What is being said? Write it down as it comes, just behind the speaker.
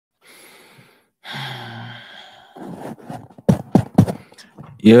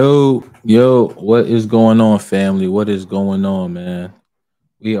Yo, what is going on, family? What is going on, man?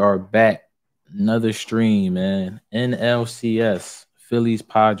 We are back. Another stream, man. NLCS, Phillies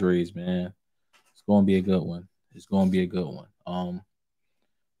Padres, man. It's gonna be a good one. It's gonna be a good one.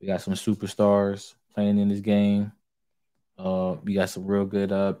 We got some superstars playing in this game. We got some real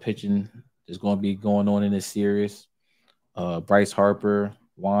good pitching that's gonna be going on in this series. Bryce Harper,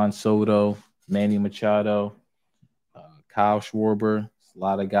 Juan Soto, Manny Machado, Kyle Schwarber. A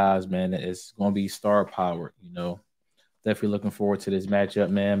lot of guys, man. It's going to be star powered. Definitely looking forward to this matchup,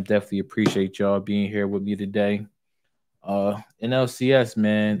 man. Definitely appreciate y'all being here with me today. NLCS,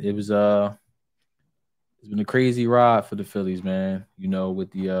 man. It's been a crazy ride for the Phillies, man.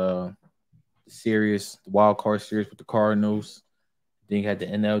 With the wild card series with the Cardinals. Then you had the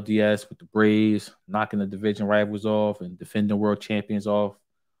NLDS with the Braves, knocking the division rivals off and defending world champions off.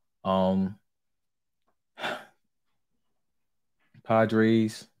 Um,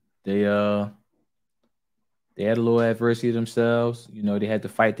 Padres, they uh they had a little adversity themselves. They had to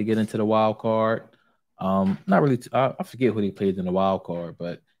fight to get into the wild card. Not really. I forget who they played in the wild card,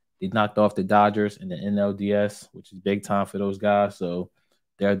 but they knocked off the Dodgers in the NLDS, which is big time for those guys. So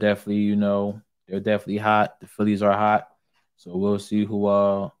they're definitely, they're definitely hot. The Phillies are hot. So we'll see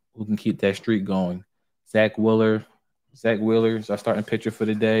who can keep that streak going. Zach Wheeler, Zach Wheeler's our starting pitcher for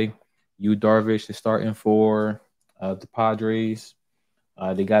the day. Yu Darvish is starting for the Padres.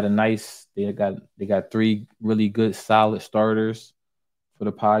 They got three really good solid starters for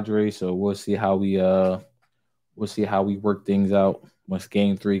the Padres. So we'll see how we work things out once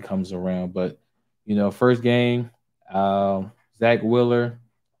Game 3 comes around. But first game, Zach Wheeler,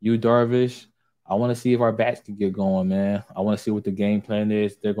 Yu Darvish. I want to see if our bats can get going, man. I want to see what the game plan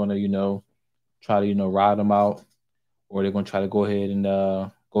is. They're gonna try to ride them out, or they're gonna try to go ahead and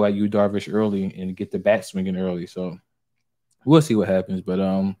go at Yu Darvish early and get the bat swinging early. So we'll see what happens. But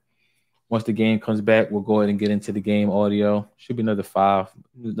once the game comes back, we'll go ahead and get into the game audio. Should be another 5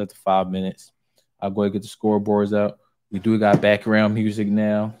 minutes. I'll go ahead and get the scoreboards out. We do got background music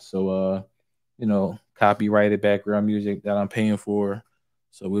now, so copyrighted background music that I'm paying for,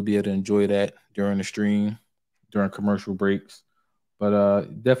 so we'll be able to enjoy that during the stream, during commercial breaks. But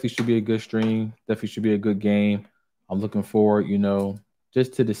definitely should be a good stream. Definitely should be a good game. I'm looking forward,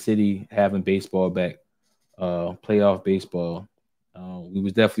 just to the city having baseball back, playoff baseball. We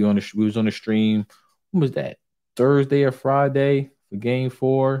was on the stream. When was that? Thursday or Friday for Game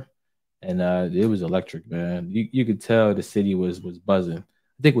 4, and it was electric, man. You could tell the city was buzzing.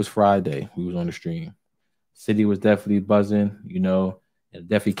 I think it was Friday we was on the stream. City was definitely buzzing, and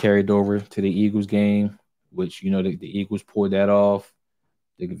definitely carried over to the Eagles game, which the Eagles pulled that off.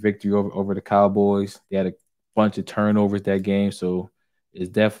 The victory over the Cowboys. They had a bunch of turnovers that game, so it's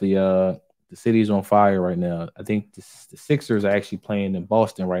definitely the city's on fire right now. I think the Sixers are actually playing in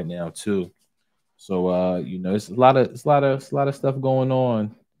Boston right now too. So it's a lot of stuff going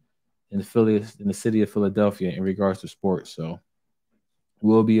on in the city of Philadelphia in regards to sports. So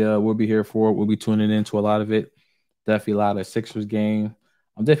we'll be here for it. We'll be tuning into a lot of it. Definitely a lot of Sixers game.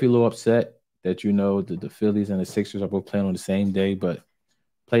 I'm definitely a little upset that the Phillies and the Sixers are both playing on the same day, but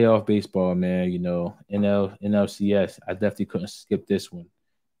playoff baseball, man, NLCS. I definitely couldn't skip this one,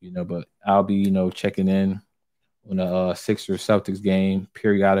 but I'll be, checking in on the Sixers Celtics game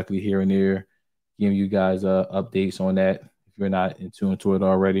periodically here and there, giving you guys updates on that if you're not in tune to it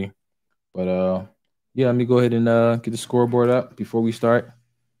already. But yeah, let me go ahead and get the scoreboard up before we start.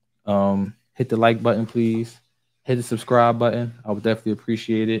 Hit the like button, please. Hit the subscribe button. I would definitely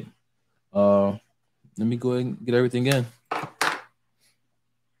appreciate it. Let me go ahead and get everything in.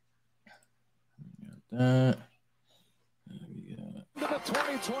 That. The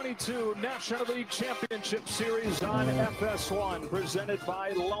 2022 National League Championship Series on FS1, presented by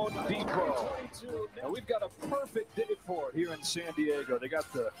Loan Depot. Now we've got a perfect day for it here in San Diego. They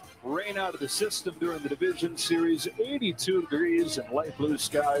got the rain out of the system during the Division Series, 82 degrees and light blue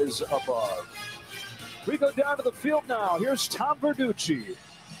skies above. We go down to the field now. Here's Tom Verducci.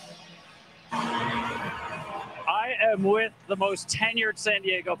 I am with the most tenured San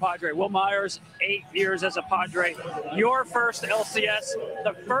Diego Padre. Will Myers, 8 years as a Padre. Your first LCS,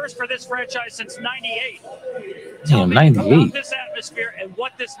 the first for this franchise since '98. Tell me 98. about this atmosphere and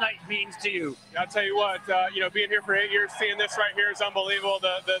what this night means to you. I'll tell you what, being here for 8 years, seeing this right here is unbelievable.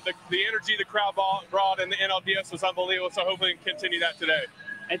 The energy the crowd brought in the NLDS was unbelievable, so hopefully we can continue that today.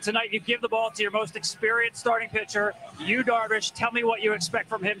 And tonight you give the ball to your most experienced starting pitcher, Yu Darvish. Tell me what you expect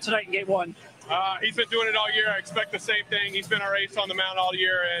from him tonight in Game 1. He's been doing it all year. I expect the same thing. He's been our ace on the mound all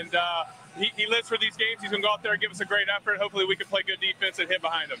year, and he lives for these games. He's going to go out there and give us a great effort. Hopefully we can play good defense and hit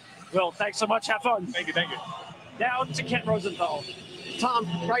behind him. Will, thanks so much. Have fun. Thank you. Now to Kent Rosenthal. Tom,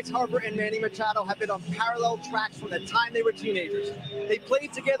 Bryce Harper and Manny Machado have been on parallel tracks from the time they were teenagers. They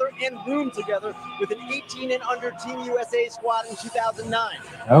played together and roomed together with an 18 and under Team USA squad in 2009.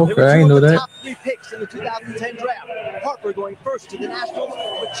 Okay, I know that. Top 3 picks in the 2010 draft. Harper going first to the Nationals,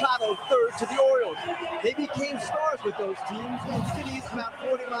 Machado third to the Orioles. They became stars with those teams in cities about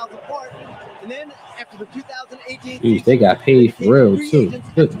 40 miles apart. And then after the 2018 Jeez, they got paid for real too.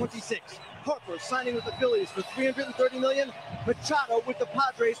 26. Harper signing with the Phillies for $330 million. Machado with the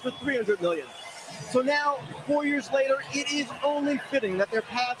Padres for $300 million. So now, 4 years later, it is only fitting that their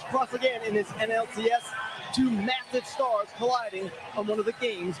paths cross again in this NLCS. Two massive stars colliding on one of the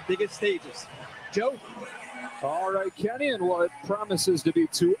game's biggest stages. Joe? All right, Kenny, and what promises to be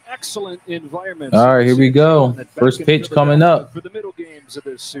two excellent environments. All right, here we go. First pitch coming up for the middle games of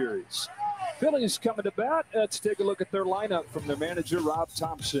this series. Phillies coming to bat. Let's take a look at their lineup from their manager, Rob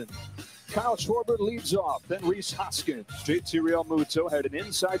Thompson. Kyle Schwarber leads off, then Rhys Hoskins. JT Realmuto had an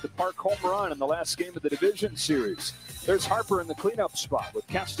inside-the-park home run in the last game of the division series. There's Harper in the cleanup spot with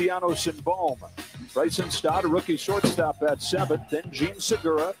Castellanos and Bohm. Bryson Stott, a rookie shortstop at 7th, then Gene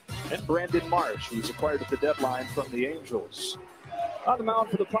Segura and Brandon Marsh, who was acquired at the deadline from the Angels. On the mound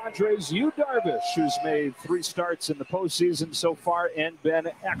for the Padres, Yu Darvish, who's made 3 starts in the postseason so far and been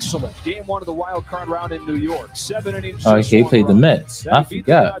excellent. Game 1 of the wild card round in New York. 7 innings. Oh, he played the Mets. I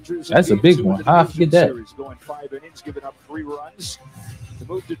forgot. That's a big one. How I forget that? Going 5 innings, giving up 3 runs to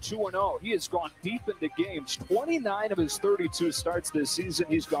move to 2-0. He has gone deep into games. 29 of his 32 starts this season.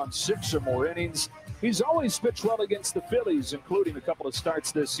 He's gone 6 or more innings. He's always pitched well against the Phillies, including a couple of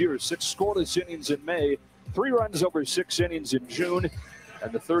starts this year. 6 scoreless innings in May. 3 runs over 6 innings in June,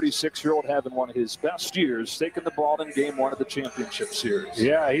 and the 36-year-old having one of his best years, taking the ball in Game 1 of the championship series.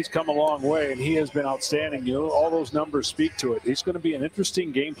 Yeah, he's come a long way, and he has been outstanding. You know, all those numbers speak to it. He's going to be an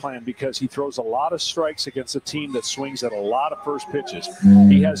interesting game plan because he throws a lot of strikes against a team that swings at a lot of first pitches.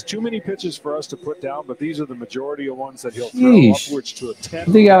 He has too many pitches for us to put down, but these are the majority of ones that he'll throw upwards to a 10.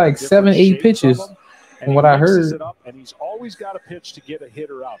 They got like 7, 8 pitches. From what I heard, it up, and he's always got a pitch to get a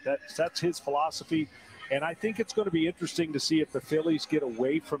hitter out. That's his philosophy. And I think it's going to be interesting to see if the Phillies get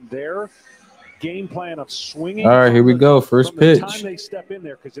away from their game plan of swinging. All right, here we go. First pitch. The time they step in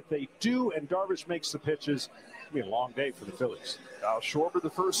there, because if they do and Darvish makes the pitches, it'll be a long day for the Phillies. Kyle Schwarber, the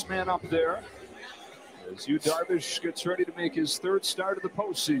first man up there, as Yu Darvish gets ready to make his 3rd start of the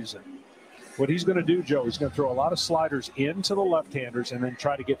postseason. What he's going to do, Joe, he's going to throw a lot of sliders into the left-handers and then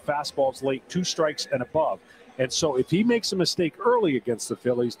try to get fastballs late, 2 strikes and above. And so if he makes a mistake early against the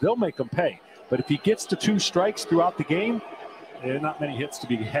Phillies, they'll make him pay. But if he gets to 2 strikes throughout the game, there are not many hits to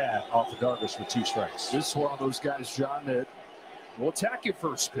be had off of Darvish with 2 strikes. This is one of those guys, John, that will attack your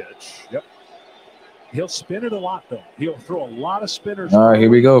first pitch. Yep. He'll spin it a lot, though. He'll throw a lot of spinners. All right, here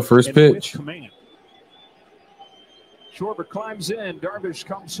we go. First pitch. Command. Schwarber climbs in. Darvish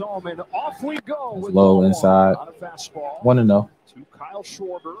comes home, and off we go. With low inside. On a fastball. 1-0. To Kyle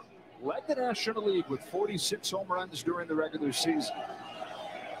Schwarber. Led the National League with 46 home runs during the regular season.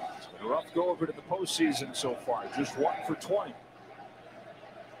 A rough go over to the postseason so far. Just 1 for 20.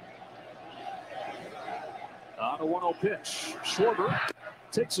 On a 1-0 pitch. Schwarber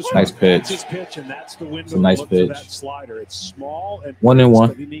takes a nice pitch. His pitch, and that's the window. It's a nice pitch. That slider. It's small and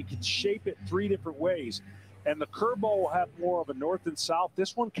 1-1. And he can shape it 3 different ways. And the curveball will have more of a north and south.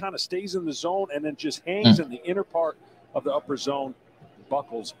 This one kind of stays in the zone and then just hangs in the inner part of the upper zone.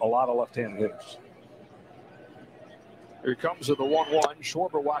 Buckles a lot of left-handed hitters. Here comes with the 1-1.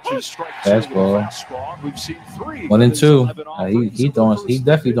 Schwarber watches strike 2 fastball. We've seen 3. 1 and 2. He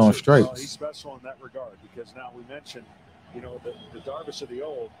definitely throwing strikes. Well, he's special in that regard because now we mentioned, you know, the Darvish of the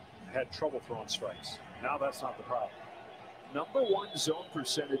old had trouble throwing strikes. Now that's not the problem. Number 1 zone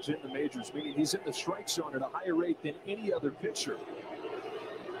percentage in the majors, meaning he's in the strike zone at a higher rate than any other pitcher.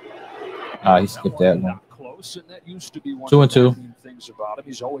 He skipped that one. Close, and that used to be one 2 of and 2 things about him.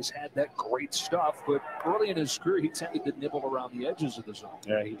 He's always had that great stuff, but early in his career, he tended to nibble around the edges of the zone.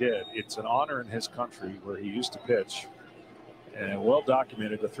 Yeah, he did. It's an honor in his country where he used to pitch, and well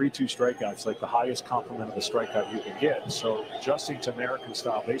documented. The 3-2 strikeouts, like the highest compliment of the strikeout you can get. So adjusting to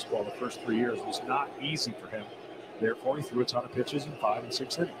American-style baseball the first 3 years was not easy for him. Therefore, he threw a ton of pitches in 5 and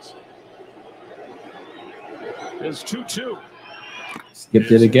 6 innings. There's 2-2.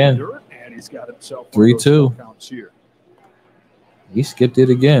 Skipped it again. And he's got himself 3-2. He skipped it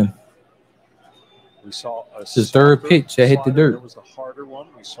again. We saw his 3rd pitch that hit the dirt. It was the harder one.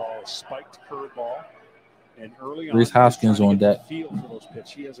 We saw a spiked curveball. And early on, Rhys Hoskins on that. Feel for those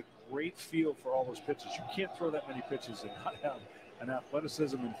pitches. He has a great feel for all those pitches. You can't throw that many pitches and not have an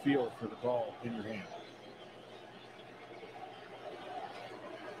athleticism and feel for the ball in your hand.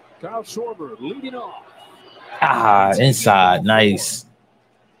 Kyle Schwarber leading off. Inside. Nice.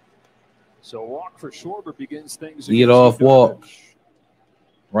 So walk for Schwarber begins things. Lead off walk.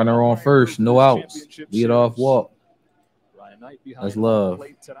 Runner on first, no outs. Lead off walk. That's love.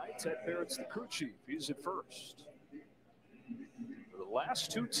 Tonight, Ted Barrett's the crew chief. He's at first. The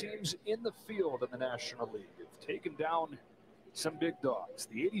last two teams in the field in the National League have taken down some big dogs.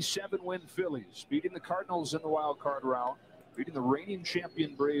 The 87-win Phillies beating the Cardinals in the wild card round, beating the reigning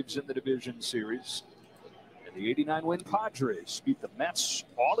champion Braves in the division series. And the 89-win Padres beat the Mets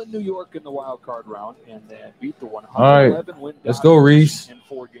all in New York in the wild card round, and then beat the 111-win Let's go, Reese. in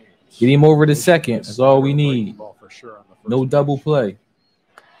 4 games. Get him over the second. That's all we need. No double play.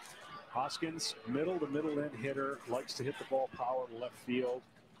 Hoskins, middle to middle end hitter, likes to hit the ball power to left field.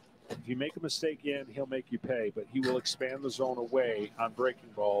 If you make a mistake in, he'll make you pay, but he will expand the zone away on breaking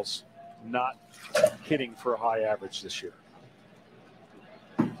balls, not hitting for a high average this year.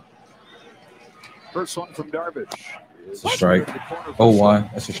 First one from Darvish. That's a strike.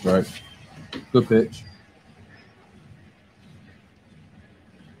 0-1. That's a strike. Good pitch.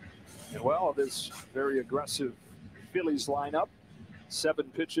 And well, this very aggressive Phillies lineup, 7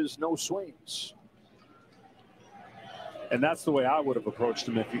 pitches, no swings. And that's the way I would have approached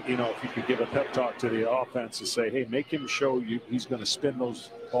him if you could give a pep talk to the offense and say, hey, make him show you he's going to spin those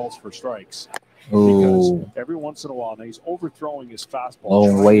balls for strikes. Ooh. Because every once in a while, now he's overthrowing his fastball.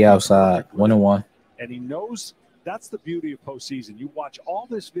 Oh, way outside. 1-1. And he knows that's the beauty of postseason. You watch all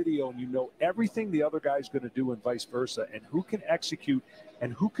this video and you know everything the other guy's going to do and vice versa, and who can execute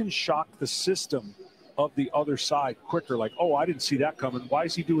and who can shock the system of the other side quicker. Like, oh, I didn't see that coming. Why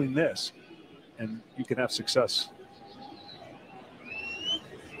is he doing this? And you can have success.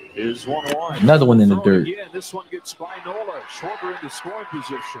 Is 1-1. Another one in the dirt. Yeah, this one gets by Nola. Schwarber into scoring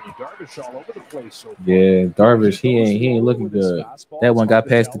position. Darvish all over the place. So yeah, Darvish, he ain't looking good. That one got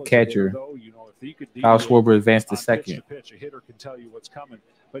past the catcher. Kyle Schwarber advanced to second. A hitter can tell you what's coming,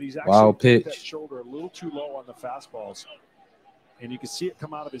 but he's wild pitch. That shoulder a little too low on the fastballs, and you can see it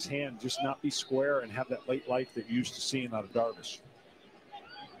come out of his hand, just not be square and have that late life that you're used to seeing out of Darvish.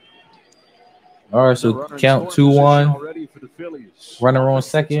 All right, so count 2-1. Runner on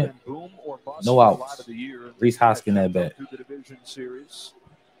second. No outs. Reese Hoskins at bat.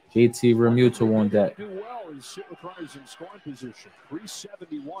 JT Realmuto on deck.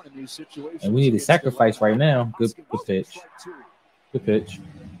 And we need a sacrifice right now. Good pitch. Good pitch.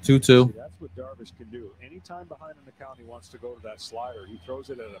 2-2. That's what Darvish can do. Anytime behind an account he wants to go to that slider, he throws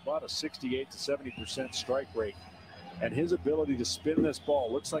it at about a 68 to 70% strike rate. And his ability to spin this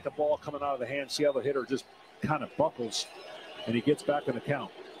ball looks like a ball coming out of the hand. See how the hitter just kind of buckles, and he gets back in the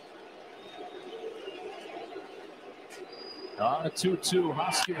count. 2-2.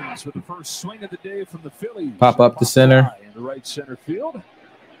 Hoskins with the first swing of the day from the Phillies. Pop up to center. In the right center field.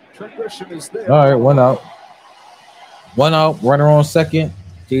 Trent Grisham is there. All right, 1 out. 1 out. Runner on second.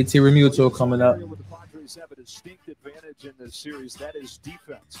 JT Realmuto coming up. Have a distinct advantage in this series. That is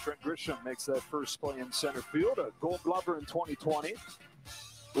defense. Trent Grisham makes that first play in center field. A Gold Glover in 2020.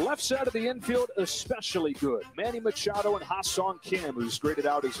 Left side of the infield, especially good. Manny Machado and Ha-Sung Kim, who's graded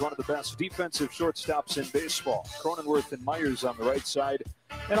out as one of the best defensive shortstops in baseball. Cronenworth and Myers on the right side.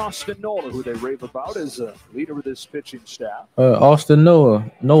 And Austin Nola, who they rave about as a leader of this pitching staff. Austin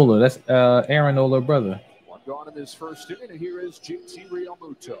Nola. That's Aaron Nola's brother. Gone in this first inning, and here is JT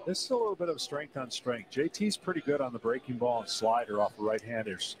Realmuto. This is a little bit of strength on strength. JT's pretty good on the breaking ball and slider off the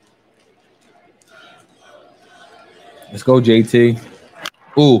right-handers. Let's go, JT.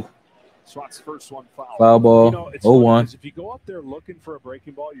 Ooh. Swat's first one foul. Foul ball. 0-1. If you go up there looking for a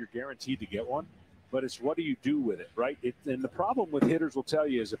breaking ball, you're guaranteed to get one. But it's what do you do with it, right? And the problem with hitters will tell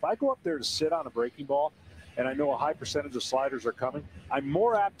you is if I go up there to sit on a breaking ball and I know a high percentage of sliders are coming, I'm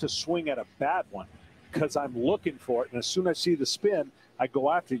more apt to swing at a bad one, because I'm looking for it. And as soon as I see the spin, I go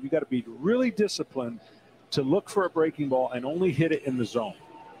after it. You got to be really disciplined to look for a breaking ball and only hit it in the zone.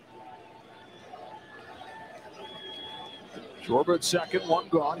 Schwarber at second, 1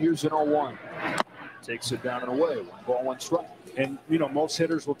 gone. Here's an 0-1. Takes it down and away. 1 ball, 1 strike. And, most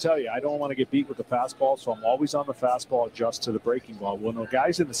hitters will tell you, I don't want to get beat with the fastball, so I'm always on the fastball, adjust to the breaking ball. When the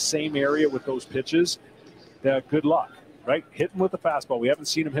guy's in the same area with those pitches, good luck. Right? Hitting with the fastball. We haven't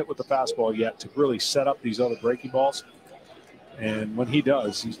seen him hit with the fastball yet to really set up these other breaking balls. And when he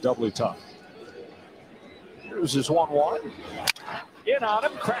does, he's doubly tough. Here's his 1-1. In on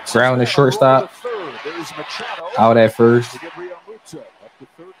him. Ground the shortstop. Out at first.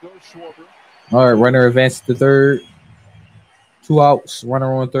 All right, runner advances to third. 2 outs.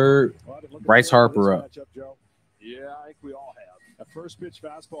 Runner on third. Bryce Harper up. Yeah, I think we all have. A first pitch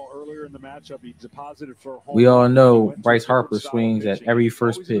fastball earlier in the matchup, he deposited for a home. We all know Bryce Harper swings at every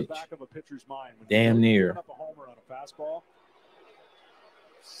first pitch. Damn near.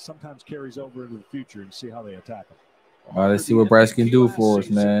 sometimes carries over into the future and see how they attack him. All right, let's see what Bryce can do for us,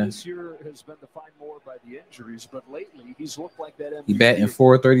 man. This year has been defined more by the injuries, but lately he's looked like that MVP. He batting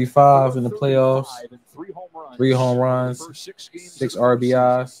 .435 in the playoffs. 3 home runs, 6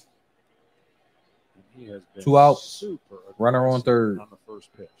 RBIs. He has been 2 outs. Super Runner on third. On the first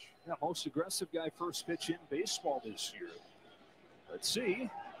pitch. Yeah, most aggressive guy first pitch in baseball this year. Let's see.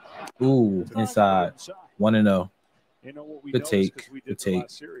 Ooh, inside. 1-0. You know what we Good noticed, take. we Good did the take.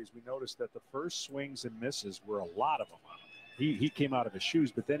 last series, we noticed that the first swings and misses were a lot of them. He came out of his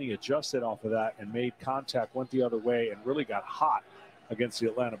shoes, but then he adjusted off of that and made contact, went the other way, and really got hot against the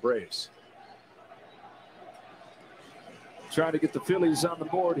Atlanta Braves. Trying to get the Phillies on the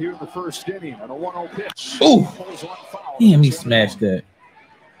board here in the first inning on a 1-0 pitch. Ooh, damn, he smashed that.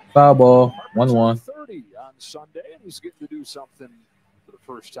 Foul ball, 1-1. 30 on Sunday, and he's getting to do something for the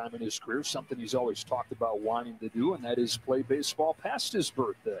first time in his career, something he's always talked about wanting to do, and that is play baseball past his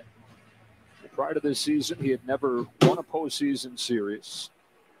birthday. Prior to this season, he had never won a postseason series.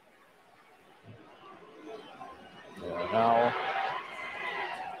 And now,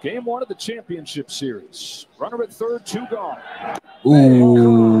 game 1 of the championship series. Runner at third, 2 gone.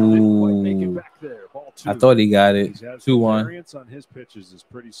 Ooh, Make it back there. Ball 2. I thought he got it. 2-1. Variance on his pitches is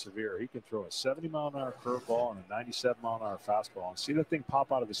pretty severe. He can throw a 70-mile-an-hour curveball and a 97-mile-an-hour fastball. And see that thing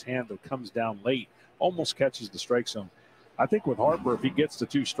pop out of his hand that comes down late, almost catches the strike zone. I think with Harper, if he gets to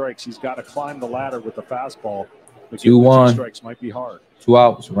 2 strikes, he's got to climb the ladder with the fastball. 2-1. 2 strikes might be hard. 2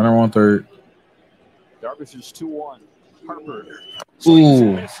 outs. Runner on third. Darvish is 2-1. Harper.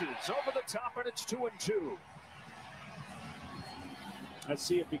 Ooh. Misses over the top, and it's 2-2. Let's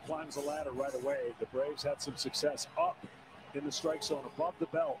see if he climbs the ladder right away. The Braves had some success up in the strike zone above the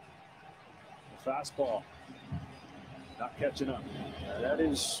belt. The fastball not catching up. That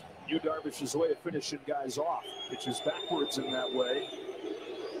is Darvish's way of finishing guys off. Pitches backwards in that way.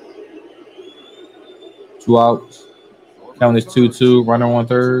 2 outs. Count is 2-2. Runner on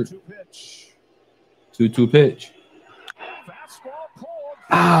third. 2-2 pitch.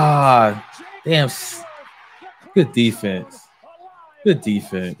 Ah, damn. Good defense. Good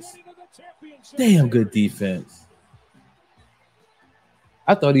defense. Damn good defense.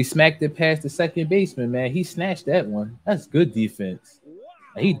 I thought he smacked it past the second baseman, man. He snatched that one. That's good defense.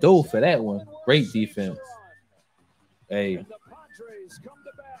 He dove for that one. Great defense. Hey.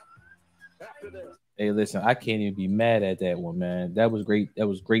 Hey, listen, I can't even be mad at that one, man. That was great. That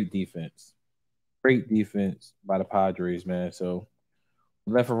was great defense. Great defense by the Padres, man. So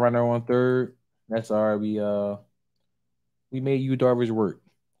left a runner on third. That's all right. We made Darvish work.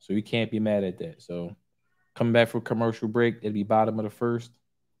 So you can't be mad at that. So coming back from commercial break, it'll be bottom of the first.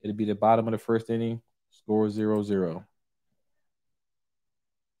 It'll be the bottom of the first inning. Score 0-0.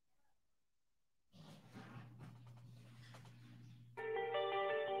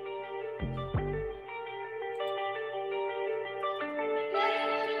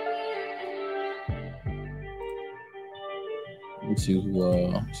 Let's see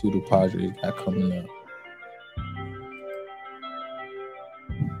who the Padres got coming up.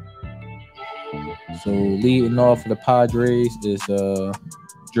 So leading off for the Padres is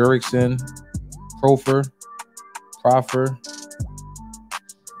Jurickson, Proffer.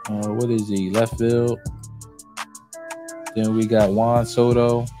 What is he? Left field. Then we got Juan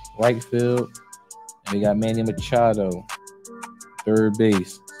Soto, right field. And we got Manny Machado, third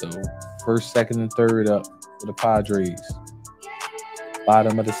base. So first, second, and third up for the Padres.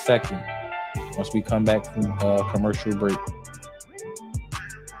 Bottom of the second once we come back from commercial break.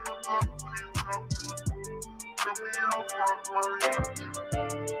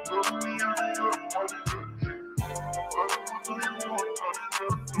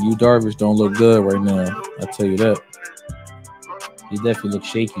 Darvish don't look good right now. I'll tell you that. He definitely looks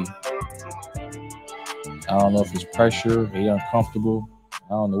shaky. I don't know if it's pressure, he's uncomfortable. I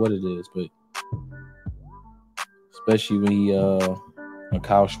don't know what it is, but especially when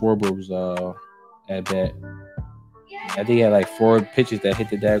Kyle Schwarber was at bat. I think he had like 4 pitches that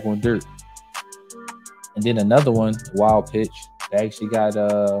hit the daggone dirt. And then another one, wild pitch, that actually got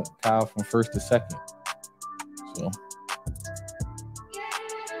Kyle from first to second. So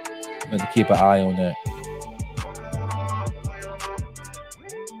I have to keep an eye on that.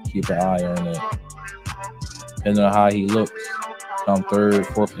 Keep an eye on that. Depending on how he looks, come third,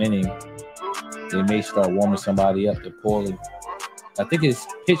 fourth inning, they may start warming somebody up to poorly. I think his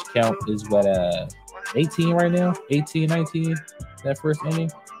pitch count is what 18 right now, 18, 19 that first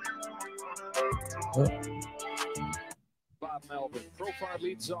inning. Bob Melvin, Profar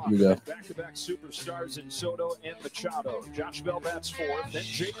leads off. Here we go. Back-to-back superstars in Soto and Machado. Josh Bell bats fourth. Then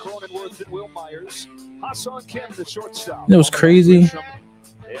Jake Cronenworth and Will Myers. Hassan Kim, the shortstop. It was crazy.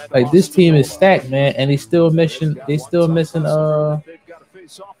 Like this team is stacked, man, and they still missing.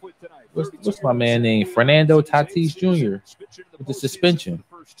 What's my man name? Fernando Tatis Jr. with the suspension.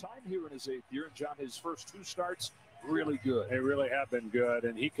 First time here in his 8th year, and John, his first 2 starts really good. They really have been good,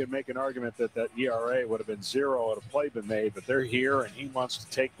 and he could make an argument that ERA would have been 0 had a play been made, but they're here, and he wants to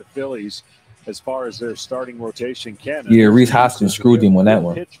take the Phillies as far as their starting rotation can. Yeah, Reese Hoskins screwed him on that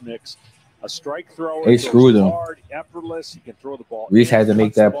one. Pitch mix, a strike throw. They screwed him. Hard, effortless. He can throw the ball. Reese had to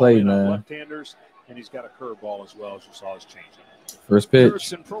make that play, man. Left-handers, and he's got a curveball as well, as you saw his changeup. First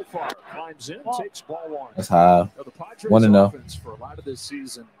pitch. Climbs in, takes ball 1. That's high. The Padres 1-0. offense for a lot of this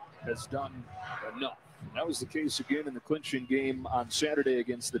season has done enough. That was the case again in the clinching game on Saturday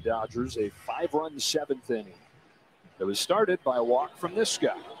against the Dodgers, a 5-run 7th inning. It was started by a walk from this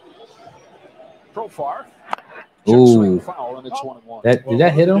guy. Profar. Ooh. Foul, and it's 1-1. Did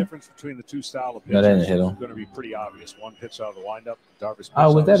that hit him? The difference between the 2 styles of pitches No, that didn't hit him. is going to be pretty obvious. One pitch out of the windup, Darvish.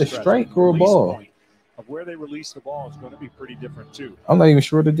 Oh, was that a strike or a ball? Of where they release the ball is going to be pretty different too. I'm not even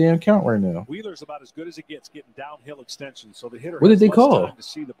sure the damn count right now. Wheeler's about as good as it gets, getting downhill extension. So the hitter. What did they call? Time to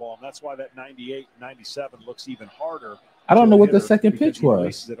see the ball, and that's why that 98, 97 looks even harder. I don't know what the second pitch was.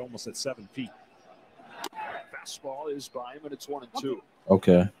 Releases it almost at 7 feet. Fastball is by him, and it's 1-2.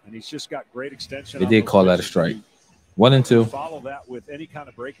 Okay. And he's just got great extension. They did call that a strike. 1-2. Follow that with any kind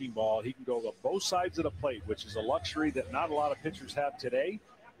of breaking ball. He can go to both sides of the plate, which is a luxury that not a lot of pitchers have today.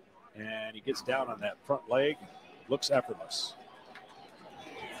 And he gets down on that front leg. Looks effortless.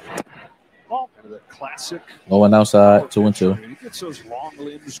 Kind of the classic. Low and outside, 2-2. He gets those long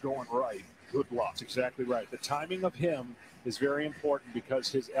limbs going right. Good luck. That's exactly right. The timing of him is very important because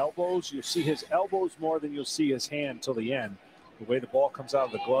his elbows, you'll see his elbows more than you'll see his hand till the end. The way the ball comes out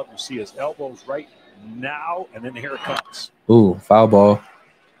of the glove, you see his elbows right now, and then here it comes. Ooh, foul ball.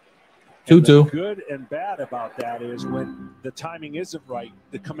 2-2. The good and bad about that is when the timing isn't right,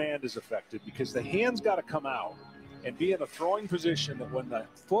 the command is affected because the hand's got to come out and be in a throwing position that when the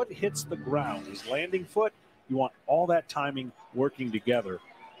foot hits the ground, his landing foot, you want all that timing working together.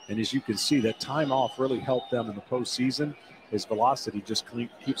 And as you can see, that time off really helped them in the postseason. His velocity just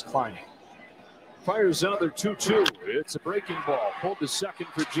keeps climbing. Fires another 2-2. It's a breaking ball. Pulled to second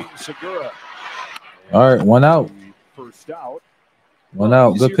for Gene Segura. All right, 1 out. First out. 1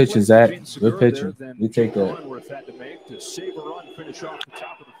 out. Good pitching, Zach. Good pitching. We take that. Had to make to save a run, finish off the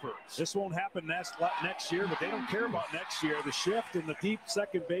top of the first. This won't happen next year, but they don't care about next year. The shift and the deep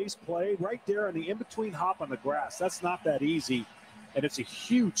second base play right there on the in-between hop on the grass. That's not that easy, and it's a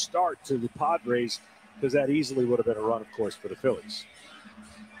huge start to the Padres because that easily would have been a run, of course, for the Phillies.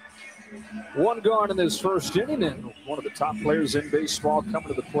 1 gone in this first inning, and one of the top players in baseball coming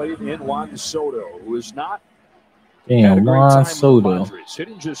to the plate in Juan Soto, who is not Juan Soto.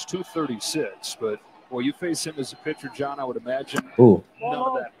 Hitting just 236, but well, you face him as a pitcher, John, I would imagine Ooh. none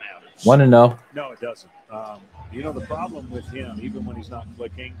of that matters. 1-0. No, it doesn't. The problem with him, even when he's not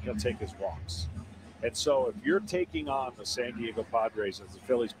clicking, he'll take his walks. And so if you're taking on the San Diego Padres as the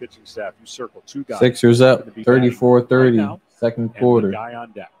Phillies pitching staff, you circle 2 guys. Sixers up, 34-30, second quarter. Guy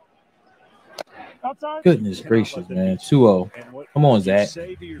on deck. Goodness gracious, man. 2-0. Come on, Zach.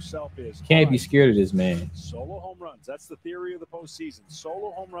 Say to yourself is, Can't be scared of this man. Solo home runs. That's the theory of the postseason.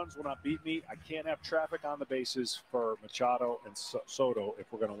 Solo home runs will not beat me. I can't have traffic on the bases for Machado and Soto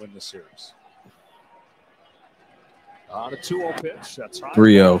if we're going to win this series. On a 2-0 pitch. That's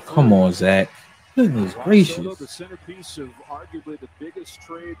 3-0. Come on, Zach. Goodness gracious. Soto, the centerpiece of arguably the biggest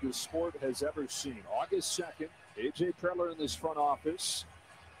trade the sport has ever seen. August 2nd, A.J. Preller in this front office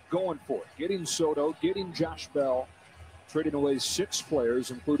going for it. Getting Soto, getting Josh Bell, trading away 6 players,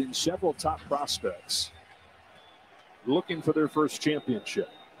 including several top prospects, looking for their first championship.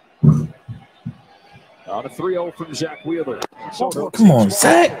 On a 3-0 from Zack Wheeler. Soto, come on,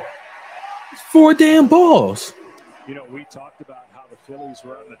 Zach. 4 damn balls. We talked about how the Phillies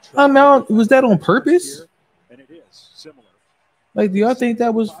were on the track. I'm out. Was that on purpose? And it is similar. Like, do y'all think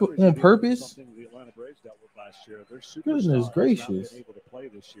that was on purpose? Something the Atlanta Braves dealt with last year. Goodness gracious. Able to play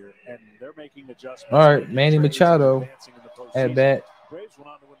this year, and they're making adjustments. All right, Manny Machado at bat.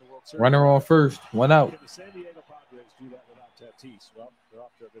 Runner on first. 1 out. The San Diego Padres do that without Tatis. Well, they're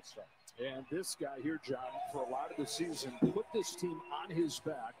off to a good start. And this guy here, John, for a lot of the season, put this team on his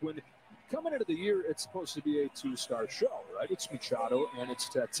back. When coming into the year, it's supposed to be a 2-star show, right? It's Machado and it's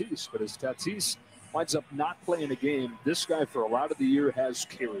Tatis. But as Tatis winds up not playing a game, this guy for a lot of the year has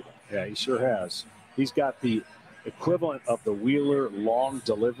carried him. Yeah, he sure has. He's got the equivalent of the Wheeler long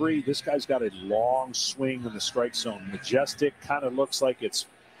delivery. This guy's got a long swing in the strike zone. Majestic, kind of looks like it's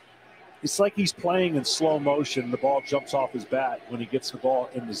like he's playing in slow motion. The ball jumps off his bat when he gets the ball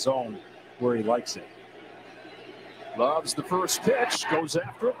in the zone where he likes it. Loves the first pitch, goes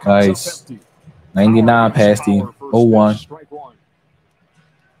after it. Nice. 99 past him. 0-1.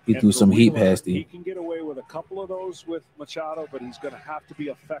 He threw some heat past him. He can get away with a couple of those with Machado, but he's going to have to be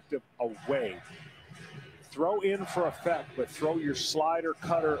effective away. Throw in for effect, but throw your slider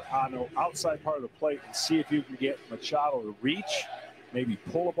cutter on the outside part of the plate and see if you can get Machado to reach, maybe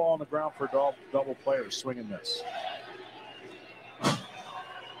pull a ball on the ground for a double play or swing and miss.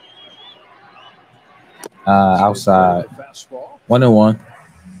 Outside. 1-1.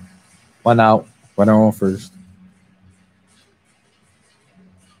 1 out. Runner on first.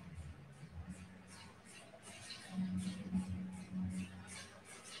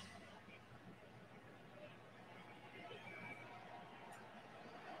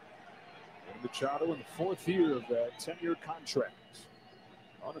 Machado in the fourth year of that 10-year contract.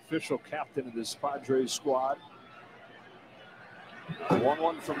 Unofficial captain of this Padres squad.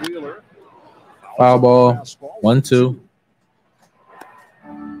 1-1 from Wheeler. Foul ball. 1-2.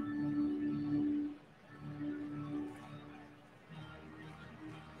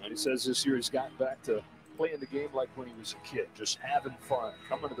 And he says this year he's gotten back to playing the game like when he was a kid, just having fun,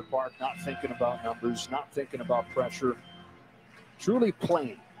 coming to the park, not thinking about numbers, not thinking about pressure, truly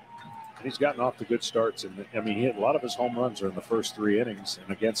playing. And he's gotten off to good starts. And I mean, a lot of his home runs are in the first 3 innings and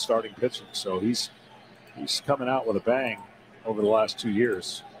against starting pitching. So he's coming out with a bang over the last 2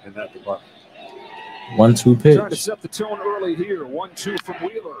 years in that department. 1-2 pitch. Trying to set the tone early here. 1-2 from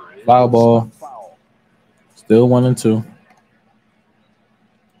Wheeler. Foul ball. Foul. Still 1-2.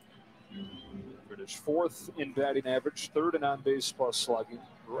 Finished fourth in batting average, third in on-base plus slugging,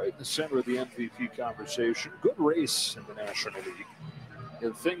 right in the center of the MVP conversation. Good race in the National League.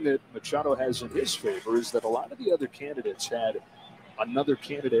 The thing that Machado has in his favor is that a lot of the other candidates had another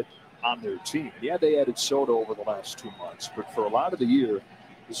candidate on their team. Yeah, they added Soto over the last 2 months, but for a lot of the year,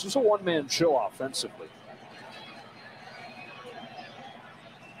 this is a one-man show offensively.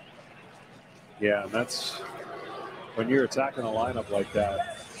 Yeah, and that's when you're attacking a lineup like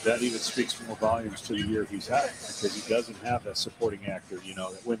that, that even speaks more volumes to the year he's had because he doesn't have that supporting actor, you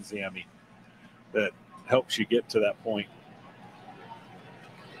know, that wins the Emmy, that helps you get to that point.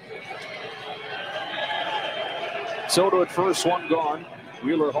 Soto at first, one gone.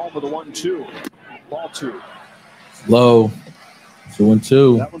 Wheeler home with a 1-2. Ball 2. Low.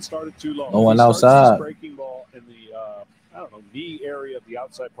 2-2. That one started too low. No one outside. Breaking ball in the knee area of the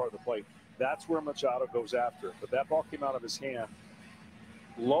outside part of the plate. That's where Machado goes after it. But that ball came out of his hand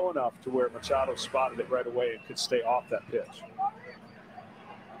low enough to where Machado spotted it right away and could stay off that pitch.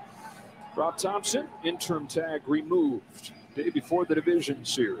 Rob Thompson, interim tag removed. Day before the division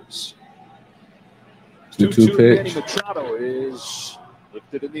series. 2-2 pitch. Manny Machado is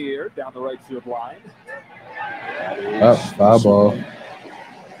lifted in the air down the right field line. Up, foul ball.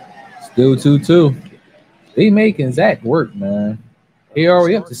 Still 2-2. They making Zack work, man. He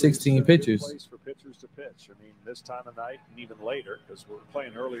already up to 16 pitches. For pitchers to pitch. I mean, this time of night and even later, because we're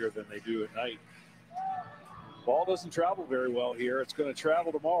playing earlier than they do at night. Ball doesn't travel very well here. It's going to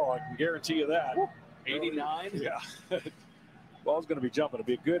travel tomorrow. I can guarantee you that. 89. Yeah. Ball's going to be jumping. It'll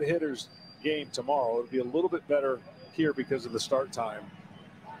be a good hitter's game tomorrow. It'll be a little bit better here because of the start time.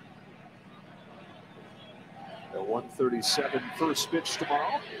 The 137 first pitch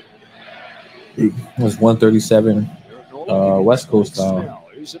tomorrow. It was 137 West Coast time.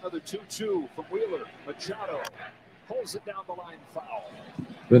 Here's another 2-2 from Wheeler. Machado pulls it down the line, foul.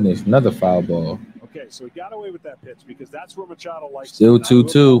 Goodness, another foul ball. Okay, so he got away with that pitch because that's where Machado likes. Still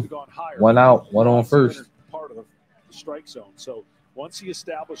 2-2. 1 out, 1 on first. Part of the strike zone. So once he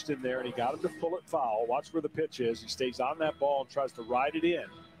established in there and he got him to pull it foul, watch where the pitch is. He stays on that ball and tries to ride it in.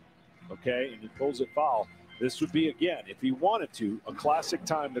 Okay, and he pulls it foul. This would be, again, if he wanted to, a classic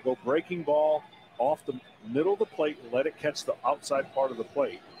time to go breaking ball off the middle of the plate and let it catch the outside part of the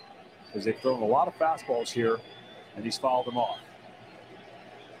plate. Because they've thrown a lot of fastballs here, and he's fouled them off.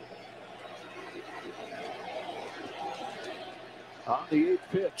 On the 8th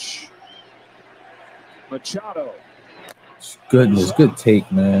pitch, Machado. Goodness, good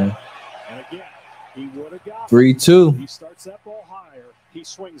take, man. And again, he would have got 3-2. He starts that ball higher. He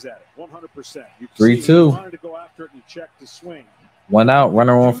swings at it 100%. 3-2. He wanted to go after it and he checked the swing. 1 out,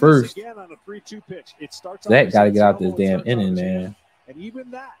 runner on first. Again on a 3-2 pitch. It starts. Zack got to get out this damn inning, man. And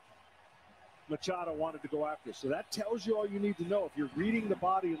even that, Machado wanted to go after. So that tells you all you need to know. If you're reading the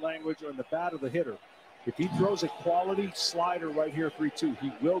body language or in the bat of the hitter, if he throws a quality slider right here, 3-2,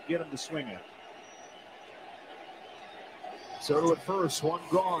 he will get him to swing it. Soto at first, one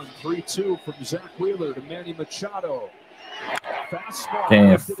gone. 3-2 from Zack Wheeler to Manny Machado. Fastball.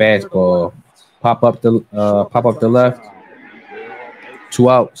 Damn, fastball. Pop up the left. 2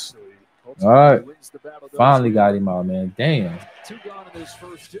 outs. All right. Finally got him out, man. Damn.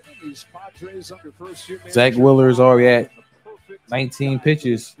 Zack Wheeler is already at 19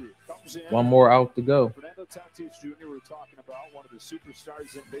 pitches. One more out to go. Fernando Tatis Jr., we're talking about, one of the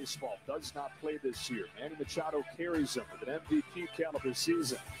superstars in baseball, does not play this year. Manny Machado carries him with an MVP caliber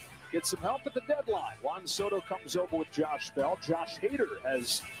season. Gets some help at the deadline. Juan Soto comes over with Josh Bell. Josh Hader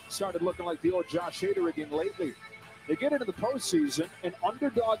has started looking like the old Josh Hader again lately. They get into the postseason, an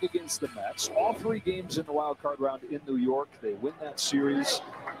underdog against the Mets. All 3 games in the wild card round in New York. They win that series.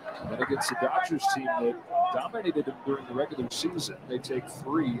 And then against the Dodgers team that dominated them during the regular season, they take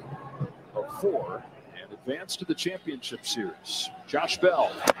 3 of 4 and advance to the championship series. Josh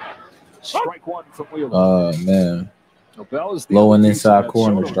Bell, strike 1 from Wheeler. Oh, man. So Bell is low and inside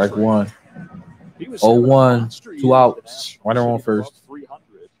corner, strike 1. 0-1, 2 outs. Runner on first.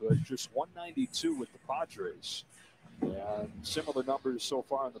 300, but just 192 with the Padres. And similar numbers so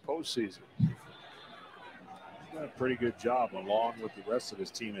far in the postseason. Done a pretty good job along with the rest of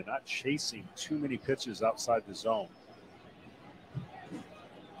his team and not chasing too many pitches outside the zone.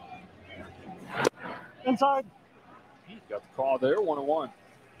 Inside. He got the call there, 1-1.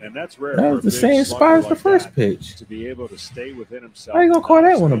 And that's rare. That's the same spot as the first pitch. To be able to stay within himself. How you gonna call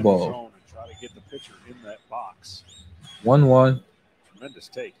that one a ball? And try to get the pitcher in that box. 1-1. Tremendous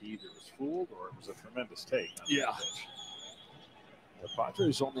take. He either was fooled or it was a tremendous take. Yeah. The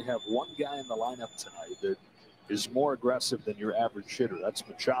Padres only have one guy in the lineup tonight that is more aggressive than your average hitter. That's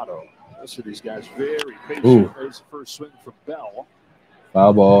Machado. The rest of these guys very patient. Ooh. There's the first swing from Bell.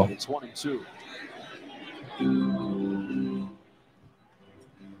 Foul ball. It's 1-2.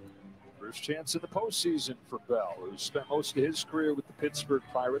 First chance in the postseason for Bell, who spent most of his career with the Pittsburgh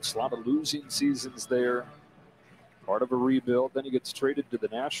Pirates. A lot of losing seasons there. Part of a rebuild. Then he gets traded to the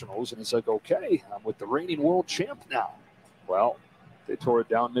Nationals, and he's like, okay, I'm with the reigning world champ now. Well, they tore it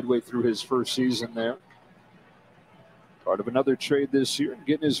down midway through his first season there. Part of another trade this year and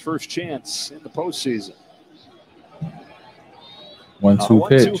getting his first chance in the postseason. 1-2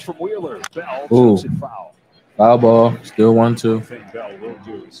 pitch. 1-2 from Wheeler. Bell takes it foul. Foul ball. Still 1-2. I think Bell will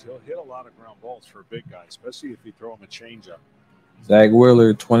do is he'll hit a lot of ground balls for a big guy, especially if you throw him a changeup. Zack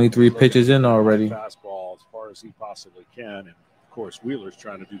Wheeler, 23 pitches in already. Fastball as far as he possibly can. And, of course, Wheeler's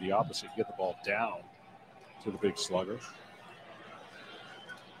trying to do the opposite, get the ball down to the big slugger.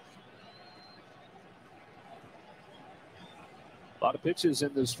 A lot of pitches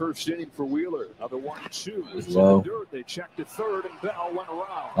in this first inning for Wheeler. Another 1-2. It's Wow. in the dirt. They checked to third, and Bell went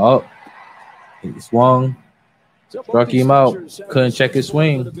around. Oh, he swung. Struck him out. Couldn't check his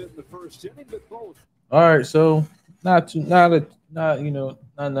swing. All right, so not nothing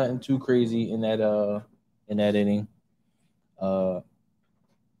too crazy in that inning.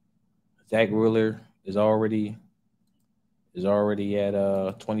 Zack Wheeler is already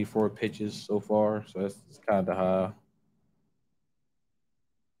at 24 pitches so far, so that's kind of high.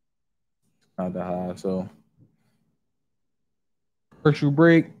 So commercial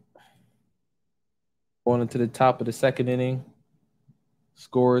break. Going into the top of the second inning.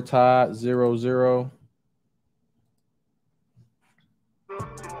 Score tied 0-0.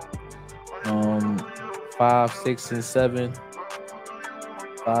 5, 6, and 7.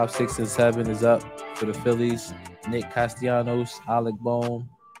 5, 6, and 7 is up for the Phillies. Nick Castellanos, Alec Bohm,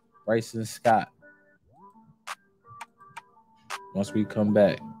 Bryson Scott. Once we come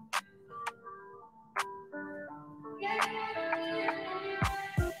back.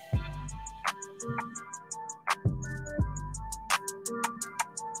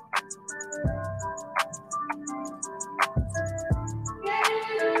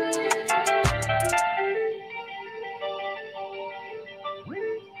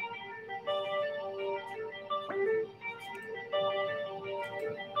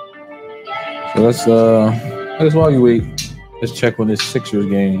 So let's while you wait, let's check on this Sixers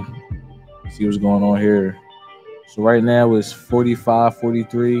game. See what's going on here. So right now it's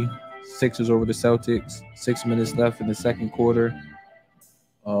 45-43. Sixers over the Celtics. 6 minutes left in the second quarter.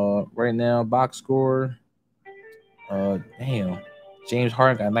 Right now, box score. James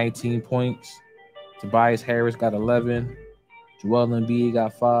Harden got 19 points. Tobias Harris got 11. Joel Embiid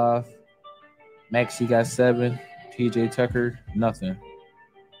got 5. Maxey got 7. PJ Tucker, nothing.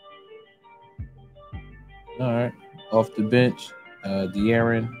 All right. Off the bench,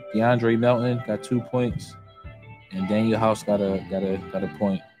 DeAndre Melton got 2 points, and Daniel House got a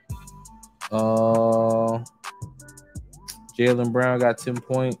point. Jaylen Brown got 10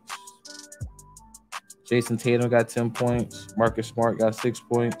 points. Jason Tatum got 10 points. Marcus Smart got 6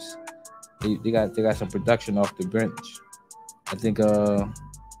 points. They got some production off the bench. I think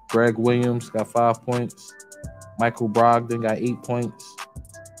Greg Williams got 5 points. Michael Brogdon got 8 points.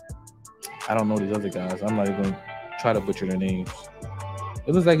 I don't know these other guys. I'm not even try to butcher their names.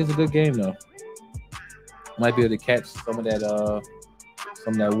 It looks like it's a good game though. Might be able to catch some of that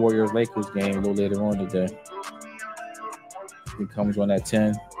Warriors Lakers game a little later on today. It comes on at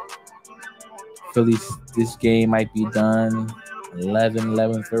 10. Phillies, this game might be done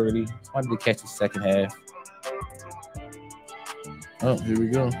 11:30. Might be able to catch the second half. Oh, here we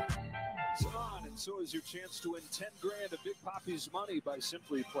go. And so is your chance to win $10,000 of Big Papi's money by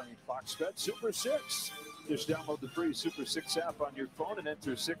simply playing Fox Bet Super 6. Just download the free Super 6 app on your phone and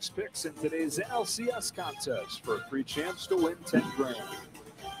enter 6 picks in today's NLCS contest for a free chance to win $10,000.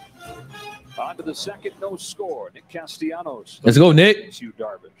 On to the second, no score. Nick Castellanos. Let's go, Nick. Yu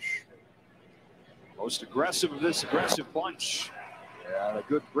Darvish. Most aggressive of this aggressive bunch. And a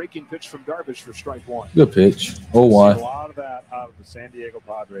good breaking pitch from Darvish for strike one. Good pitch. 0-1. A lot of that out of the San Diego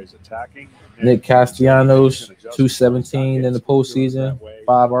Padres attacking. Nick Castellanos, 217 in the postseason,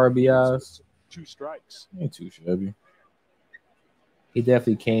 5 RBIs. 2 strikes. Ain't too shabby. He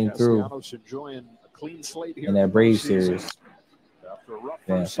definitely came through enjoying a clean slate here in that Braves series. After a rough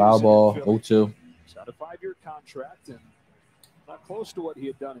Yeah, foul ball, 0-2. He's got a 5-year contract and not close to what he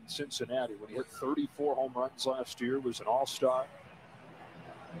had done in Cincinnati when he hit 34 home runs last year, was an all-star.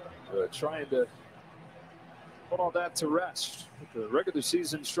 Trying to put all that to rest. The regular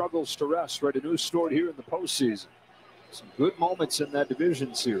season struggles to rest. Right, a new story here in the postseason. Some good moments in that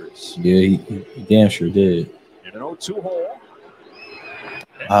division series. Yeah, he damn sure did. In an 0-2 hole.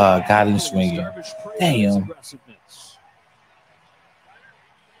 Got him swinging. Damn.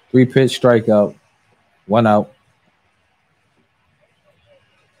 3-pitch strikeout. 1 out.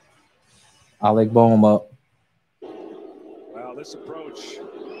 Alec Bohm up. Well, this approach,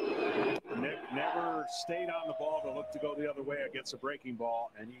 Nick never stayed on the ball to look to go the other way against a breaking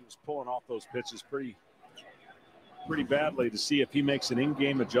ball, and he was pulling off those pitches pretty badly to see if he makes an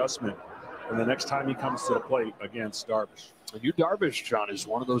in-game adjustment and the next time he comes to the plate against Darvish. And Yu Darvish, John, is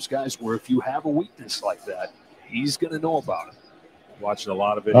one of those guys where if you have a weakness like that, he's going to know about it. Watching a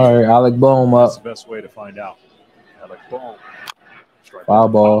lot of it. All right, Alec Bohm up. That's the best way to find out. Alec Bohm. Foul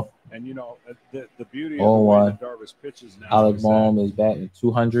ball. And, you know, the beauty of the way that Darvish pitches now. Alec Bohm is batting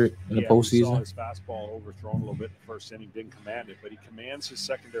 200 in the postseason. He saw his fastball overthrown a little bit in the first inning, didn't command it, but he commands his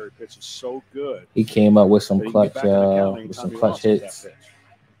secondary pitches so good. He came up with some clutch hits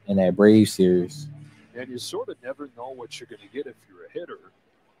in that Braves series. And you sort of never know what you're going to get if you're a hitter.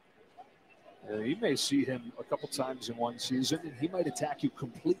 You may see him a couple times in one season, and he might attack you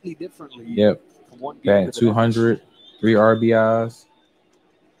completely differently. Yep. From one game batting 200, 3 RBIs.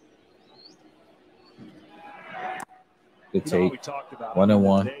 Good take. We talked about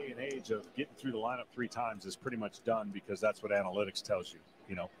 1-1. The day and age of getting through the lineup 3 times is pretty much done because that's what analytics tells you.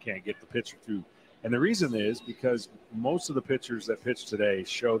 You know, can't get the pitcher through. And the reason is because most of the pitchers that pitch today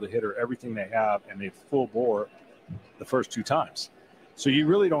show the hitter everything they have, and they full bore the first 2 times. So you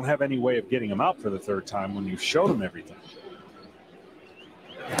really don't have any way of getting them out for the 3rd time when you've showed them everything.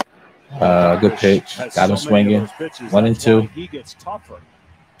 Good pitch. Got him swinging. 1-2. He gets tougher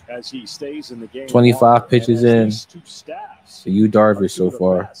as he stays in the game. 25 pitches in staffs to Yu Darvish so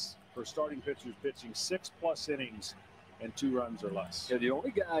far. For starting pitchers pitching 6+ innings and 2 runs or less. Yeah, the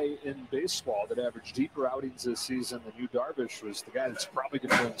only guy in baseball that averaged deeper outings this season than Yu Darvish was the guy that's probably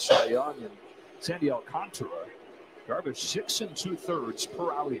going to win Cy Young, and Sandy Alcantara. Darvish 6 2/3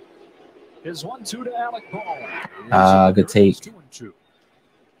 per outing. His 1-2 to Alec Bohm. Good take. 2-2.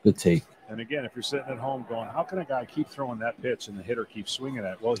 Good take. And again, if you're sitting at home going, how can a guy keep throwing that pitch and the hitter keeps swinging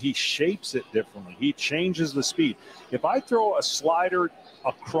it? Well, he shapes it differently. He changes the speed. If I throw a slider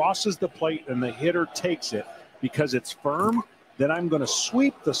crosses the plate and the hitter takes it because it's firm, then I'm going to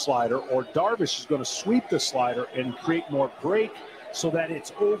sweep the slider, or Darvish is going to sweep the slider and create more break so that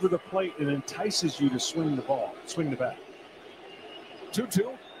it's over the plate and entices you to swing the ball, swing the bat.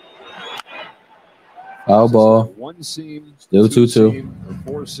 2-2. Foul ball. 1 seam, still 2-2, a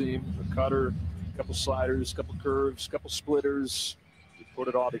 4 seam, a cutter, a couple sliders, a couple curves, a couple splitters. You put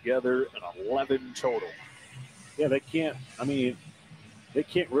it all together, and 11 total. Yeah, they can't. I mean, they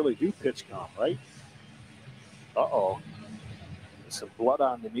can't really do pitch comp, right? Uh-oh. Some blood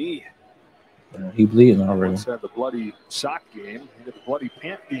on the knee. He bleeding already. Once had the bloody sock game. He got the bloody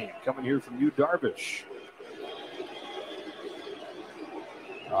pant game coming here from Yu Darvish.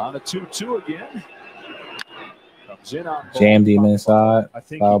 On a 2-2 again. Comes in on jammed him inside. I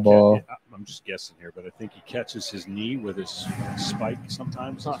think foul ball. I'm just guessing here, but I think he catches his knee with his spike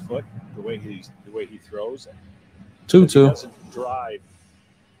sometimes, his foot, the way he throws. 2-2. He doesn't drive.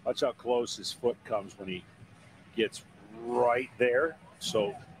 Watch how close his foot comes when he gets right there.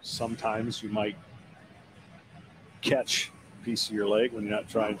 So sometimes you might catch piece of your leg when you're not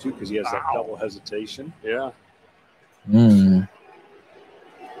trying to because he has that double hesitation. Yeah.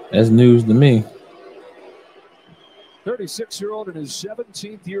 That's news to me. 36-year-old in his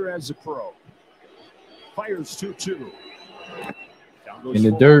 17th year as a pro. Fires 2-2. In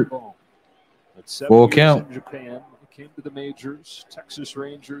the dirt. Full count. In Japan, he came to the majors, Texas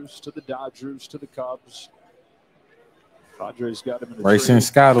Rangers, to the Dodgers, to the Cubs. Padres got him in the Bryson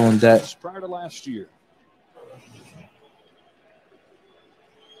Scott on that. Prior to last year.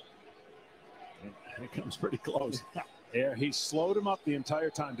 It comes pretty close. Yeah, he slowed him up the entire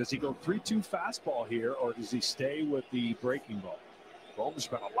time. Does he go 3-2 fastball here, or does he stay with the breaking ball? Bowman's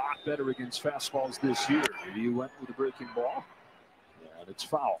been a lot better against fastballs this year. Maybe he went with the breaking ball. Yeah, and it's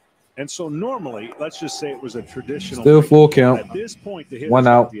foul. And so normally, let's just say it was a traditional. Still full count. At this point, the one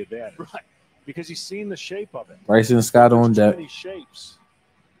out. The advantage, right? Because he's seen the shape of it. Bryson Scott on that. Many shapes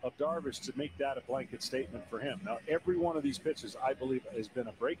of Darvish to make that a blanket statement for him. Now, every one of these pitches, I believe, has been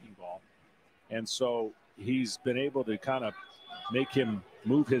a breaking ball, and so he's been able to kind of make him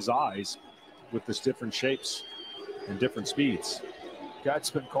move his eyes with this different shapes and different speeds. Guy's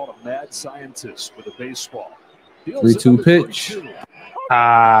been called a mad scientist with a baseball. 3-2 pitch.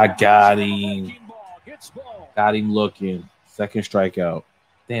 Got him. Got him looking. Second strikeout.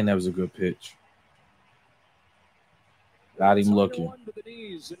 Damn, that was a good pitch. Got him looking. To the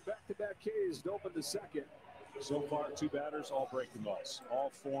knees and back-to-back Ks to open the second. So far, 2 batters, all breaking balls,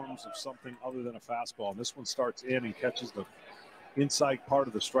 all forms of something other than a fastball. And this one starts in and catches the inside part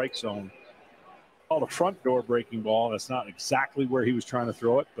of the strike zone. Called a front door breaking ball. That's not exactly where he was trying to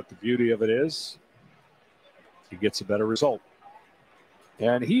throw it, but the beauty of it is he gets a better result.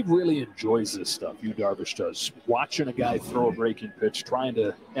 And he really enjoys this stuff, Darvish does. Watching a guy throw a breaking pitch, trying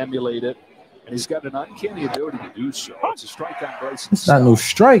to emulate it. And he's got an uncanny ability to do so. It's a strike on Bryson. It's not no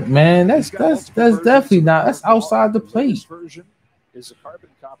strike, man. That's definitely not. That's outside the plate. Version is a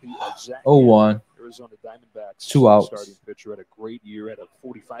carbon copy of Zack. 0-1. Arizona Diamondbacks. 2 outs. Starting pitcher, had a great year, had a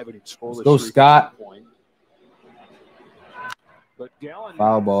 45-inning scoreless. Go Scott. But Gallen,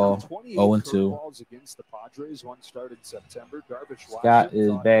 foul ball. 0-2. Against the Padres. One started in September. Darvish Scott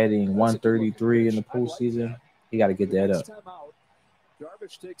is batting 133 in the postseason. He got to get that up.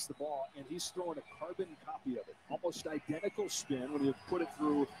 Darvish takes the ball, and he's throwing a carbon copy of it. Almost identical spin when you put it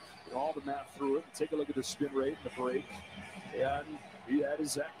through, all the math through it. Take a look at the spin rate and the break. And he had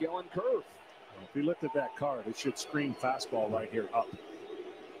his Zack Gallen curve. If you looked at that card, it should scream fastball right here up.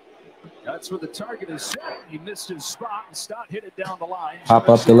 That's where the target is set. He missed his spot, and Stott hit it down the line. Pop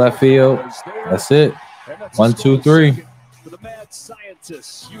up the left field. That's it. 1, 2, 3. For the mad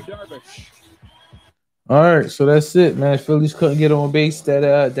scientist, Darvish. All right, so that's it, man. Phillies couldn't get on base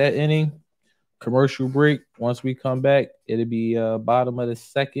that inning. Commercial break. Once we come back, it'll be bottom of the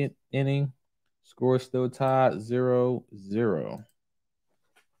second inning. Score still tied 0-0.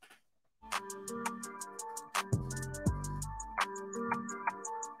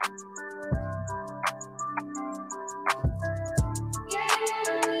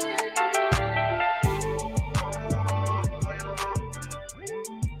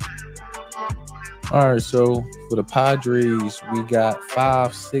 All right, so for the Padres, we got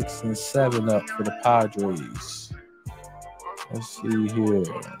 5, 6, and 7 up for the Padres. Let's see here.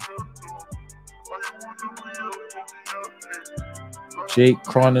 Jake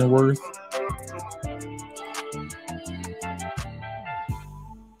Cronenworth.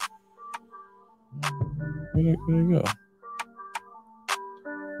 Where'd it go?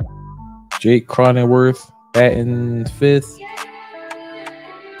 Jake Cronenworth batting 5th.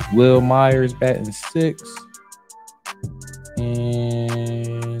 Will Myers batting 6th.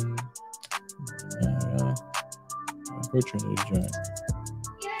 And butchering this joint.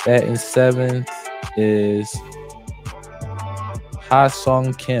 Batting 7th is Ha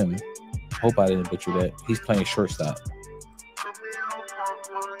Sung Kim. Hope I didn't butcher that. He's playing shortstop.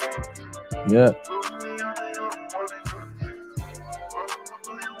 Yep.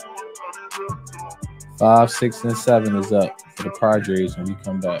 Five, 6, and 7 is up for the Padres when we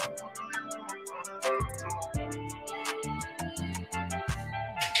come back.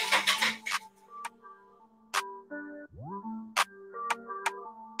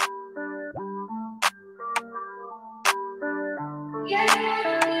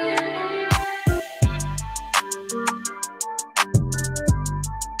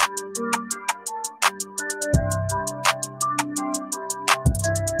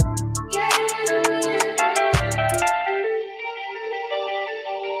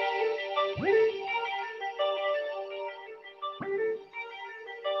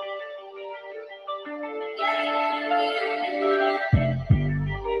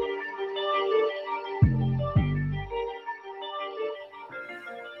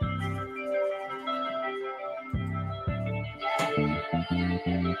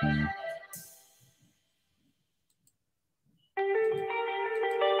 For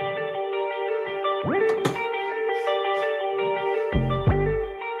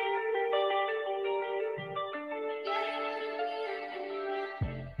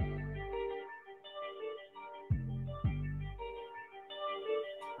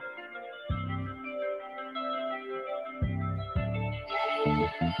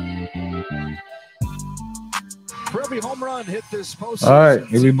every home run hit this postseason, all right,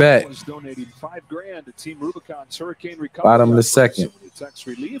 here we back. was donating $5,000 to Team Rubicon's Hurricane Recovery. Bottom of the second. Text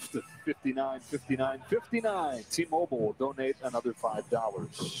relief to 595959. T-Mobile will donate another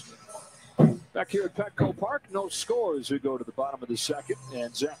 $5. Back here at Petco Park, no scores. We go to the bottom of the second,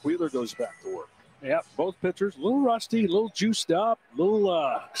 and Zack Wheeler goes back to work. Yeah, both pitchers a little rusty, a little juiced up, a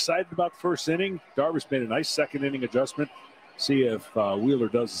little excited about the first inning. Darvish made a nice second inning adjustment. See if Wheeler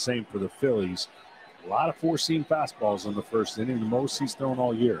does the same for the Phillies. A lot of four-seam fastballs in the first inning, the most he's thrown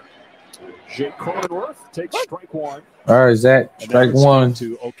all year. Jake Cronenworth takes strike one. All right, Zach, strike one.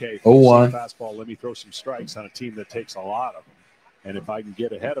 Okay, 0-1. Fastball, let me throw some strikes on a team that takes a lot of them. And if I can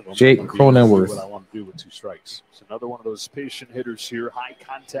get ahead of them, Jake Cronenworth. What I want to do with two strikes. It's another one of those patient hitters here, high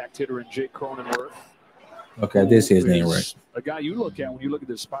contact hitter in Jake Cronenworth. Okay, I did say his name right. A guy you look at when you look at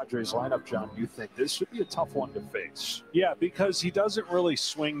this Padres lineup, John, you think this should be a tough one to face. Yeah, because he doesn't really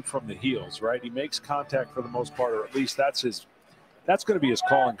swing from the heels, right? He makes contact for the most part, or at least that's going to be his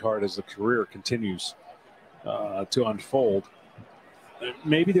calling card as the career continues to unfold.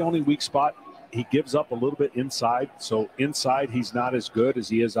 Maybe the only weak spot, he gives up a little bit inside. So inside, he's not as good as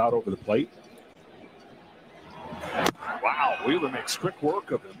he is out over the plate. Wow, Wheeler makes quick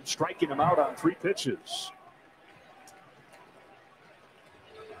work of him, striking him out on 3 pitches.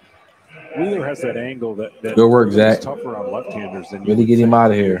 Wheeler has that angle that good work, Zach. Is tougher on left-handers than really get him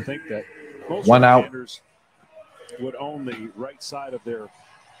out of here. I think that most one out. Left-handers would own the right side of their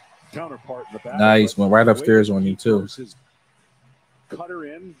counterpart in the back. Nice, went right upstairs on you too. His cutter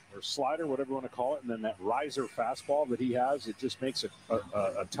in or slider, whatever you want to call it, and then that riser fastball that he has, it just makes it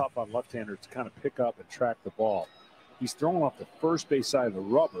a tough on left-handers to kind of pick up and track the ball. He's throwing off the first base side of the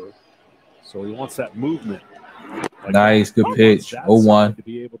rubber, so he wants that movement. Like nice, good pitch. 0-1. To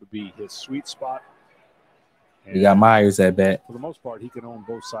be able to be his sweet spot. And you got Myers at bat. For the most part, he can own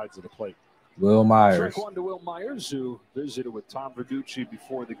both sides of the plate. Will Myers. Strike one to Will Myers, who visited with Tom Verducci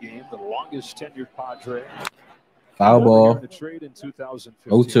before the game, the longest tenured Padre. Foul ball. The trade in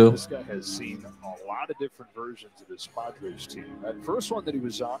 2015. 0-2. This guy has seen a lot of different versions of this Padres team. That first one that he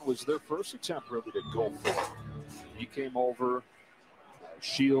was on was their first attempt really to go for it. He came over.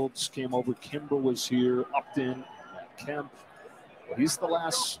 Shields came over. Kimber was here. Upton, Kemp. Well, he's the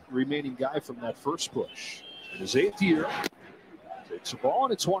last remaining guy from that first push. In his 8th year, takes a ball,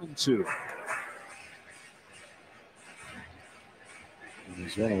 and it's 1-2. And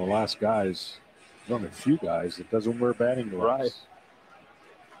he's one of the last guys, one of the few guys that doesn't wear batting gloves.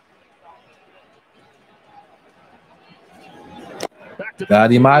 Right.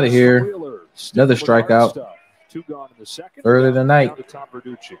 Got him out of here. Another strikeout. 2 gone in the second. Third of the night.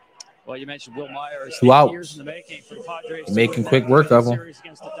 Well, you mentioned Will Myers. 2 outs. Years in the making for the Padres. Making quick work of him. Series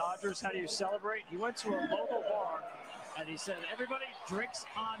against the Dodgers. How do you celebrate? He went to a local bar and he said, "Everybody drinks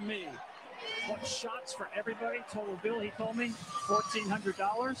on me." What shots for everybody? Total bill, he told me,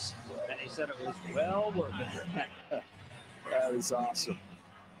 $1,400. And he said it was well worth it. That is awesome.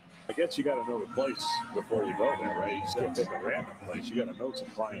 I guess you got to know the place before you go there, right? You just can't pick a random place. You got to know some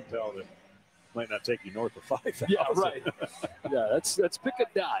clientele that might not take you north of 5,000. Yeah, right. Yeah, let's pick a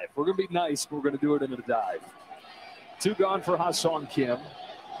dive. We're going to be nice, but we're going to do it in a dive. 2 gone for Ha-Seong Kim,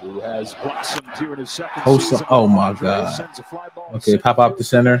 who has blossomed here in his second season. Oh, my God. Okay, pop up the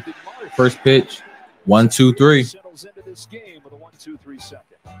center. First pitch. 1-2-3. Settles into this game with a 1-2-3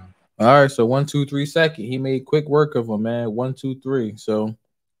 second. All right, so 1-2-3 second. He made quick work of him, man. 1-2-3. So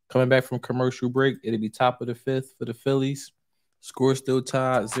coming back from commercial break, it'll be top of the 5th for the Phillies. Score still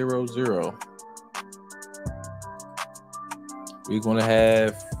tied 0-0. We're going to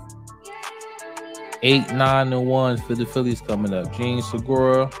have 8, 9, and 1 for the Phillies coming up. Gene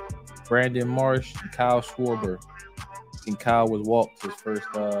Segura, Brandon Marsh, and Kyle Schwarber. I think Kyle was walked his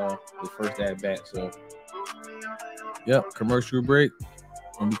first at bat. So, yep, commercial break.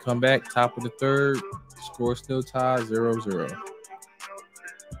 When we come back, top of the 3rd, score still tied 0-0.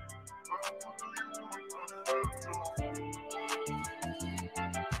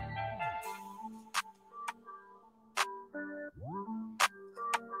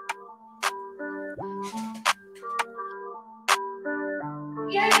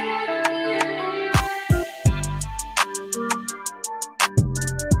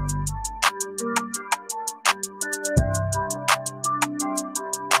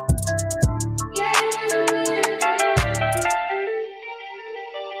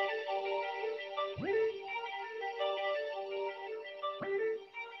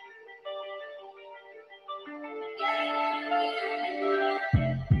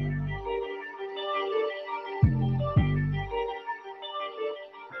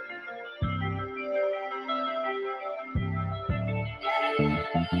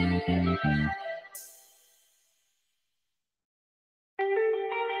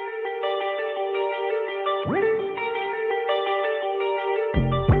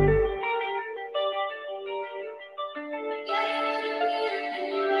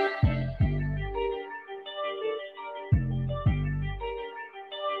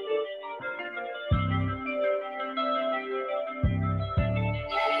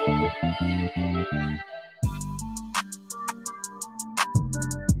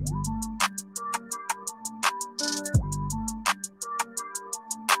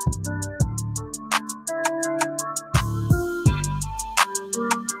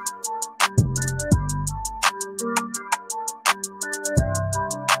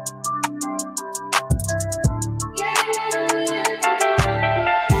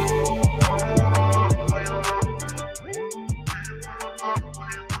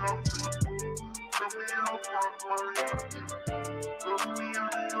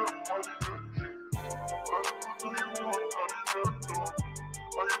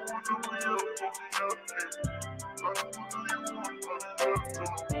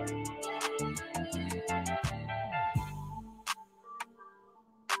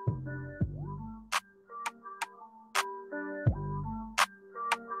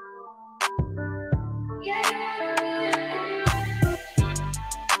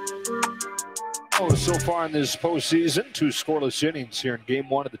 So far in this postseason, 2 scoreless innings here in Game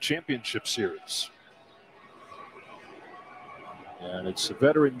 1 of the championship series. And it's the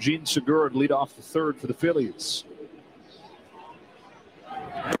veteran Gene Segura to lead off the third for the Phillies.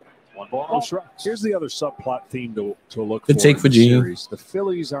 1 ball, no strikes. Here's the other subplot theme to look for. Good take for Gene. Series. The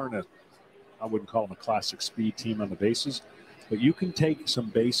Phillies aren't I wouldn't call them a classic speed team on the bases, but you can take some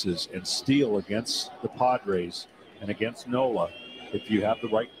bases and steal against the Padres and against Nola if you have the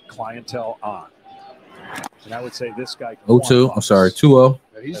right clientele on. And I would say this guy. 0-2. I'm sorry, 2-0.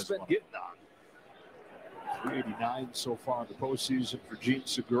 He's been getting on. 389 so far in the postseason for Gene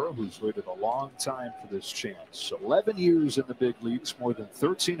Segura, who's waited a long time for this chance. 11 years in the big leagues, more than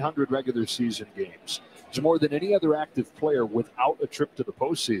 1,300 regular season games. It's more than any other active player without a trip to the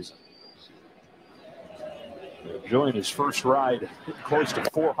postseason. Enjoying his first ride, close to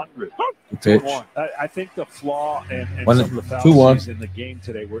 400. Pitch. I think the flaw and some of the fallacies in the game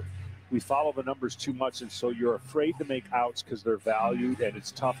today were we follow the numbers too much, and so you're afraid to make outs because they're valued, and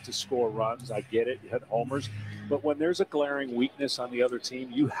it's tough to score runs. I get it. You hit homers. But when there's a glaring weakness on the other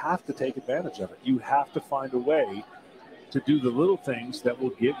team, you have to take advantage of it. You have to find a way to do the little things that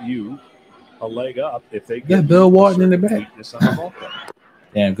will give you a leg up if they get Bill Walton in the back. The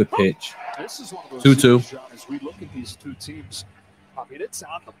Damn, good pitch. This is one of those 2-2. As we look at these two teams, I mean, it's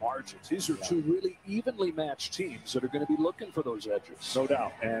on the margins. These are two really evenly matched teams that are going to be looking for those edges. No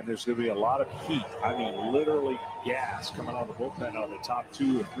doubt. And there's going to be a lot of heat. I mean, literally gas coming out of the bullpen on the top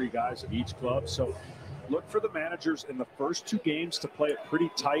 2 or 3 guys of each club. So look for the managers in the first 2 games to play it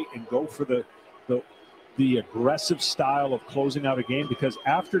pretty tight and go for the aggressive style of closing out a game, because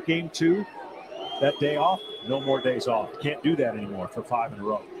after game 2, that day off, no more days off. Can't do that anymore for 5 in a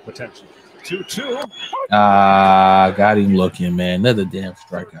row, potentially. 2-2. Got him looking, man. Another damn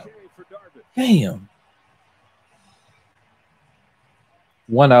strikeout. Damn.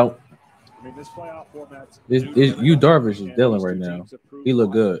 1 out. I mean, this playoff format. You Darvish is dealing right now. He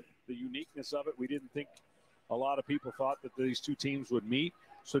look good. The uniqueness of it, we didn't think a lot of people thought that these two teams would meet.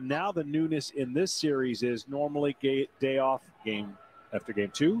 So now the newness in this series is normally day off game after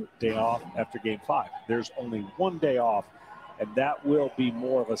game 2, day off after game 5. There's only 1 day off. And that will be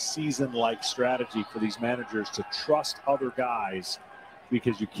more of a season-like strategy for these managers to trust other guys,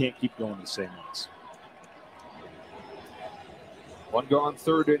 because you can't keep going the same ones. 1 gone,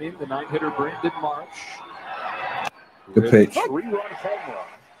 3rd inning. The 9-hitter Brandon Marsh. Good pitch. 3-run home run.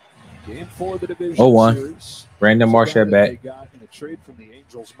 Game 4 of the division 0-1. series. Brandon Marsh at bat. They got in a trade from the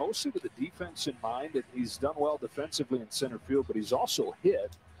Angels, mostly with the defense in mind. And he's done well defensively in center field, but he's also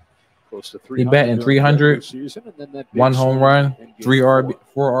hit. Close to 300. He batting 300, season, and then that 1 home run, 4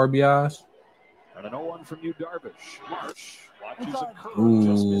 RBIs. And an 0-1 from you, Darvish. Marsh watches a curve,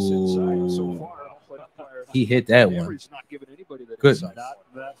 just miss inside so far. He hit that one. Not giving anybody that good. Not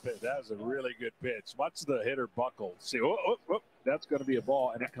that pitch. That was a really good pitch. Watch the hitter buckle. See, that's going to be a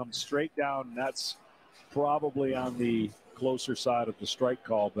ball, and it comes straight down. And that's probably on the closer side of the strike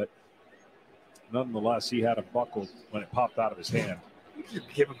call, but nonetheless, he had a buckle when it popped out of his hand. You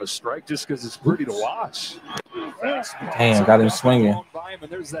give him a strike just because it's pretty to watch. Damn, got him swinging. By him,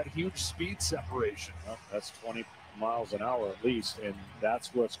 and there's that huge speed separation. Well, that's 20 miles an hour at least, and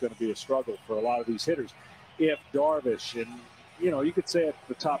that's what's going to be a struggle for a lot of these hitters. If Darvish and, you could say at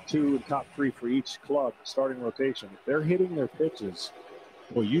the top 2 and top 3 for each club starting rotation, if they're hitting their pitches,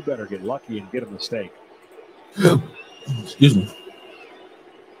 well, you better get lucky and get a mistake. Excuse me.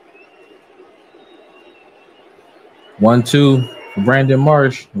 1-2 for Brandon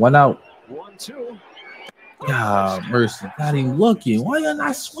Marsh. 1 out. 1-2. God mercy. Not even looking. Why you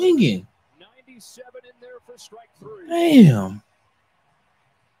not swinging? 97 in there for strike 3. Damn.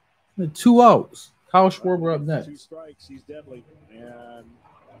 2 outs. Kyle Schwarber up next. 2 strikes. He's deadly. And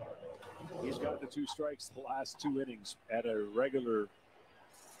he's got the 2 strikes the last 2 innings at a regular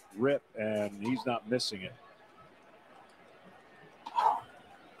rip, and he's not missing it.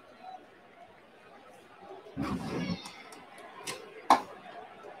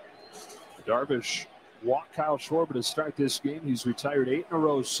 Darvish walked Kyle Schwarber to start this game. He's retired 8 in a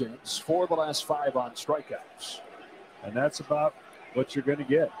row since, 4 of the last 5 on strikeouts. And that's about what you're going to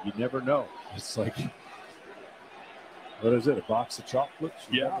get. You never know. It's like, what is it, a box of chocolates?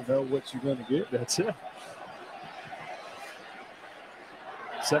 You never know what you're going to get. That's it.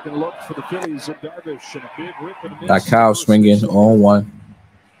 Second look for the Phillies at Darvish, and a big rip and a miss. Got Kyle swinging 0-1.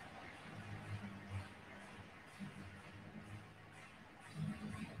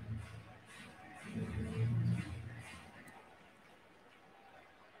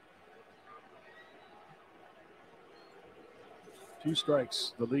 Two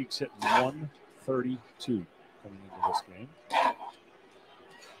strikes. The league's hitting 132 coming into this game.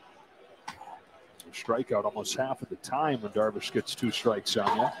 A strikeout almost half of the time when Darvish gets 2 strikes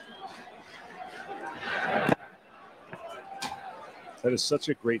on you. That is such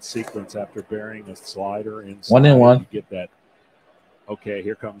a great sequence after burying a slider inside. 1-1. You get that, okay,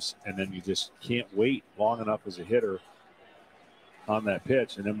 here comes, and then you just can't wait long enough as a hitter on that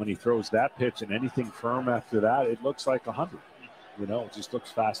pitch. And then when he throws that pitch and anything firm after that, it looks like 100. It just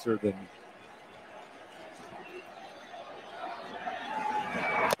looks faster than.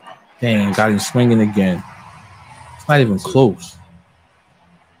 Dang, got him swinging again. It's not even close.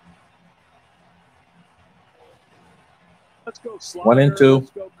 Let's go slider, 1 and 2. Let's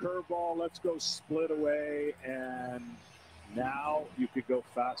go curveball. Let's go split away. And now you could go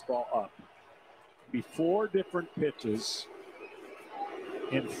fastball up. Be 4 different pitches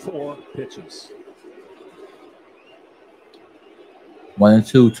in 4 pitches. 1 and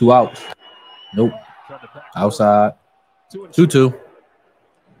 2, 2 outs. Nope. Outside. 2-2.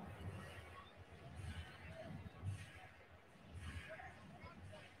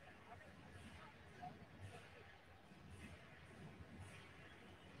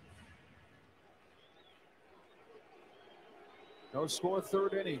 No score,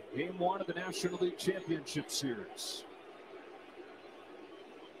 3rd inning. Game 1 of the National League Championship Series.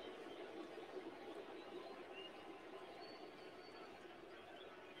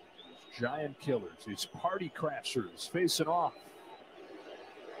 Giant killers, these party crashers facing off.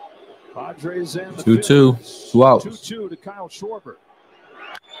 Padres and the 2-2. Phillies. 2 outs. 2-2 to Kyle Schwarber.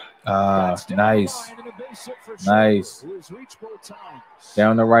 Nice. Nice.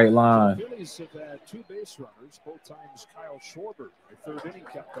 Down the right line. The Phillies have had 2 base runners, both times Kyle Schwarber. Their 3rd inning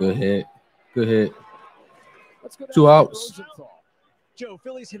kept Good hit. Good hit. Let's go 2 outs. Joe,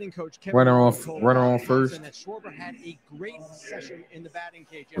 Phillies hitting coach Kevin Runner on first. And that Schwarber had a great session in the batting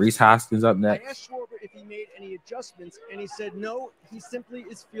cage. Rhys Hoskins up I next. asked Schwarber if he made any adjustments, and he said no, he simply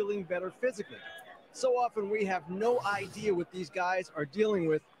is feeling better physically. So often we have no idea what these guys are dealing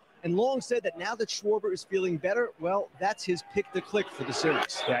with. And Long said that now that Schwarber is feeling better, well, that's his pick to click for the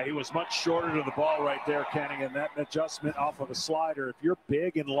series. Yeah, he was much shorter to the ball right there, Kenny, and that adjustment off of a slider. If you're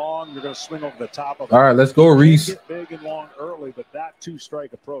big and long, you're going to swing over the top of it. All right, let's go, Rhys. Get big and long early, but that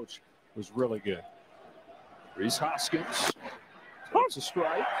 2-strike approach was really good. Rhys Hoskins. That's a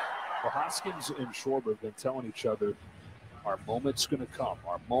strike. Well, Hoskins and Schwarber have been telling each other, our moment's going to come.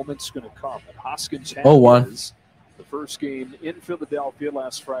 Our moment's going to come. And Hoskins had 0-1. The first game in Philadelphia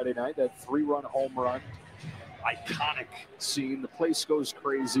last Friday night, that 3-run home run. Iconic scene. The place goes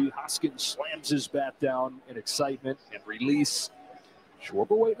crazy. Hoskins slams his bat down in excitement and release.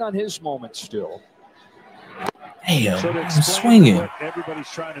 Schwarber waiting on his moment still. Damn, So I'm swinging. what everybody's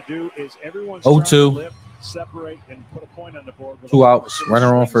trying to do is everyone's 0-2. trying to lift, separate, and put a point on the board. 2 outs.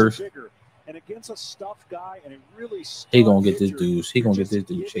 Runner on first. Bigger. And against a stuffed guy and a really He gonna get this pitcher, dude. He gonna you're get this just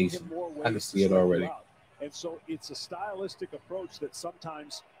dude giving chasing. him more I can ways see to it strike you already. out. And so it's a stylistic approach that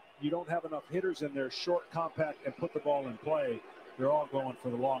sometimes you don't have enough hitters in there, short, compact, and put the ball in play. They're all going for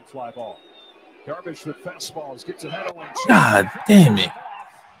the long fly ball. Darvish with fastballs gets ahead of 1. God damn it.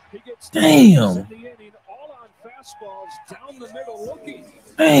 He gets Damn. in the inning, all on fastballs down the middle looking.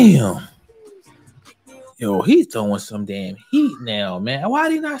 Damn. Yo, he's throwing some damn heat now, man. Why are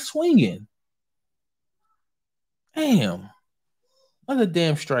they not swinging? Damn. Another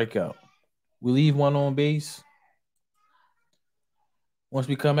damn strikeout. We leave one on base. Once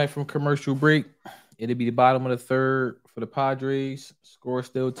we come back from commercial break, it'll be the bottom of the third for the Padres. Score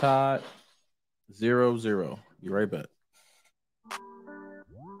still tied 0-0. Be right back.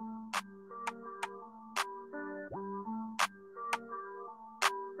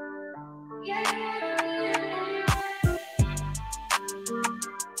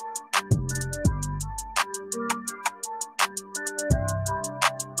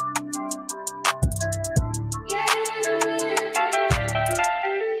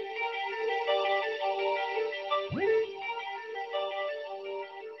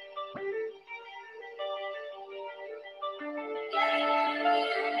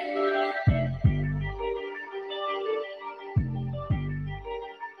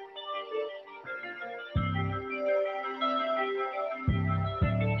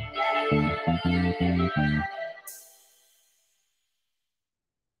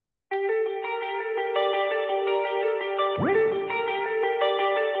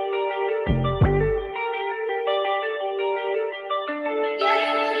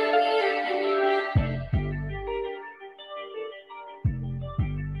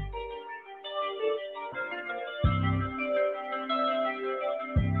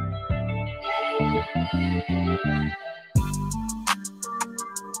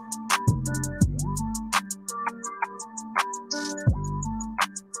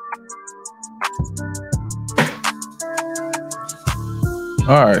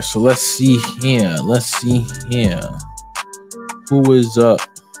 All right, so let's see here. Who is up?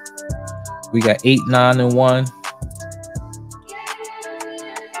 We got 8-9-1.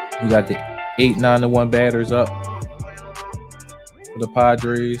 We got the 8-9-1 batters up for the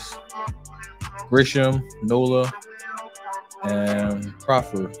Padres. Grisham, Nola, and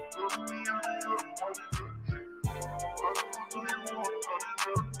Crawford.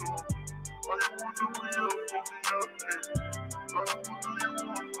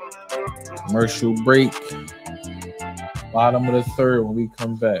 Commercial break. Bottom of the third when we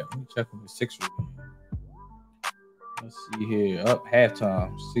come back. Let me check on the Sixers. Let's see here. Up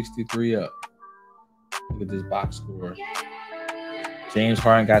halftime. 63 up. Look at this box score. James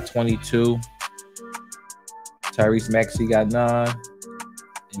Harden got 22. Tyrese Maxey got 9.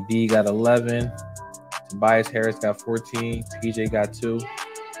 And B got 11. Tobias Harris got 14. PJ got 2.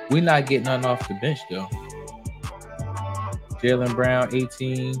 We're not getting nothing off the bench, though. Jaylen Brown,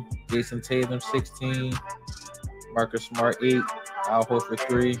 18. Jason Tatum, 16. Marcus Smart, 8. Al Horford,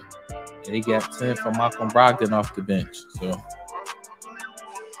 3. And he got 10 from Malcolm Brogdon off the bench. So,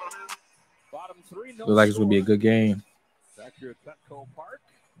 looks like it's going to be a good game. Back here at Petco Park.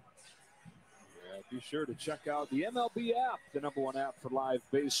 Be sure to check out the MLB app, the #1 app for live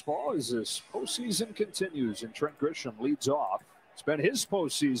baseball, as this postseason continues. And Trent Grisham leads off. It's been his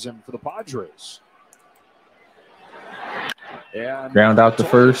postseason for the Padres. And ground out the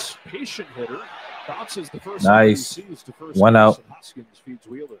first. Patient hitter bounces the first. Nice. One out.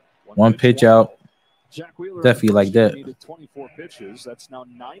 One pitch out. Jack Wheeler definitely like that. Needed 24 pitches. That's now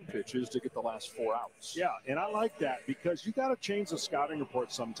 9 pitches to get the last 4 outs. Yeah, and I like that because you got to change the scouting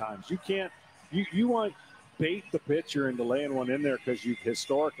report sometimes. You can't. You want bait the pitcher into laying one in there because you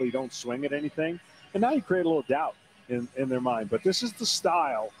historically don't swing at anything, and now you create a little doubt in their mind. But this is the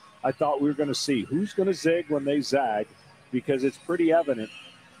style I thought we were going to see. Who's going to zig when they zag? Because it's pretty evident.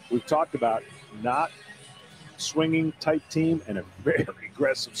 We've talked about not swinging type team and a very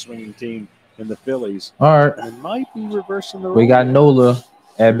aggressive swinging team in the Phillies. All right. And it might be reversing the role. We got Nola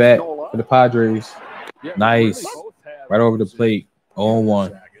at bat for the Padres. Yeah, nice. really Right over the plate.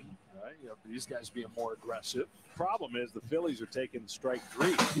 0-1. These guys being more aggressive. Problem is the Phillies are taking strike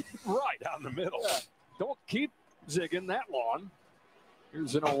 3 right down the middle. Yeah. Don't keep zigging that long.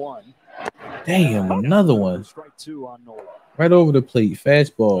 Here's an 0-1. Damn, another one. Strike 2 on Nola. Right over the plate.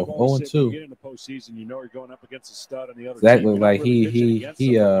 Fastball. 0-2. You get in the postseason, you know you're going up against a stud on the other Zack team. looked like he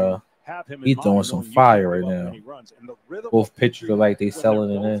throwing some fire right now. Both pitchers are like they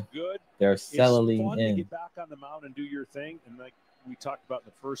selling it in. They're selling in. Get back on the mound and do your thing, and like we talked about in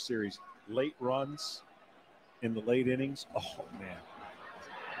the first series, late runs in the late innings. Oh man!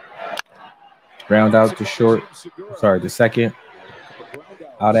 Ground out to short. Sorry, the second.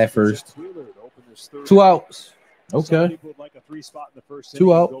 Out at first. 2 outs. Okay. Like a 3 spot in the first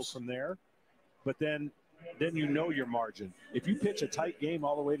 2 outs. Go from there, but then you know your margin. If you pitch a tight game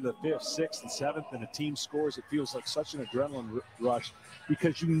all the way to the 5th, 6th, and 7th, and a team scores, it feels like such an adrenaline rush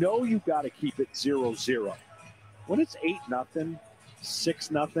because you know you've got to keep it 0-0. When it's 8-0,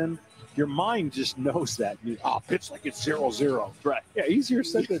 6-0, your mind just knows that. Pitch like it's 0-0. Right. Yeah, easier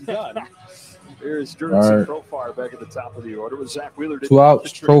said than done. There's Jurickson Profar back at the top of the order with Zack Wheeler. 2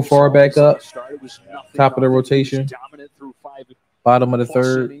 outs. Profar back up. Top of the rotation. Bottom of the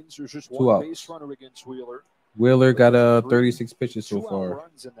third. 2 outs. Wheeler got 36 pitches so far.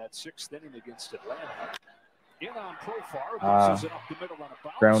 Runs in that 6th inning against Atlanta. In on Profar, it up the middle on a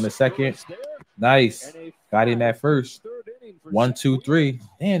bounce. Ground the second. Nice. Got in that first. 1, 2, 3.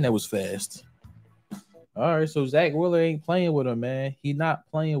 Man, that was fast. All right, so Zack Wheeler ain't playing with him, man. He not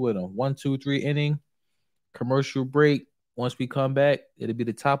playing with him. 1, 2, 3 inning. Commercial break. Once we come back, it'll be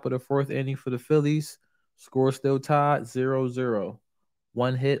the top of the 4th inning for the Phillies. Score still tied, 0-0.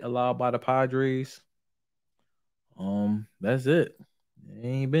 1 hit allowed by the Padres. That's it. It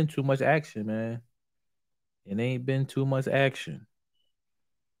ain't been too much action, man. It ain't been too much action.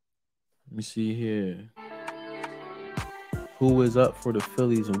 Let me see here. Who is up for the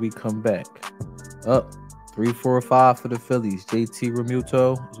Phillies when we come back? Up 3, 4, 5 for the Phillies. JT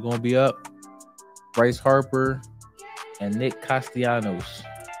Realmuto is going to be up. Bryce Harper and Nick Castellanos.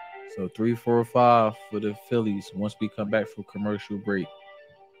 So 3, 4, 5 for the Phillies once we come back from commercial break.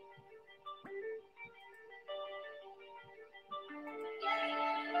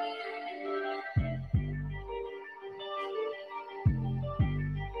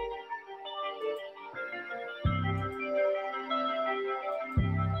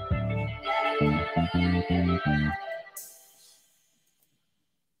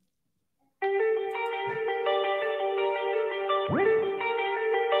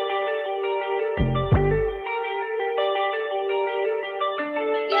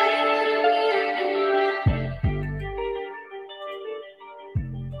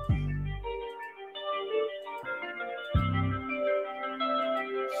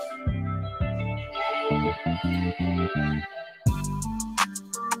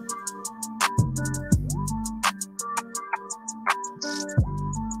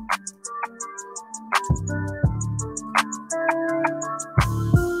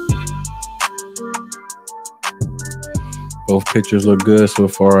 Both pitchers look good so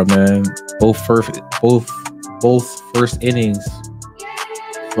far, man. Both first innings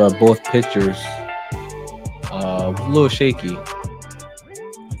for both pitchers was a little shaky.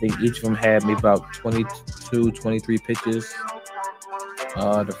 I think each of them had maybe about 22, 23 pitches.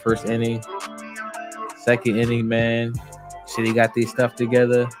 The first inning. Second inning, man. Shit, he got these stuff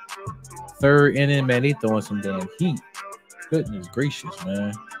together. Third inning, man, he throwing some damn heat. Goodness gracious,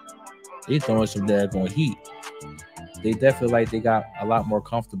 man. They throwing some daggone heat. They definitely like they got a lot more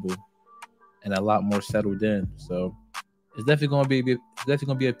comfortable and a lot more settled in. So it's definitely gonna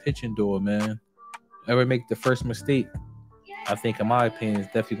be a pitching duel, man. Ever make the first mistake, I think, in my opinion, is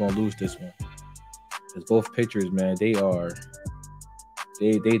definitely gonna lose this one. Because both pitchers, man, they throwing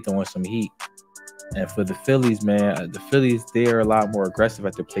some heat. And for the Phillies, man, they are a lot more aggressive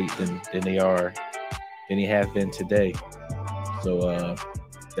at the plate than they have been today. So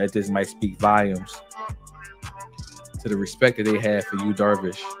that just might speak volumes to the respect that they have for you,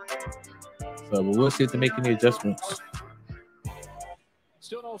 Darvish. So, but we'll see if they make any adjustments.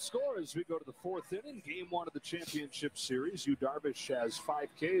 Still no score as we go to the 4th inning. Game 1 of the championship series. Yu Darvish has 5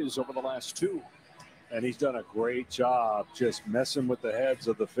 Ks over the last 2. And he's done a great job just messing with the heads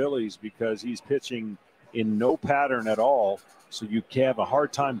of the Phillies because he's pitching in no pattern at all. So you can have a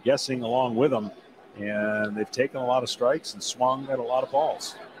hard time guessing along with him. And they've taken a lot of strikes and swung at a lot of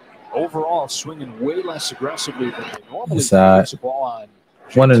balls. Overall, swinging way less aggressively than they normally do. The ball on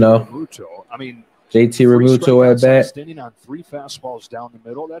 1-0. I mean, JT Realmuto at bat. Standing on 3 fastballs down the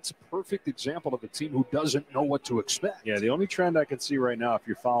middle. That's a perfect example of a team who doesn't know what to expect. Yeah, the only trend I can see right now, if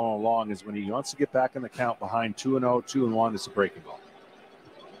you're following along, is when he wants to get back in the count behind 2-0, 2-1, it's a breaking ball.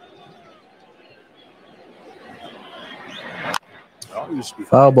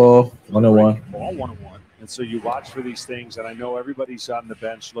 Foul ball, 1-1. Ball 1-1. And so you watch for these things, and I know everybody's on the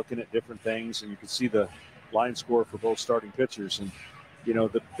bench looking at different things, and you can see the line score for both starting pitchers. And, you know,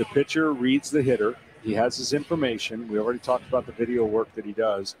 the pitcher reads the hitter. He has his information. We already talked about the video work that he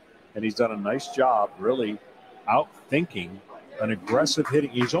does, and he's done a nice job really outthinking an aggressive hitting.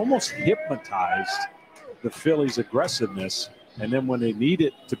 He's almost hypnotized the Phillies' aggressiveness, and then when they need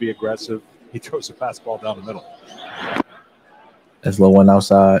it to be aggressive, he throws a fastball down the middle. That's low one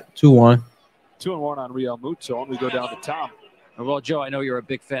outside. 2-1. 2-1 on Realmuto, and we go down to Tom. Well, Joe, I know you're a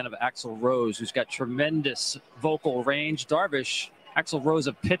big fan of Axl Rose, who's got tremendous vocal range. Darvish, Axl Rose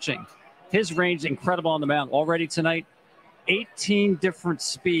of pitching. His range incredible on the mound. Already tonight, 18 different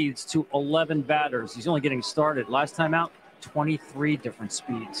speeds to 11 batters. He's only getting started. Last time out, 23 different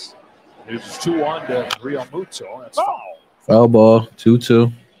speeds. It's 2-1 to Realmuto. That's foul. Foul ball,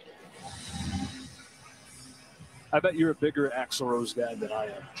 2-2. I bet you're a bigger Axl Rose guy than I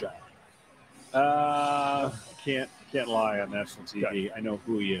am, John. Can't lie on national TV. Okay. I know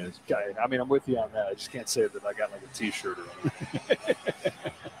who he is. Okay. I mean, I'm with you on that. I just can't say that I got like a T-shirt or anything.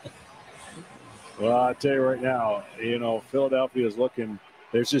 Well, I'll tell you right now, Philadelphia is looking.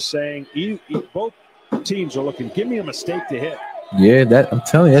 They're just saying both teams are looking. Give me a mistake to hit. Yeah, I'm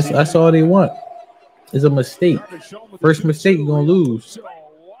telling you, that's all they want. Is a mistake. First mistake, you're gonna lose.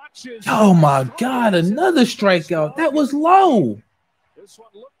 Oh my God, another strikeout. That was low. This one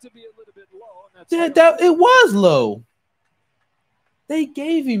looked to be a little bit low. That it was low. They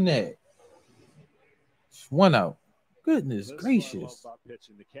gave him that. One out. Goodness gracious.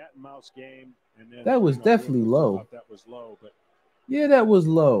 The cat and mouse game, and then, that was definitely low. That was low, but yeah, that was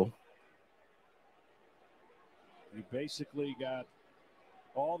low. You basically got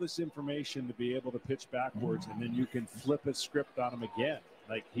all this information to be able to pitch backwards, and then you can flip a script on him again.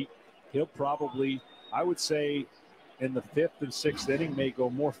 Like he'll probably, I would say, in the 5th and 6th inning, may go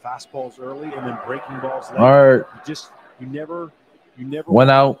more fastballs early and then breaking balls later. All right. You never. One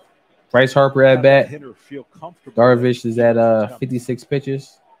out. Bryce Harper at bat. Darvish is at 56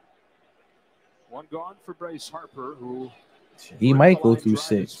 pitches. One gone for Bryce Harper, who he might go through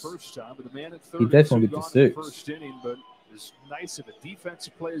 6. He definitely get to 6. First inning, but as nice of a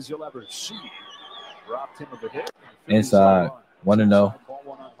defensive play as you'll ever see. Robbed him of a hit. Inside. 1-0. Ball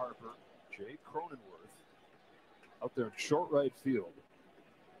one on Harper. Jay Cronenworth out there in short right field.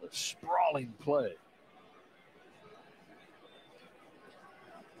 A sprawling play.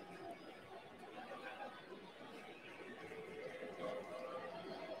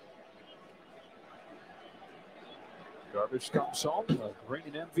 Darvish comes home,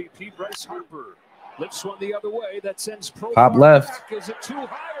 reigning MVP Bryce Harper lifts one the other way. That sends Pro pop left. Is it too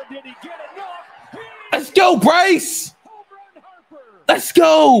high or did he get enough? Let's go, Bryce. Let's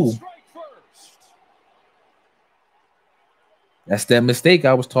go. That's that mistake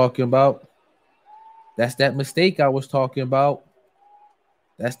I was talking about. That's that mistake I was talking about.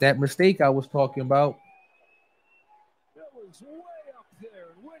 That's that mistake I was talking about. That was way up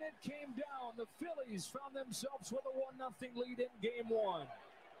there. And when it came down, the Phillies found themselves with a 1-0 lead in game 1.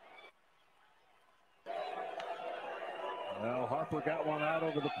 Well, Harper got one out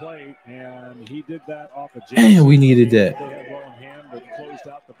over the plate, and he did that off a jam. Man, we needed that. They had well in hand that closed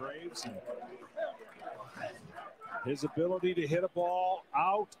out the Braves. And his ability to hit a ball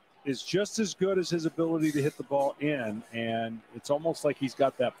out is just as good as his ability to hit the ball in, and it's almost like he's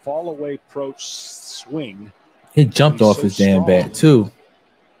got that fall-away approach swing. It jumped off his damn bat, too.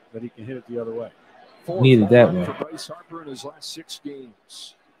 That he can hit it the other way. Needed that one. For Bryce Harper in his last 6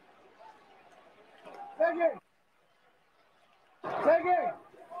 games.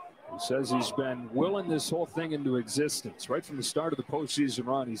 He says he's been willing this whole thing into existence. Right from the start of the postseason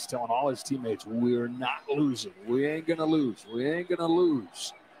run, he's telling all his teammates, we're not losing. We ain't going to lose. We ain't going to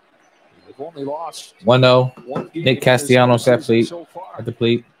lose. They've only lost 1-0. Nick Castellanos at the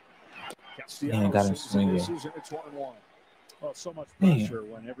plate. Man, got him swinging. Well, so much pressure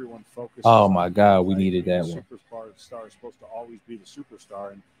when everyone focuses. Oh, my God. We needed that one. Superstar is supposed to always be the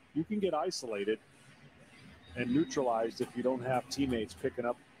superstar. And you can get isolated and neutralized if you don't have teammates picking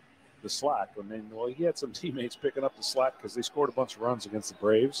up the slack. I mean, well, he had some teammates picking up the slack because they scored a bunch of runs against the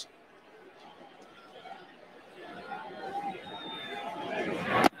Braves.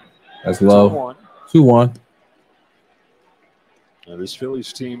 That's low. 2-1. Now, this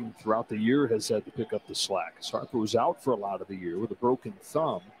Phillies team throughout the year has had to pick up the slack. Harper was out for a lot of the year with a broken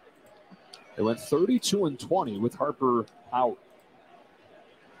thumb. They went 32-20 with Harper out.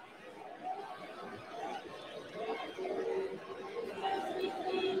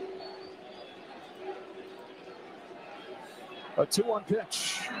 A 2-1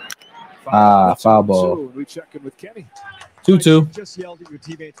 pitch. Foul ball. We check in with Kenny. 2-2. You just yelled at your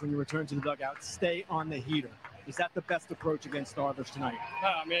teammates when you returned to the dugout, stay on the heater. Is that the best approach against Darvish tonight? No,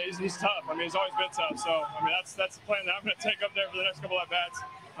 I mean, he's tough. I mean, he's always been tough. So, I mean, that's the plan that I'm going to take up there for the next couple of at-bats.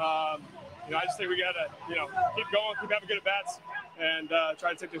 I just think we got to, keep going, keep having good at-bats, and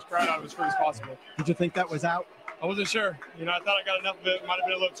try to take this crowd out of as quick as possible. Did you think that was out? I wasn't sure. I thought I got enough of it. Might have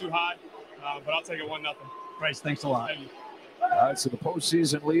been a little too high, but I'll take it 1-0. Bryce, thanks a lot. Thank you. All right, so the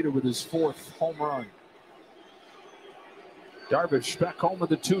postseason leader with his 4th home run. Darvish back home with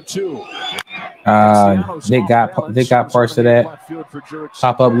the 2-2. Nick got parts of that.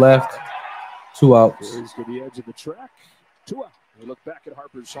 Top up left. 2 outs. He's to the edge of the track. 2 out. We look back at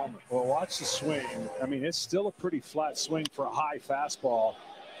Harper's home. Well, watch the swing. I mean, it's still a pretty flat swing for a high fastball.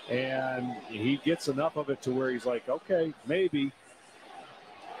 And he gets enough of it to where he's like, okay, maybe.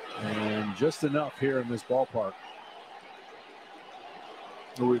 And just enough here in this ballpark.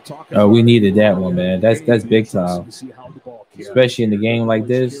 We needed that one, man. That's big time, especially in a game like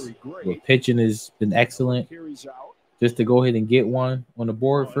this where pitching has been excellent. Just to go ahead and get one on the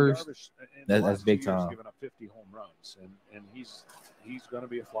board first, that's big time. Giving up 50 home runs, and he's going to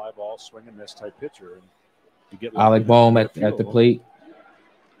be a fly ball swinging this type pitcher. And you get Alec Bohm at the plate.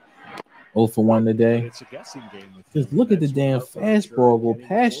 0 for 1 today. It's a guessing game. Just look at the damn fastball go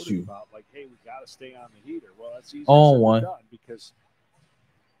past you. Like, hey, we got to stay on the heater. Well, that's easy on one because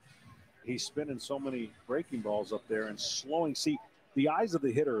he's spinning so many breaking balls up there and slowing. See, the eyes of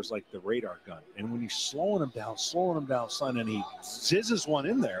the hitter is like the radar gun, and when he's slowing him down, son, and he zizzes one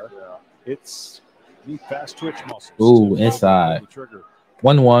in there, it's fast twitch muscles. Ooh, inside.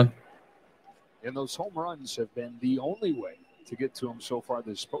 1-1. And those home runs have been the only way to get to him so far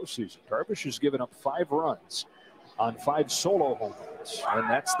this postseason. Darvish has given up 5 runs on 5 solo home runs, and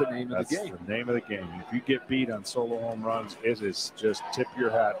that's the name of the game. The name of the game. If you get beat on solo home runs, it is just tip your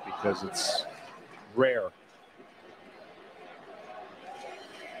hat because it's rare.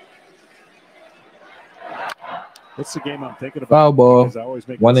 What's the game I'm thinking about? Foul ball.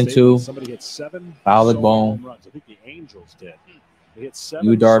 1 and 2. Somebody hit 7 Alec Bohm. home runs. I think the Angels did. They hit 7.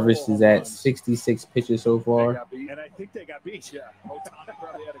 Darvish is at 66 pitches so far. And I think they got beat. Yeah. Otani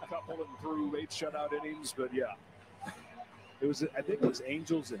probably had a couple and threw 8 shutout innings, but yeah. I think it was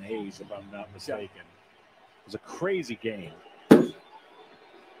Angels and A's, if I'm not mistaken. It was a crazy game.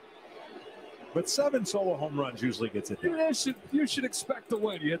 But 7 solo home runs usually gets it done. You should expect to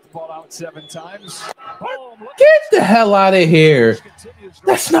win. You hit the ball out 7 times. Boom, Get the hell out of here.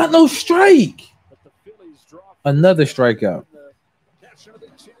 That's not no strike. Another strikeout. National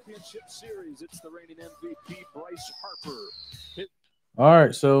League Championship Series. It's the reigning MVP, Bryce Harper. All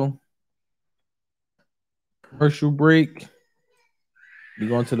right, so commercial break. We're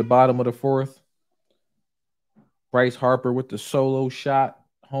going to the bottom of the 4th. Bryce Harper with the solo shot,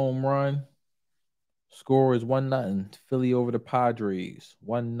 home run. Score is 1-0. Philly over the Padres,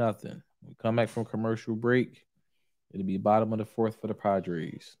 1-0. We come back from commercial break. It'll be bottom of the 4th for the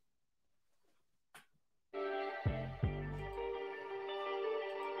Padres.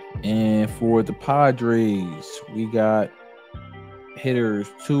 And for the Padres, we got hitters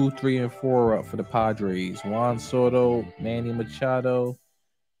 2, 3, and 4 up for the Padres. Juan Soto, Manny Machado,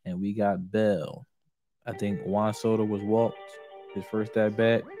 and we got Bell. I think Juan Soto was walked his first at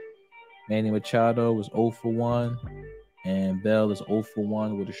bat. Manny Machado was 0 for 1, and Bell is 0 for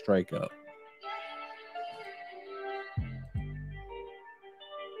 1 with a strikeout.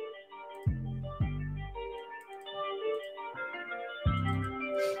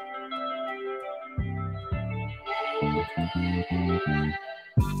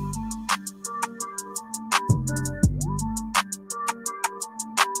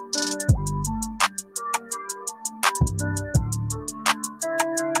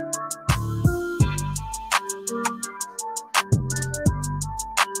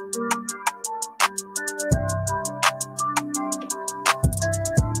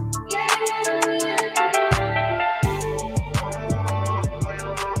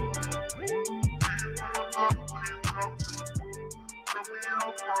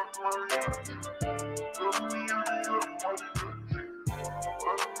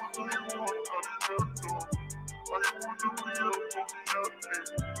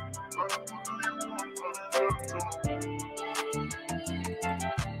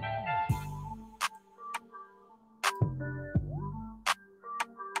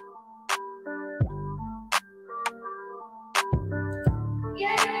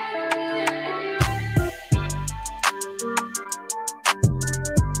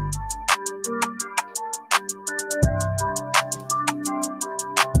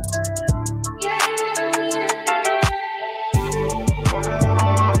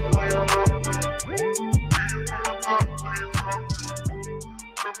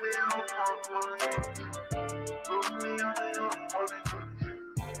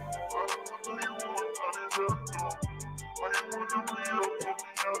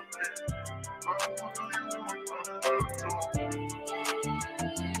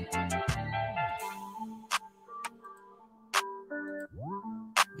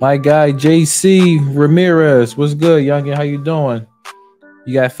 My guy JC Ramirez, what's good, youngin? How you doing?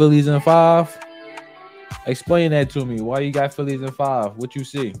 You got Phillies in 5? Explain that to me. Why you got Phillies in 5? What you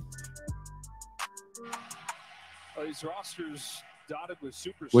see? These rosters dotted with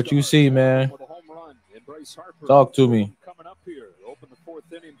superstars. What you see, man? With a home run. And Bryce Harper talk to me. Coming up here, open the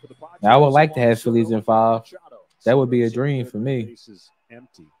 4th inning for the Padres. I would like to have Phillies in 5. That would be a dream for me. Base is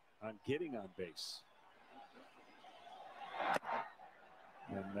empty on getting on base.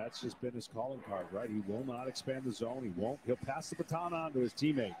 And that's just been his calling card, right? He will not expand the zone. He won't. He'll pass the baton on to his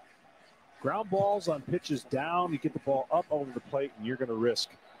teammate. Ground balls on pitches down. You get the ball up over the plate, and you're going to risk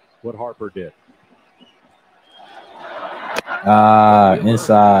what Harper did.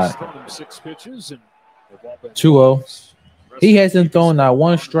 Inside. 6 pitches and 2-0. He hasn't thrown not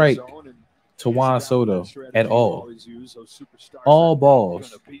one strike to Juan Soto at all. All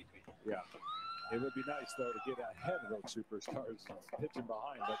balls. Yeah. It would be nice, though, to get ahead of those superstars pitching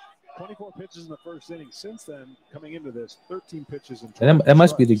behind. But 24 pitches in the first inning. Since then, coming into this, 13 pitches and 12 that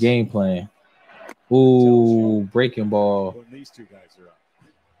must be the game plan. Ooh, breaking ball. When these two guys are up.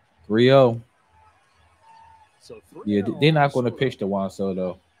 3-0. Yeah, they're not going to pitch to Juan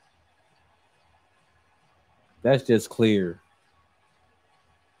Soto. That's just clear.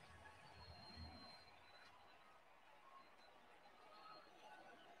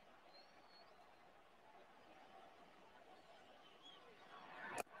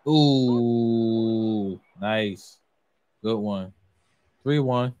 Ooh, nice. Good one.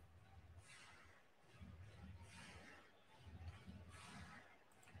 3-1.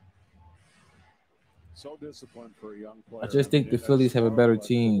 So disciplined for a young player. I just think the Phillies have a better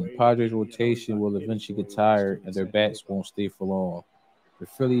team. Padres rotation will eventually get tired and their bats won't stay for long. The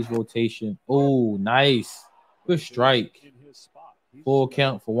Phillies rotation. Oh, nice. Good strike. Full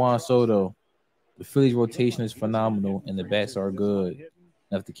count for Juan Soto. The Phillies rotation is phenomenal and the bats are good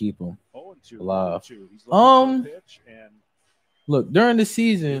enough to keep them alive. Look, during the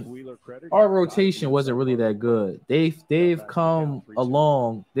season, our rotation wasn't really that good. They've come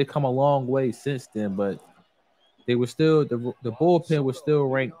along. They've come a long way since then, but they were still the bullpen was still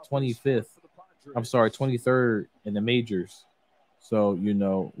ranked 25th. I'm sorry, 23rd in the majors. So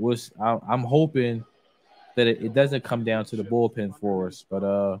I'm hoping that it doesn't come down to the bullpen for us, but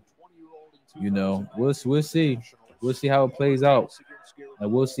we'll see. We'll see how it plays out,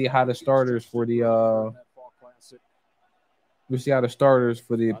 and we'll see how the starters for the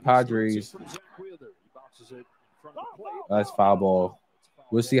Padres. That's foul ball.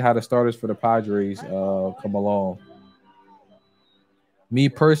 We'll see how the starters for the Padres come along. Me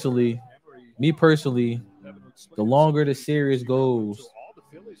personally, the longer the series goes,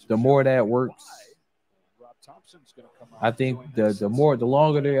 the more that works. I think the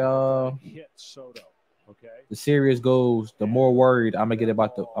longer the series goes, the more worried I'm gonna get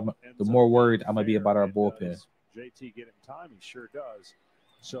about the more worried I'm gonna be about our bullpen. JT get him time, he sure does.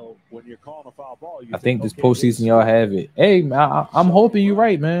 So when you're calling a foul ball, I think this postseason y'all have it. Hey, man, I'm hoping you're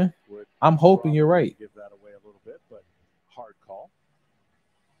right, man. I'm hoping you're right. Give that away a little bit, but hard call.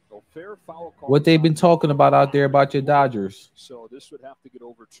 So fair foul call. What they've been talking about out there about your Dodgers? So this would have to get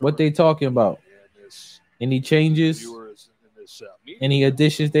overturned. What they talking about? Any changes? Any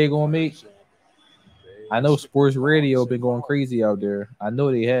additions they gonna make? I know sports radio been going crazy out there. I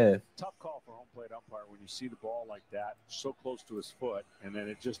know they have. Tough call for home plate umpire when you see the ball like that, so close to his foot, and then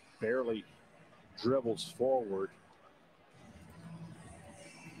it just barely dribbles forward.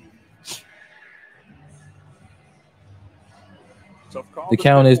 The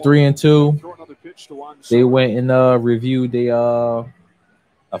count is 3-2. They went and reviewed a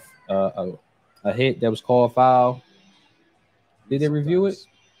hit that was called foul. Did they review it?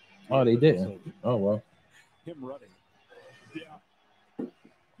 Oh, they didn't. Oh well. Him running,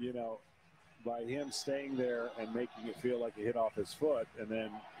 by him staying there and making it feel like a hit off his foot, and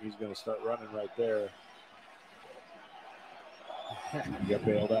then he's going to start running right there. He got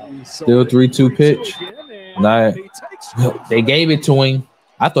bailed out. Still 3-2 pitch. Nah, they gave it to him.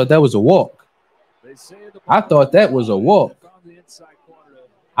 I thought that was a walk. I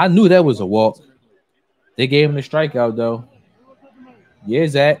knew that was a walk. They gave him the strikeout though. Yeah,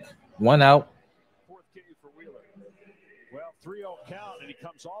 Zack. 1 out. 3-0 count, and he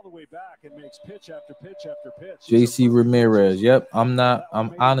comes all the way back and makes pitch after pitch after pitch. JC Ramirez. Yep. I'm not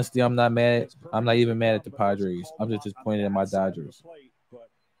mad. I'm not even mad at the Padres. I'm just disappointed in my Dodgers.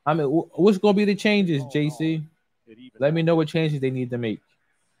 I mean, what's going to be the changes, JC? Let me know what changes they need to make.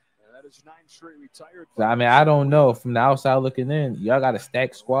 I mean, I don't know. From the outside looking in, y'all got a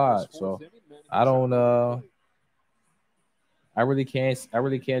stacked squad. So I don't I really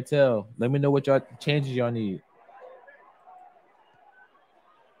can't tell. Let me know what y'all changes y'all need.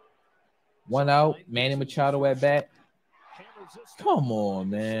 1 out, Manny Machado at bat. Come on,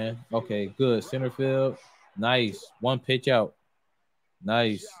 man. Okay, good. Center field. Nice. 1 pitch out.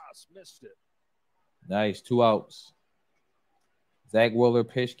 Nice. 2 outs. Zack Wheeler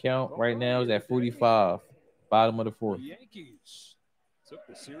pitch count right now is at 45. Bottom of the 4th.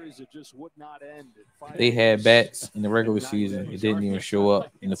 They had bats in the regular season. It didn't even show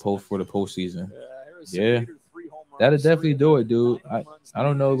up in the postseason. Yeah. That'll definitely do it, dude. I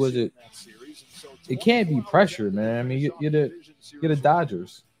don't know. Was it? It can't be pressure, man. I mean, you're the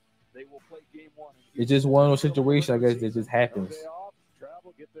Dodgers. It's just one of those situations, I guess, that just happens.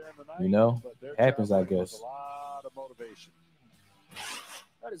 You know, happens, I guess.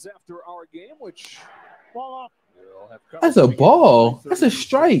 That is after our game, which that's a ball. That's a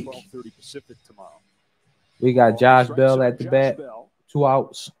strike. We got Josh Bell at the bat. 2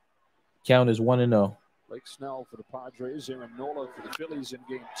 outs. Count is 1-0. Blake Snell for the Padres, Aaron Nola for the Phillies in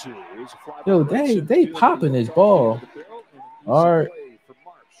game 2. Yo, they popping this ball. All right.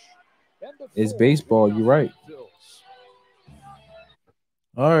 It's baseball, you're right.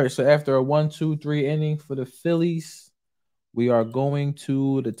 All right, so after a 1-2-3 inning for the Phillies, we are going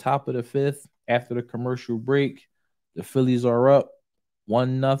to the top of the 5th after the commercial break. The Phillies are up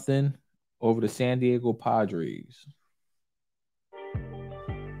 1-0 over the San Diego Padres.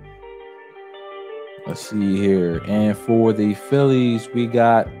 Let's see here. And for the Phillies, we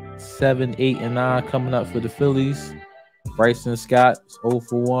got 7, 8, and 9 coming up for the Phillies. Bryson Scott 0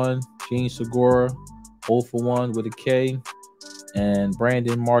 for 1. Gene Segura 0 for 1 with a K. And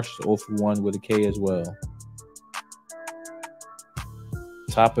Brandon Marsh 0 for 1 with a K as well.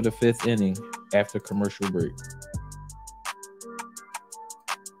 Top of the 5th inning after commercial break.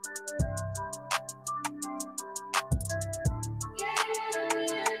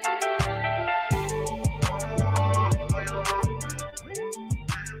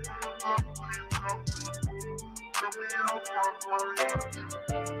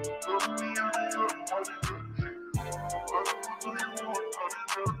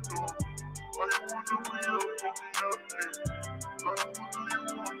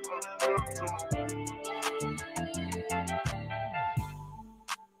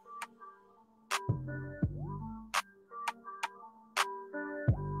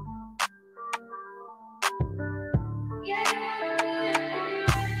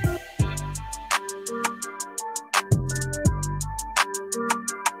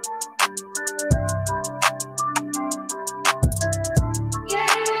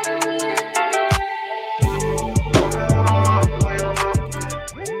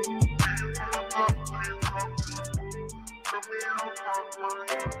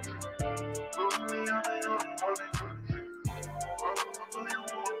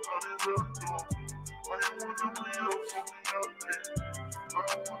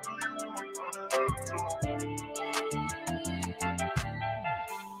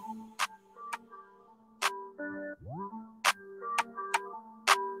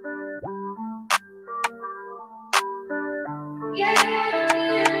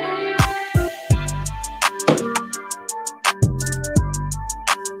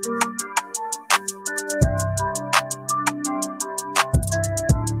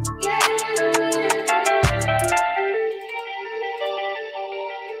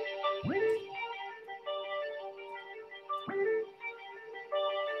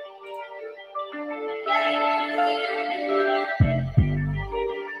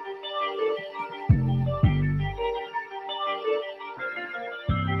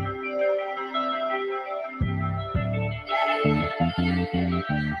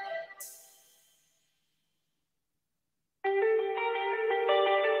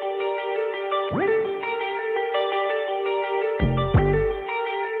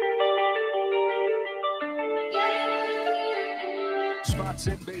 Spots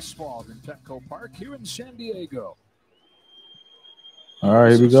in baseball in Petco Park here in San Diego. All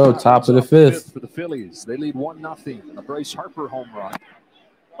right, here we go. Top of the 5th for the Phillies. They lead 1-0. A Bryce Harper home run.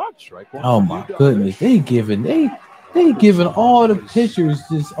 Oh my goodness, they giving all the pitchers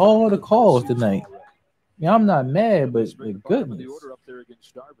just all the calls tonight. Yeah, I'm not mad, but goodness.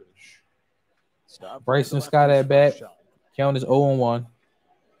 Bryson Scott at bat. Count is 0-1.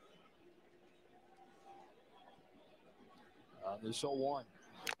 This 0-1.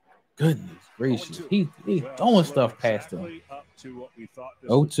 Goodness gracious, he throwing stuff past him.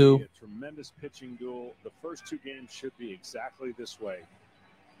 0-2. Tremendous pitching duel. The first 2 games should be exactly this way.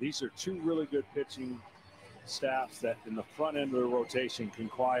 These are 2 really good pitching staffs that in the front end of the rotation can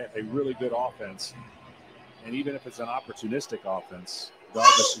quiet a really good offense. And even if it's an opportunistic offense,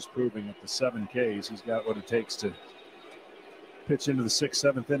 Darvish is proving at the 7 Ks, he's got what it takes to pitch into the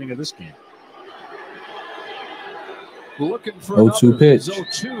 6th, 7th inning of this game. Looking for 0-2 pitch.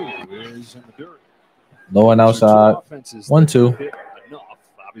 0-2 is in the dirt. Low and outside. 1-2. Enough,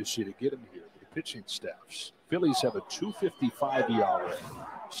 obviously, to get him here. The pitching staffs. Phillies have a 2.55 ERA.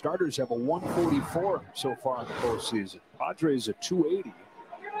 Starters have a 1.44 so far in the postseason. Padres a 2.80.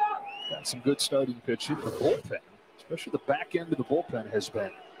 Got some good starting pitching. The bullpen, especially the back end of the bullpen, has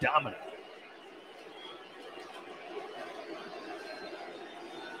been dominant.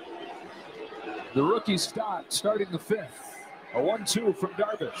 The rookie starting the fifth. A 1-2 from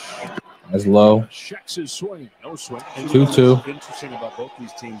Darvish. That's low. Checks his swing. No swing. 2-2. Interesting about both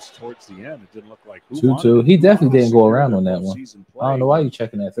these teams towards the end. It didn't look like 2-2. He definitely didn't go around on that one. I don't know why you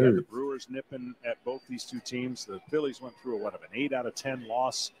checking that third. The Brewers nipping at both these two teams. The Phillies went through an 8 out of 10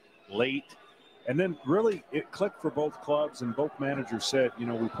 loss late. And then really it clicked for both clubs, and both managers said, you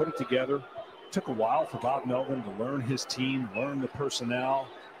know, we put it together. It took a while for Bob Melvin to learn his team, learn the personnel,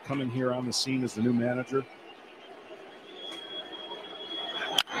 coming here on the scene as the new manager.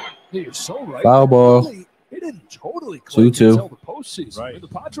 You're so right. Foul ball. It didn't totally click 2-2 until the postseason. Right. I mean, the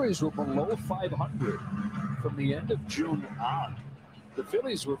Padres were below 500 from the end of June on. The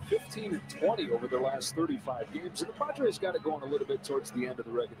Phillies were 15-20 over their last 35 games, and the Padres got it going a little bit towards the end of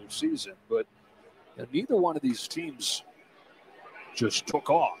the regular season. But neither one of these teams just took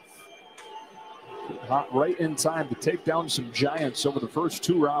off. Not right in time to take down some giants over the first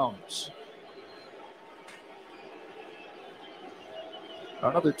 2 rounds.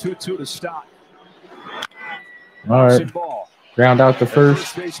 Another 2-2 to stop. All right. Ball. Ground out the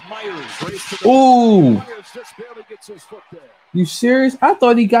first. Ooh! You serious? I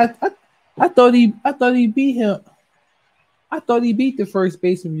thought he got. I thought he beat him. I thought he beat the first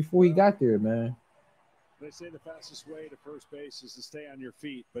baseman before he got there, man. They say the fastest way to first base is to stay on your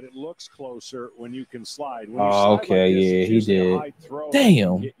feet, but it looks closer when you can slide. When you slide okay, like this, yeah, he did.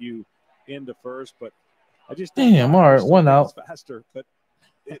 Damn. Get you into first, but I just damn. All right, one out. Faster, but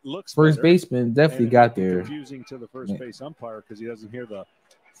it looks first better. baseman definitely got there. Confusing to the first base umpire because he doesn't hear the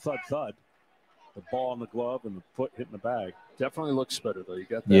thud, the ball in the glove and the foot hitting the bag. Definitely looks better though. You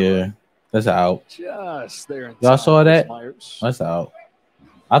got that. Yeah, right. That's out. Just there. Y'all saw that? Myers. That's out.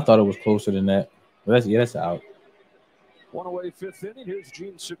 I thought it was closer than that. But that's out. One away, 5th inning. Here's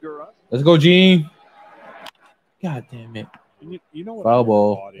Gene Segura. Let's go, Gene. God damn it. You know what? Foul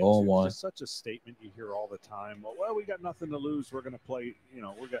ball, 0-1. It's such a statement you hear all the time. Well, we got nothing to lose. We're going to play. You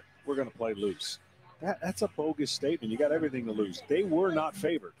know, we're going to play loose. That's a bogus statement. You got everything to lose. They were not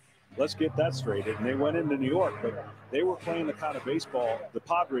favored. Let's get that straight. And they went into New York, but they were playing the kind of baseball, the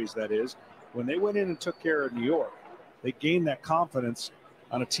Padres, that is. When they went in and took care of New York, they gained that confidence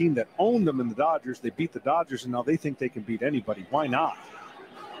on a team that owned them in the Dodgers. They beat the Dodgers, and now they think they can beat anybody. Why not?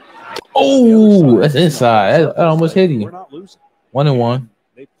 Oh, that's inside. That almost hit him. We're not losing. 1-1.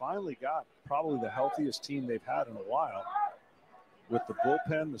 They finally got probably the healthiest team they've had in a while. With the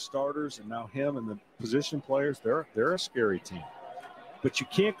bullpen, the starters, and now him and the position players, they're a scary team. But you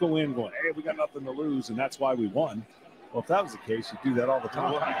can't go in going, hey, we got nothing to lose, and that's why we won. Well, if that was the case, you do that all the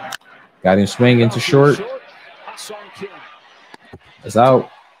time. Got him swinging to short. It's out.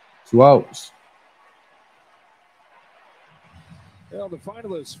 2 outs. Well, the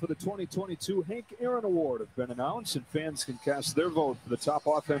finalists for the 2022 Hank Aaron Award have been announced, and fans can cast their vote for the top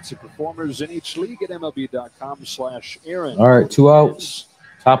offensive performers in each league at MLB.com/Aaron. All right, 2 outs.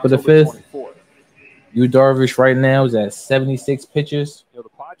 Top of the 5th. Yu Darvish right now is at 76 pitches. You know, the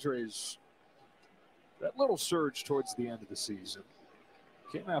Padres, that little surge towards the end of the season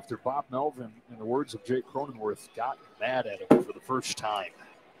came after Bob Melvin, in the words of Jake Cronenworth, got mad at him for the first time.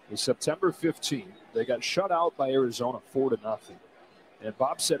 It was September 15th. They got shut out by Arizona 4-0. And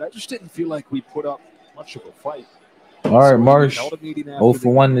Bob said, I just didn't feel like we put up much of a fight. All right, Marsh, 0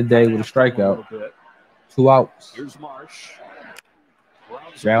 for 1 today with a strikeout. 2 outs. Here's Marsh.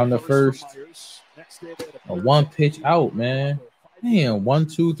 Round the first. A 1 pitch out, man. Damn, 1,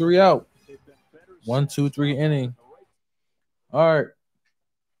 2, 3 out. 1, 2, 3 inning. All right.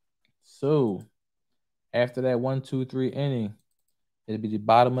 So, after that 1, 2, 3 inning, it'll be the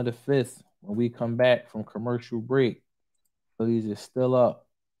bottom of the 5th when we come back from commercial break. Phillies is still up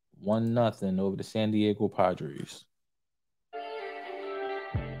 1-0 over the San Diego Padres.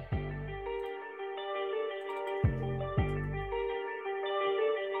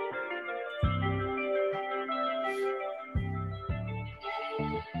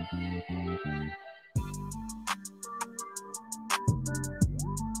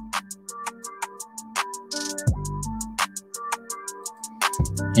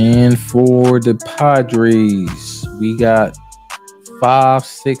 And for the Padres, we got 5,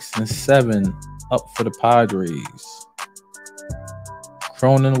 6, and 7 up for the Padres.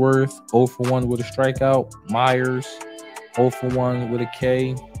 Cronenworth 0 for 1 with a strikeout. Myers 0 for 1 with a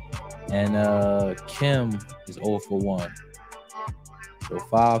K. And Kim is 0 for 1. So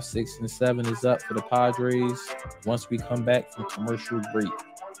 5, 6, and 7 is up for the Padres once we come back from commercial break.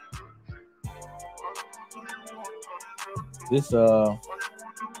 This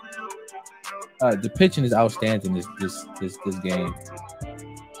the pitching is outstanding this game.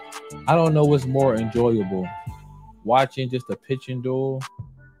 I don't know what's more enjoyable, watching just a pitching duel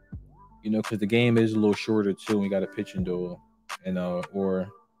You know, because the game is a little shorter too. We got a pitching duel, and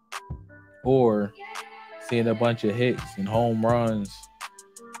or seeing a bunch of hits and home runs,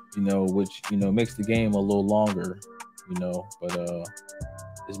 you know, which, you know, makes the game a little longer, you know, but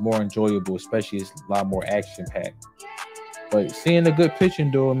it's more enjoyable, especially it's a lot more action packed. But seeing a good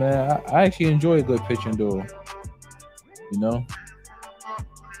pitching duel, man, I actually enjoy a good pitching duel, you know.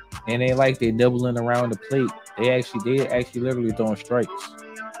 And they like they nibbling around the plate. They actually literally throwing strikes.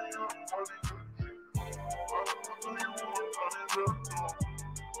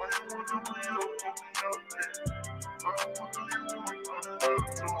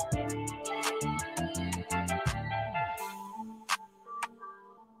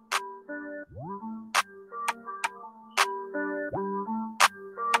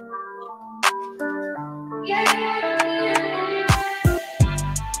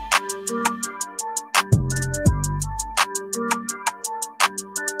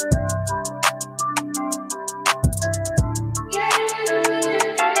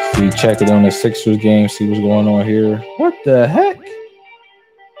 Check it on the Sixers game, see what's going on here. What the heck?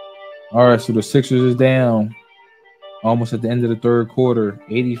 All right, so the Sixers is down almost at the end of the third quarter,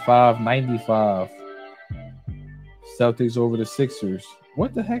 85-95. Celtics over the Sixers.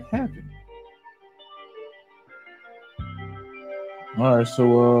 What the heck happened? All right,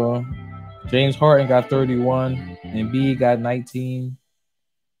 so James Harden got 31, Embiid got 19.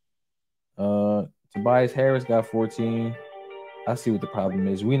 Tobias Harris got 14. I see what the problem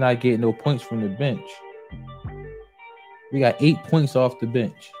is. We're not getting no points from the bench. We got 8 points off the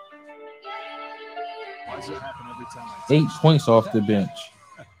bench. Why does it happen every time? 8 points off the bench.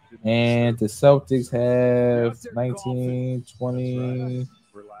 And the Celtics have 19, 20,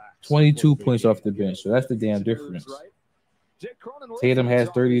 22 points off the bench. So that's the damn difference. Tatum has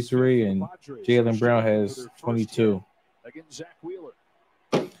 33 and Jaylen Brown has 22.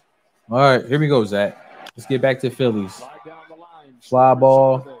 All right, here we go, Zach. Let's get back to Phillies. Fly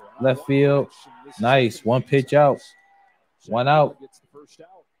ball, left field. Nice. One pitch out. One out.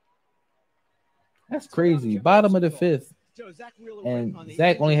 That's crazy. Bottom of the fifth. And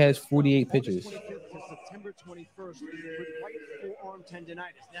Zack only has 48 pitches. September 21st with right forearm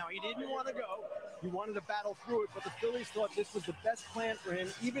tendonitis. Now, he didn't want to go. He wanted to battle through it, but the Phillies thought this was the best plan for him,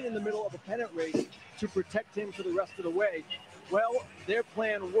 even in the middle of a pennant race, to protect him for the rest of the way. Well, their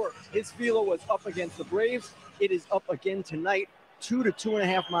plan worked. His velo was up against the Braves. It is up again tonight. 2 to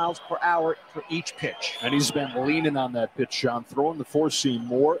 2.5 miles per hour for each pitch. And he's been leaning on that pitch, Sean, throwing the four-seam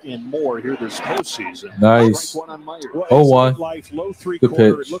more and more here this postseason. Nice. Well, 0-1. Life, low Good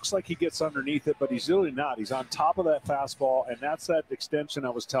three-quarter. pitch. It looks like he gets underneath it, but he's really not. He's on top of that fastball, and that's that extension I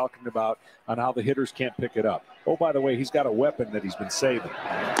was talking about on how the hitters can't pick it up. Oh, by the way, he's got a weapon that he's been saving.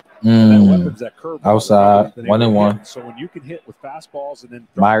 And that weapon's that curveball. Outside, 1-1. So when you can hit with fastballs and then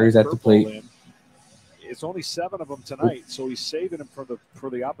Myers at the plate. It's only 7 of them tonight, so he's saving them for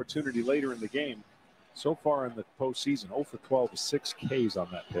the opportunity later in the game. So far in the postseason, 0 for 12 with 6 Ks on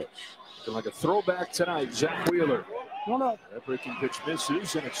that pitch. Looking like a throwback tonight, Zack Wheeler. No. That breaking pitch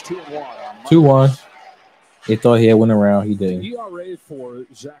misses, and it's 2-1. 2-1. They thought he had one around. He did. ERA for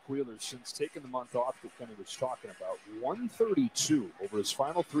Zack Wheeler since taking the month off that Kenny was talking about, 132 over his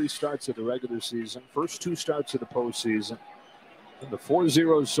final 3 starts of the regular season, first 2 starts of the postseason, and the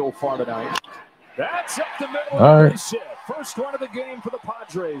 4-0s so far tonight. That's up the middle. All right. First one of the game for the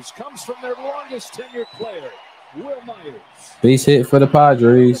Padres comes from their longest tenured player, Will Myers. Base hit for the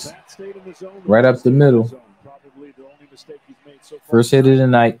Padres. Right up the middle. Probably the only mistake he's made so far. First hit of the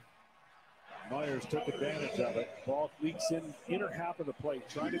night. Myers took advantage of it. Ball leaks in inner half of the plate,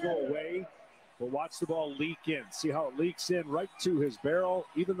 trying to go away, but watch the ball leak in. See how it leaks in right to his barrel.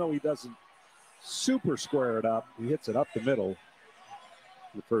 Even though he doesn't super square it up, he hits it up the middle.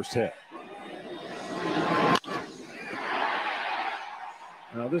 The first hit.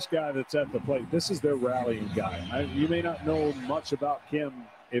 Now, this guy that's at the plate, this is their rallying guy. You may not know much about Kim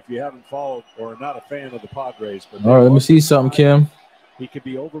if you haven't followed or are not a fan of the Padres. But all right, let me see something, Kim. He could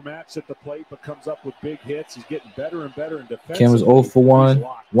be overmatched at the plate, but comes up with big hits. He's getting better and better in defense. Kim was 0 for 1.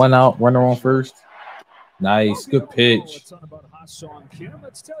 1 out, runner on first. Nice, good pitch. Kim,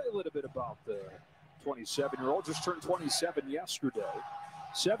 let's tell you a little bit about the 27-year-old. Just turned 27 yesterday.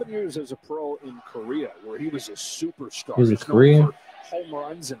 7 years as a pro in Korea, where he was a superstar. He was a Korean? Home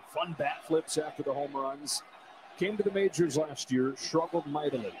runs and fun bat flips after the home runs. Came to the majors last year, struggled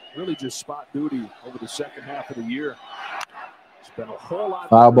mightily. Really just spot duty over the second half of the year. It's been a whole lot.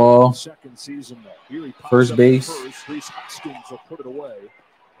 Foul ball. Second season, though. First base. Reese Hoskins will put it away.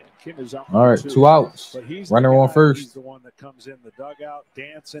 And Kim is out. All right, 2 outs. Runner on first. He's the one that comes in the dugout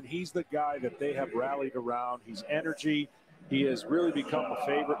dancing. He's the guy that they have rallied around. He's energy. he has really become a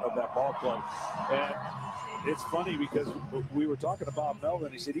favorite of that ball club. And it's funny because we were talking to Bob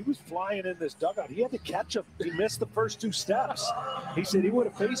Melvin. He said he was flying in this dugout. He had to catch him. He missed the first 2 steps. He said he would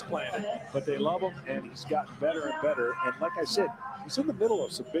have face planted, but they love him, and he's gotten better and better. And like I said, he's in the middle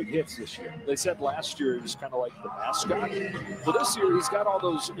of some big hits this year. They said last year he was kind of like the mascot. Well, this year he's got all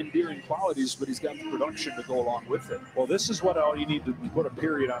those endearing qualities, but he's got the production to go along with it. Well, this is what all you need to put a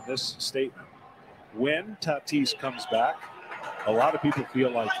period on this statement. When Tatis comes back, a lot of people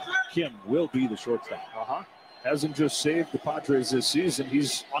feel like Kim will be the shortstop. Hasn't just saved the Padres this season.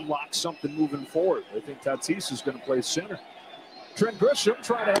 He's unlocked something moving forward. I think Tatis is going to play center. Trent Grisham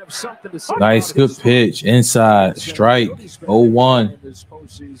trying to have something to say. Nice, good pitch. Inside, strike, 0-1. This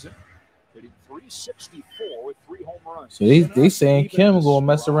postseason, hitting 364 with 3 home runs. So they saying Kim going to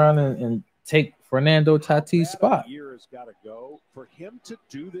mess around and take Fernando Tatis' spot. Year has got to go. For him to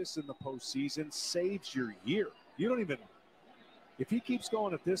do this in the postseason saves your year. You don't even, if he keeps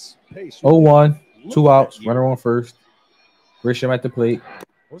going at this pace. 0-1, 2 outs, runner on first. Grisham at the plate.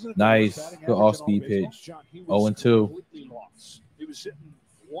 Nice, good off-speed pitch. 0-2. He was hitting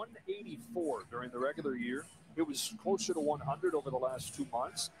 184 during the regular year. It was closer to 100 over the last 2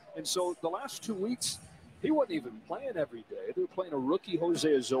 months. And so the last 2 weeks, he wasn't even playing every day. They were playing a rookie, Jose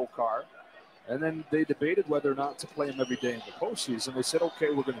Azocar. And then they debated whether or not to play him every day in the postseason. They said, okay,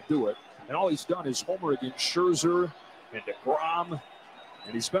 we're going to do it. And all he's done is homer against Scherzer and DeGrom.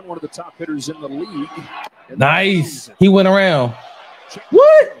 And he's been one of the top hitters in the league. Nice. He went around.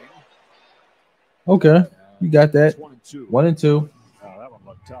 What? Okay. You got that. 1 and 2. Oh, that one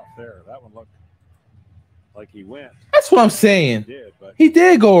looked tough there. That one looked like he went. That's what I'm saying. He did, but he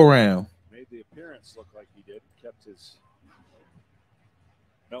did go around. Made the appearance look like he did. Kept his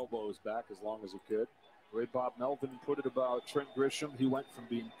elbows back as long as he could. The way Bob Melvin put it about Trent Grisham, he went from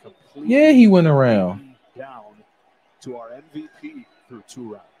being completely he went around down to our MVP through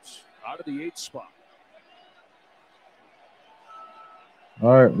 2 rounds. Out of the 8th spot.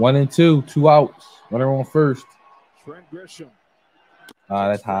 All right, 1 and 2, 2 outs. Runner on first. Trent Grisham.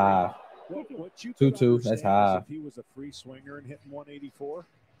 That's high. What 2-2. That's high. If he was a free swinger and hitting 184,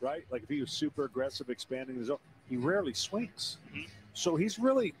 right? Like if he was super aggressive, expanding his own, he rarely swings. So he's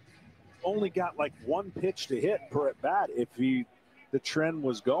really only got like 1 pitch to hit per at bat. If the trend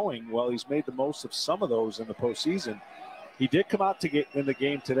was going, well, he's made the most of some of those in the postseason. He did come out to get in the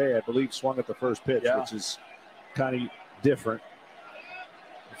game today, I believe, swung at the first pitch, which is kind of different.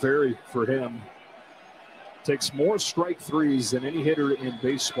 Very for him. Takes more strike threes than any hitter in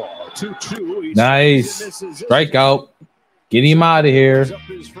baseball. 2-2. Nice. Strikeout. Get him out of here. Up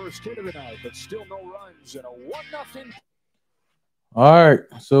his first hit of the night, but still no runs and a 1-0. All right.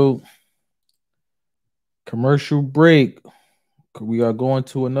 So commercial break. We are going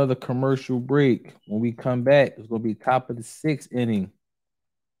to another commercial break. When we come back, it's going to be top of the 6th inning.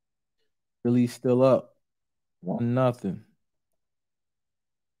 Phillies still up 1-0.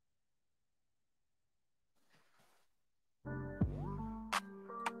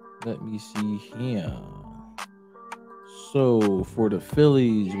 Let me see here. So for the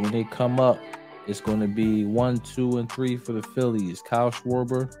Phillies, when they come up, it's going to be 1, 2, and 3 for the Phillies. Kyle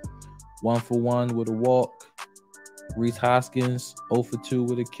Schwarber, 1 for 1 with a walk. Reese Hoskins, 0 for 2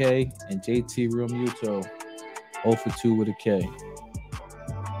 with a K. And JT Realmuto, 0 for 2 with a K.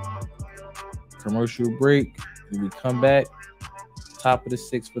 Commercial break. When we come back, top of the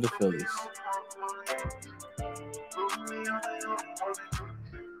 6th for the Phillies.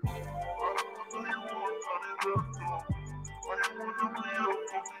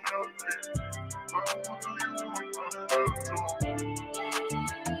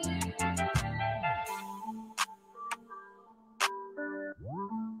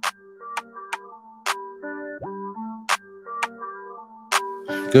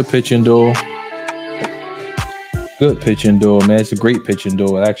 Good pitching duel. Good pitching duel, man. It's a great pitching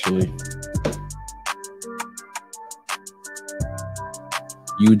duel, actually.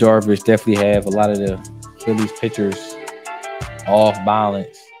 You, Darvish, definitely have a lot of the Phillies pitchers off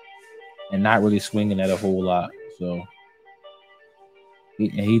balance and not really swinging at a whole lot. So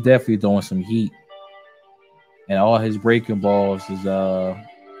he definitely throwing some heat. And all his breaking balls is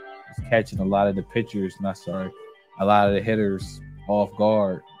catching a lot of the pitchers, a lot of the hitters off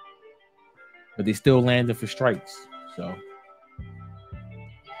guard, but they still landed for strikes. So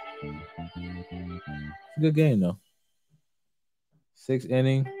it's a good game though. 6th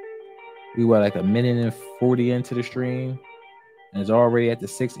inning. We were like a minute and 40 into the stream, and it's already at the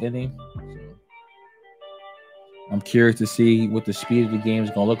 6th inning. So I'm curious to see what the speed of the game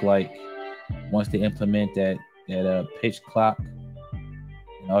is going to look like once they implement that pitch clock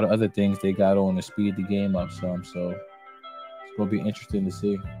and all the other things they got on to speed the game up some. So It's going to be interesting to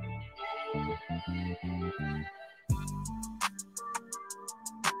see.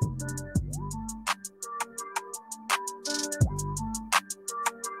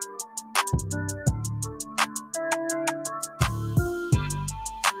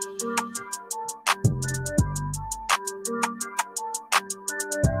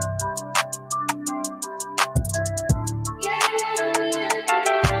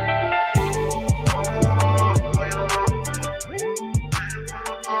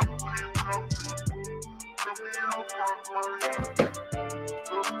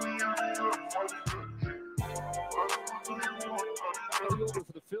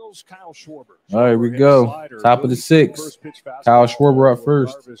 All right, we go. Top of the 6th. Kyle Schwarber up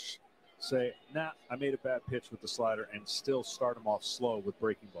first. Darvish say, nah, I made a bad pitch with the slider and still start him off slow with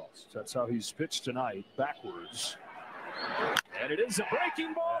breaking balls. So that's how he's pitched tonight, backwards. And it is a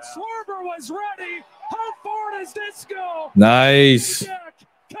breaking ball. Schwarber was ready. How far does this go? Nice.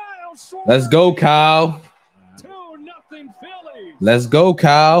 Let's go, Kyle. 2-0 Phillies. Let's go,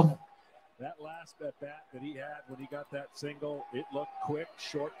 Kyle. That last at-bat that he had when he got that single, it looked quick,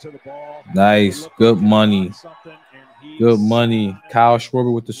 short to the ball. Nice. Good money. Good money. Kyle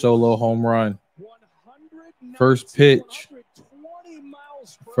Schwarber with the solo home run. First pitch.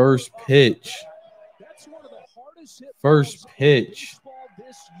 First pitch. First pitch.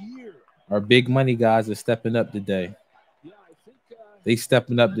 Our big money guys are stepping up today. They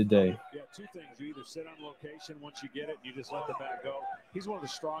stepping up today. Yeah, two things. You either sit on location once you get it, and you just let the bat go. He's one of the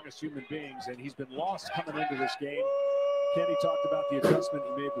strongest human beings, and he's been lost coming into this game. Kenny talked about the adjustment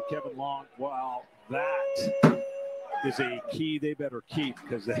he made with Kevin Long. Well, that is a key they better keep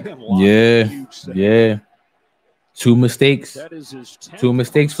because they have lost a huge thing. Yeah. 2 mistakes. That is his 2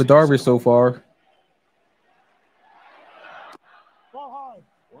 mistakes for Darvish so far.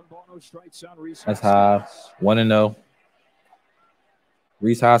 That's high. 1-0.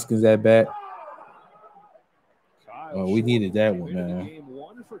 Reese Hoskins at bat. Oh, we needed that one, man. Game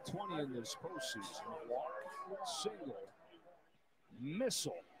 1 for 20 in this postseason. Walk, single,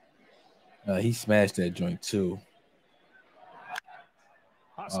 missile. He smashed that joint too.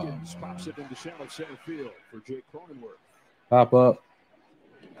 Hoskins pops it into shallow center field for Jake Cronenworth. Pop up.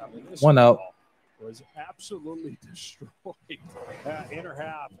 1 out. Was absolutely destroyed. Inner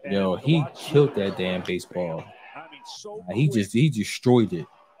half. Yo, he killed that damn baseball. I mean, so he destroyed it.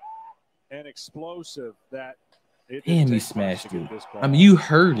 And explosive that. Damn, he smashed it. I mean, you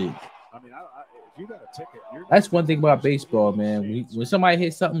heard it. I mean, if you got a ticket, that's one thing about baseball, man. When somebody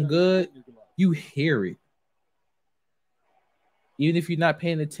hits something good, you hear it. Even if you're not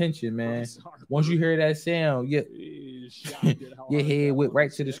paying attention, man. Once you hear that sound, your head went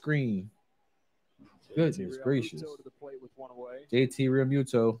right to the screen. Goodness gracious. JT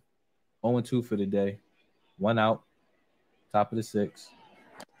Realmuto, 0-2 for the day. 1 out. Top of the 6th.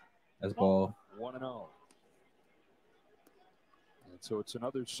 That's ball. 1-0. So it's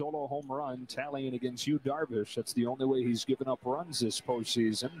another solo home run tallying against Yu Darvish. That's the only way he's given up runs this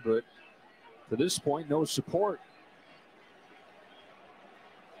postseason. But to this point, no support.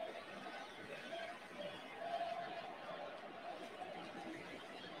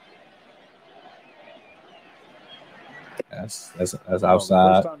 That's outside.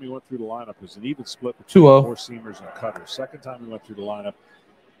 The first time he went through the lineup was an even split between 2-0. 4 seamers and cutters. Second time he went through the lineup,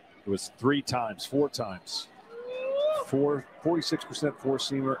 it was 4 times. 46%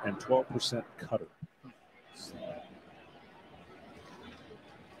 4-seamer and 12% cutter.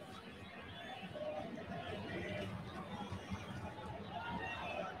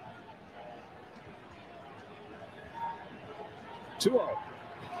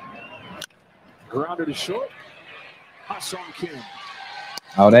 Grounded to short. Ha-Seong Kim.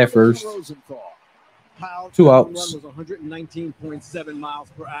 Out at first. 2 outs. Run was 119.7 miles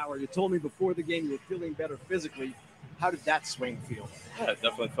per hour. You told me before the game you were feeling better physically. How did that swing feel? Yeah, it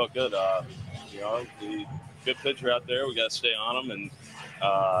definitely felt good. The good pitcher out there. We got to stay on him, and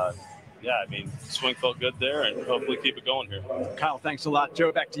I mean, swing felt good there, and hopefully keep it going here. Kyle, thanks a lot.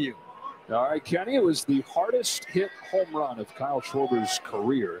 Joe, back to you. All right, Kenny, it was the hardest hit home run of Kyle Schwarber's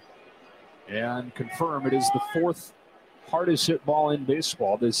career, and confirm it is the 4th hardest hit ball in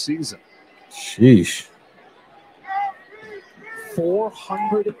baseball this season. Sheesh.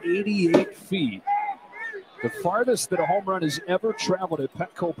 488 feet. The farthest that a home run has ever traveled at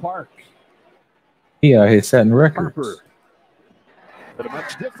Petco Park. He out here setting records. Harper. But a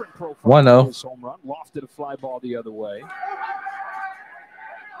much different profile. 1-0. This home run lofted a fly ball the other way.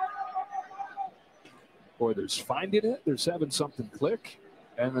 Boy, there's finding it. There's having something click.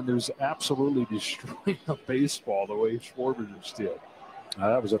 And then there's absolutely destroying a baseball the way Schwarber just did.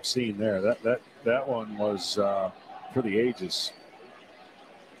 That was obscene there. That one was for the ages.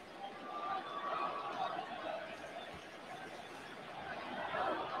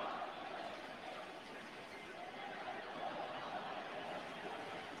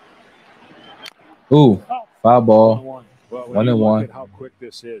 Ooh, foul ball. Well, when 1 you and look 1. at how quick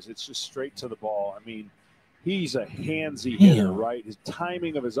this is, it's just straight to the ball. I mean, he's a handsy Damn. hitter, right? His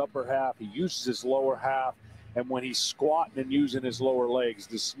timing of his upper half, he uses his lower half, and when he's squatting and using his lower legs,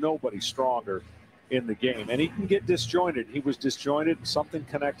 there's nobody stronger in the game. And he can get disjointed. He was disjointed, and something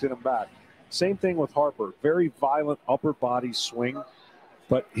connected him back. Same thing with Harper. Very violent upper body swing,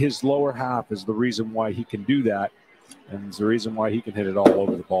 but his lower half is the reason why he can do that, and it's the reason why he can hit it all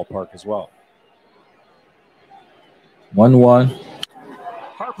over the ballpark as well. 1-1.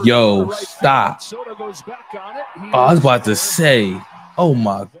 Yo, stop. I was about to say, oh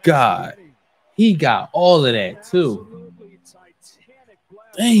my God. He got all of that too.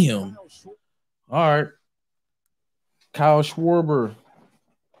 Damn. All right. Kyle Schwarber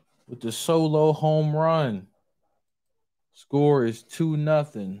with the solo home run. Score is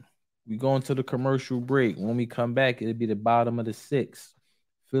 2-0. We going to the commercial break. When we come back, it'll be the bottom of the 6th.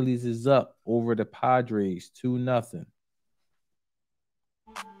 Phillies is up over the Padres 2-0.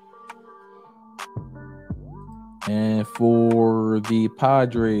 And for the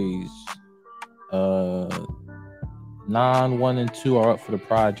Padres, 9-1-2 are up for the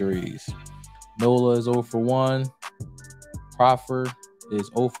Padres. Nola is 0 for 1. Crawford is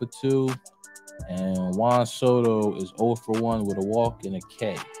 0 for 2. And Juan Soto is 0 for 1 with a walk and a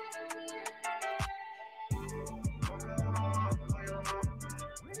K.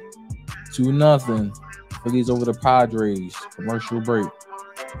 Two nothing. Phillies over the Padres. Commercial break.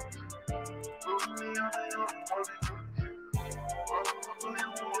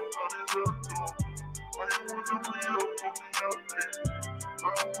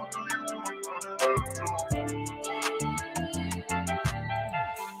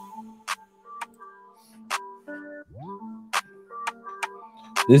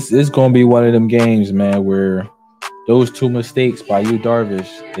 This is going to be one of them games, man, where those 2 mistakes by you,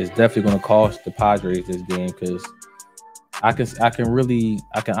 Darvish, is definitely going to cost the Padres this game, because I can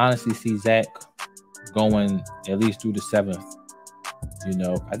honestly see Zack going at least through the 7th. You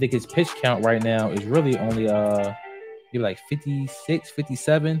know, I think his pitch count right now is really only maybe like 56,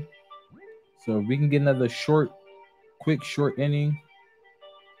 57. So if we can get another quick short inning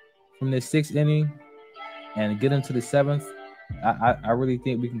from the 6th inning and get him to the 7th, I really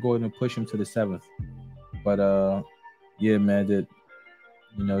think we can go ahead and push him to the 7th. But yeah, man, the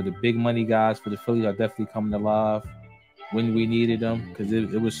big money guys for the Phillies are definitely coming alive when we needed them, because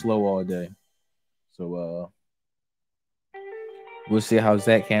it was slow all day. So we'll see how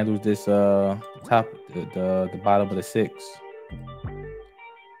Zack handles this the bottom of the 6th.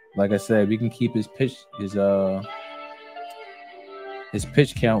 Like I said, we can keep his pitch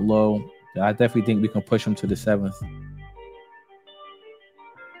count low. I definitely think we can push him to the 7th.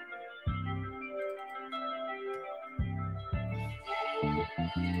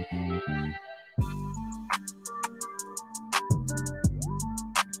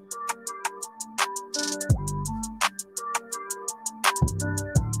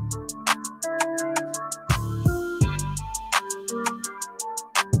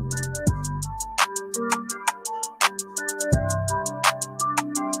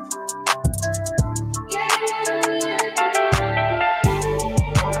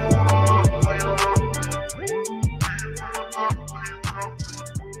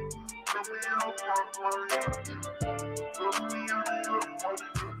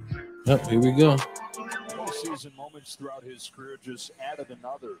 Yep, here we go. Season moments throughout his career just added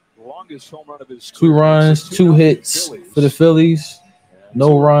another. The longest home run of his 2 runs, 2 hits for the Phillies.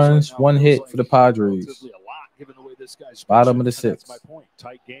 No runs, 1 hit for the Padres. Bottom of the 6th. That's my point.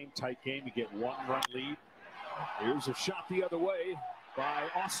 Tight game. You get 1-run lead. Here's a shot the other way by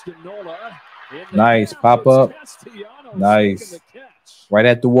Austin Nola. Nice pop up. Nice. Right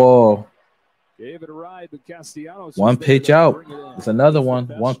at the wall. Gave it a ride, but Castellanos 1 pitch out. It's another one.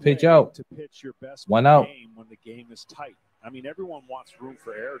 1 pitch out. To pitch your best 1 out. when the game is tight. I mean, everyone wants room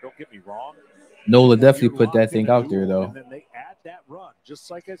for error. Don't get me wrong. Nola definitely put that thing out there, though. And then they add that run.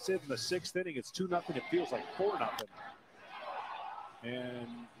 Just like I said, in the 6th inning, it's 2-0. It feels like 4-0. And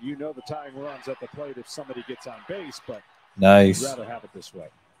you know the tying runs at the plate if somebody gets on base, but nice. I'd rather have it this way.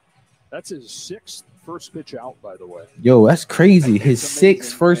 That's his 6th first pitch out, by the way. Yo, that's crazy. His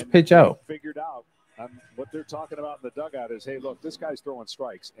 6th first pitch out. Figured out what they're talking about in the dugout is, hey, look, this guy's throwing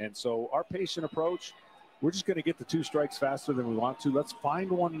strikes. And so our patient approach, we're just going to get the 2 strikes faster than we want to. Let's find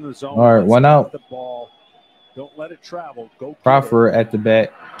one in the zone. All right, 1 out. The ball. Don't let it travel. Go Crawford at the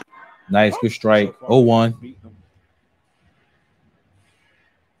bat. Nice, good strike. 0-1.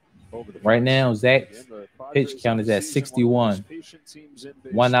 Right now, Zack's pitch count is at 61.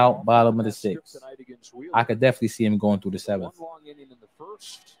 1 out, bottom of the 6th. I could definitely see him going through the 7th.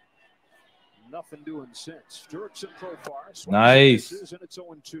 Nothing doing since. Nice.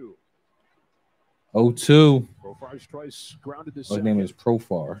 0-2. His name is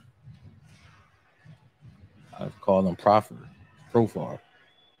Profar. I call him Profar.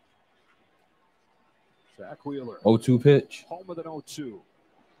 Zack Wheeler. 0-2 pitch. Home with an 0-2.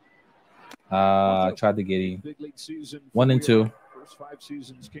 I tried to get him. 1-2. First 5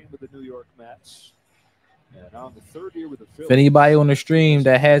 seasons came with the New York Mets. And on the 3rd year with the Phillies. If anybody on the stream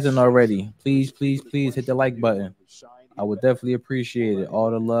that hasn't already, please hit the like button. I would definitely appreciate it.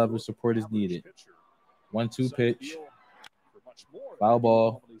 All the love and support is needed. 1-2 pitch. Foul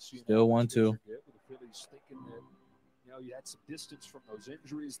ball. Still 1-2. You know, you had some distance from those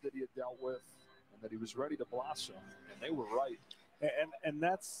injuries that he had dealt with, and that he was ready to blossom, and they were right. And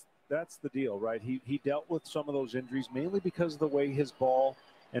that's the deal, right? He dealt with some of those injuries mainly because of the way his ball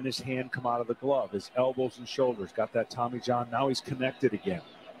and his hand come out of the glove, his elbows and shoulders. Got that Tommy John. Now he's connected again.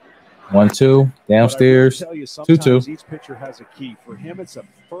 1-2 downstairs. 2-2. Each pitcher has a key. For him, it's a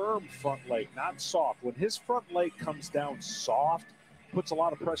firm front leg, not soft. When his front leg comes down soft, puts a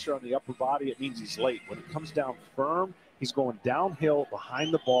lot of pressure on the upper body, it means he's late. When it comes down firm, he's going downhill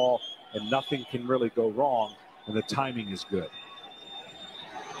behind the ball, and nothing can really go wrong, and the timing is good.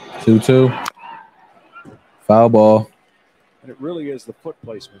 2-2. Foul ball. And it really is the foot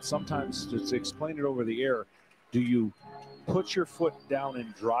placement. Sometimes, to explain it over the air, do you put your foot down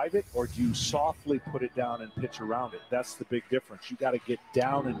and drive it, or do you softly put it down and pitch around it? That's the big difference. You got to get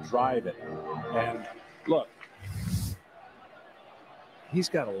down and drive it. And look, he's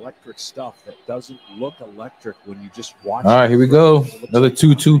got electric stuff that doesn't look electric when you just watch. All right, here we go. Another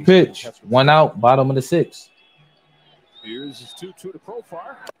 2-2 pitch. 1 out, bottom of the 6th. Here's his 2-2 to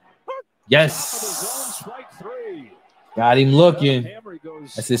Profar. Yes. Got him looking.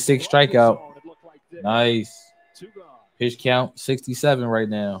 That's his 6th strikeout. Nice. Pitch count 67 right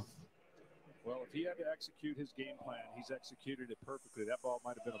now. Well, if he had to execute his game plan, he's executed it perfectly. That ball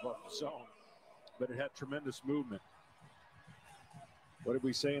might have been above the zone, but it had tremendous movement. What did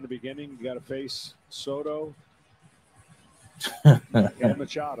we say in the beginning? You got to face Soto and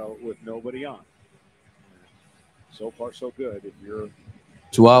Machado with nobody on. So far, so good. If you're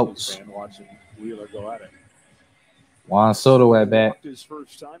 2 outs. Fan watching Wheeler go at it. Juan Soto at bat. His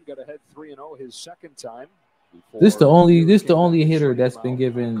first time, got ahead 3-0 his second time. This the only hitter that's been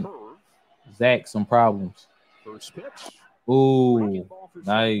giving Zack some problems. First pitch. Ooh,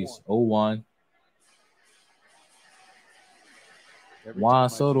 nice. 0-1. Juan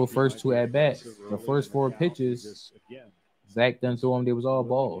Soto first 2 at bats. The first 4 pitches, Zack done threw him. They was all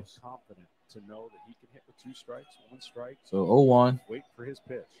balls. Confident to know that he can hit with 2 strikes, 1 strike. So 0-1. Wait for his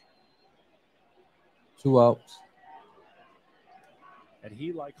pitch. 2 outs. And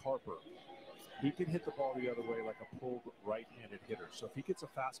he, like Harper, he can hit the ball the other way like a pulled right-handed hitter. So if he gets a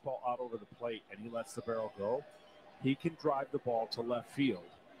fastball out over the plate and he lets the barrel go, he can drive the ball to left field,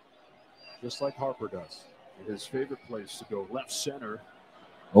 just like Harper does. His favorite place to go, left center.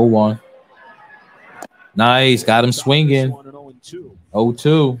 0-1. Nice. Got him swinging.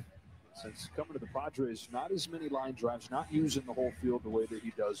 0-2. Since coming to the Padres, not as many line drives, not using the whole field the way that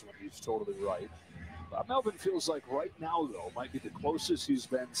he does when he's totally right. Melvin feels like right now, though, might be the closest he's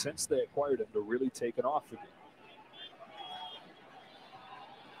been since they acquired him to really taking off again.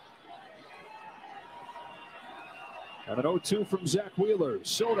 And an 0-2 from Zack Wheeler.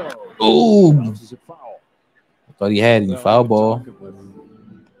 Soto. Ooh. I thought he had him. Foul ball.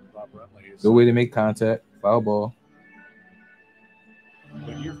 Good way to make contact. Foul ball.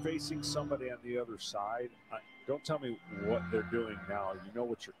 When you're facing somebody on the other side, don't tell me what they're doing now. You know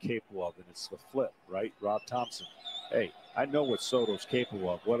what you're capable of, and it's the flip, right? Rob Thompson. Hey, I know what Soto's capable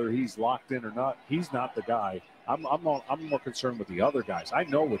of. Whether he's locked in or not, he's not the guy. I'm more concerned with the other guys. I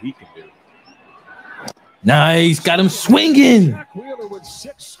know what he can do. Nice. Got him swinging. Zack Wheeler with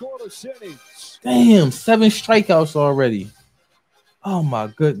 6 scoreless innings. Damn, 7 strikeouts already. Oh, my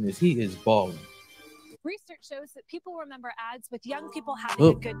goodness. He is balling. Research shows that people remember ads with young people having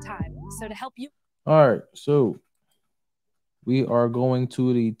a good time. So to help you. All right, so we are going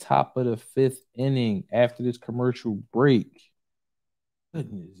to the top of the 5th inning after this commercial break.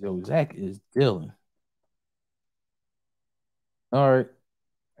 Goodness, yo, Zack is dealing. All right,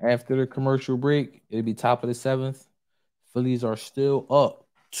 after the commercial break, it'll be top of the 7th. Phillies are still up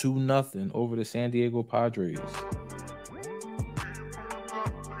 2-0 over the San Diego Padres.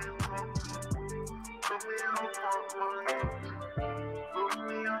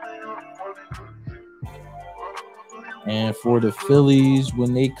 And for the Phillies,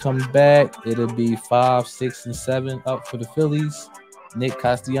 when they come back, it'll be 5, 6, and 7 up for the Phillies. Nick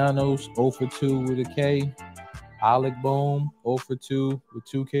Castellanos 0 for 2 with a K. Alec Bohm 0 for 2 with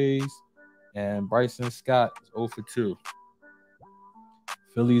 2 Ks. And Bryson Scott 0 for 2.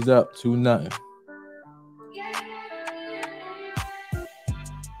 Phillies up 2-0.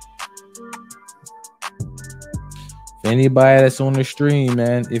 For anybody that's on the stream,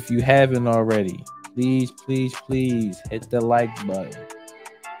 man, if you haven't already, please, please, please hit the like button.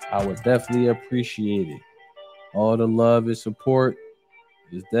 I would definitely appreciate it. All the love and support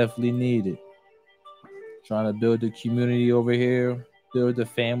is definitely needed. Trying to build the community over here, build the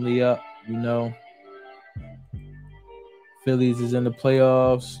family up, you know. Phillies is in the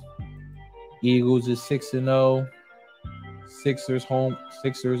playoffs. Eagles is 6-0. Sixers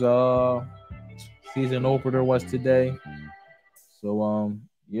season opener was today. So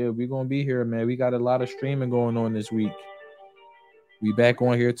yeah, we're gonna be here, man. We got a lot of streaming going on this week. We back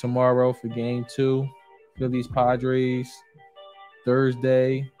on here tomorrow for game 2. Phillies Padres.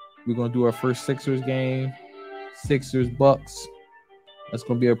 Thursday, we're gonna do our first Sixers game. Sixers Bucks. That's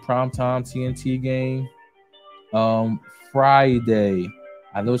gonna be a primetime TNT game. Friday,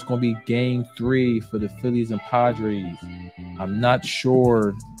 I know it's gonna be game 3 for the Phillies and Padres. I'm not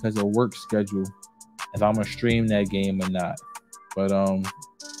sure because of work schedule if I'm gonna stream that game or not. But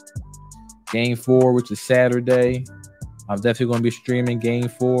game 4, which is Saturday, I'm definitely gonna be streaming game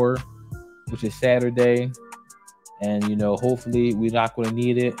 4, which is Saturday. And you know, hopefully we're not gonna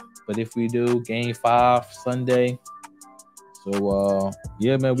need it, but if we do, game 5 Sunday. So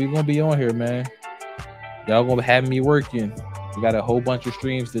yeah, man, we're gonna be on here, man. Y'all gonna have me working. We got a whole bunch of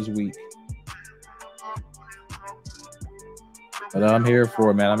streams this week. But I'm here for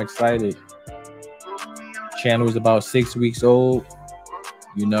it, man. I'm excited. Channel is about 6 weeks old,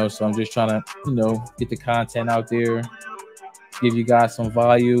 you know, so I'm just trying to, you know, get the content out there, give you guys some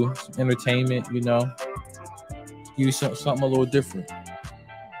value, some entertainment, you know, give you something a little different.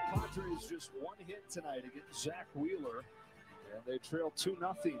 Padres just one hit tonight against Zack Wheeler, and they trail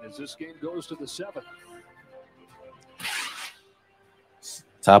 2-0 as this game goes to the 7th.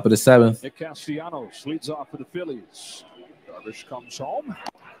 Top of the 7th. Nick Castellanos leads off for the Phillies. Darvish comes home.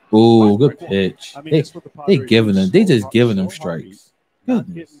 Ooh, good pitch. I mean, they giving them. They just giving them strikes.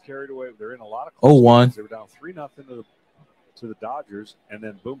 Not getting carried away. They're in a lot of 0-1. They were down 3-0 to the Dodgers, and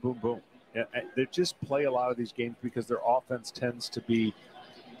then boom, boom, boom. And they just play a lot of these games because their offense tends to be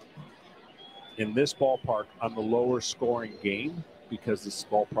in this ballpark on the lower scoring game because this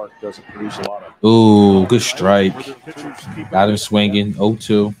ballpark doesn't produce a lot of. Ooh, good strike. Got him swinging.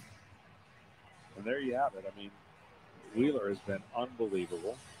 0-2. And there you have it. I mean, Wheeler has been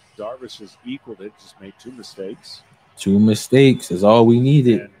unbelievable. Darvish has equaled it, just made 2 mistakes. 2 mistakes is all we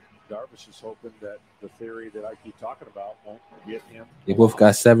needed. And Darvish is hoping that the theory that I keep talking about won't get him. They both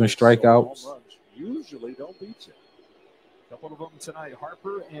got 7 strikeouts. Usually don't beat you. A couple of them tonight.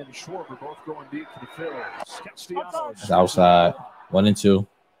 Harper and Schwarber both going deep for the Phillies. Castellanos. It's outside. 1-2.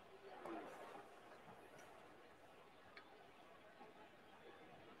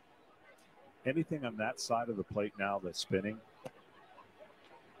 Anything on that side of the plate now that's spinning.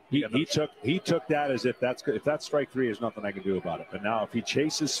 He took that as if that's strike 3, there's nothing I can do about it. But now if he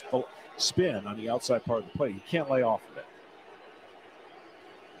chases spin on the outside part of the plate, he can't lay off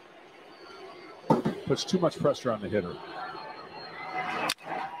of it. Puts too much pressure on the hitter.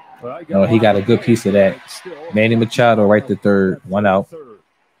 No, he got a good piece of that. Manny Machado right to third. 1 out.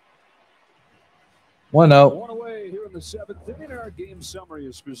 1 out. 1 away here in the 7th inning. Our game summary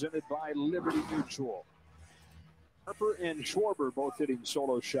is presented by Liberty Mutual. Harper and Schwarber both hitting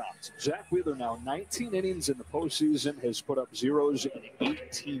solo shots. Zack Wheeler now 19 innings in the postseason, has put up zeros in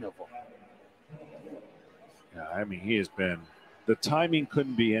 18 of them. Yeah, I mean, he has been – the timing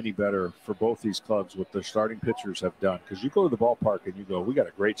couldn't be any better for both these clubs, what their starting pitchers have done. Because you go to the ballpark and you go, we got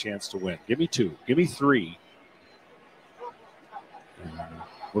a great chance to win. Give me 2. Give me 3.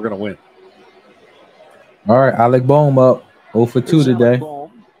 We're going to win. All right, Alec Bohm up 0 for 2 today.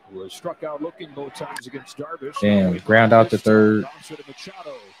 Bohm, who was struck out looking both times against Darvish. Damn, ground out to third.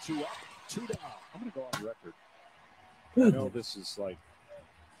 Machado, 2 up, 2 down. I'm going to go on record. I know this is like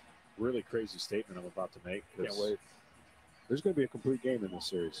really crazy statement I'm about to make. Can't wait. There's going to be a complete game in this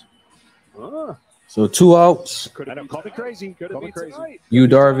series. So 2 outs. I know, call me crazy. Call me crazy. Yu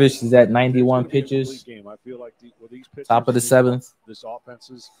Darvish is at 91 pitches. I feel like these pitchers, Top of the 7th. This offense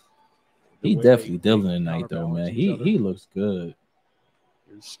is. He definitely dealing tonight, though, man. He looks good.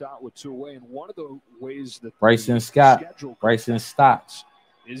 Here's Stott with 2 away, and one of the ways that Bryson Stott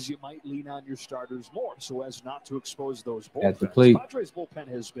is you might lean on your starters more so as not to expose those bullpens. At the plate. Padres bullpen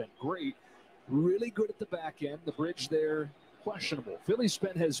has been great. really good at the back end. The bridge there, questionable. Philly's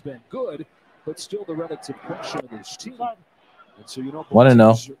spin has been good, but still the relative question of this team. And so, you know, both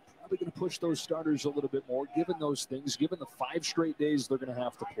teams are probably going to push those starters a little bit more, given those things, given the 5 straight days they're going to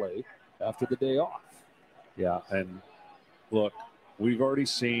have to play after the day off. Yeah, and look, we've already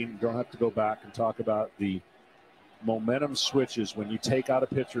seen, don't have to go back and talk about the momentum switches when you take out a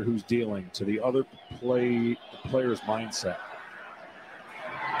pitcher who's dealing to the other player's mindset.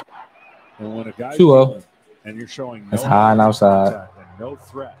 And when a guy's 2-0, and you're showing that's high and outside. And no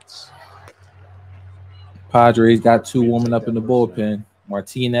threats. Padres got 2 warming up in the bullpen.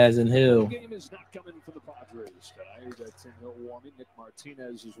 Martinez and Hill. The game is not coming for the Padres tonight. That's in Hill warming. Nick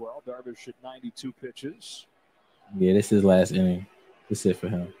Martinez as well. Darvish at 92 pitches. Yeah, this is his last inning. This is it for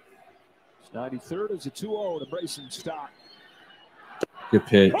him. 93rd is a 2-0 to Bryson Stott. Good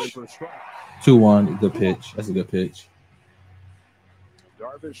pitch. 2-1, good pitch. That's a good pitch.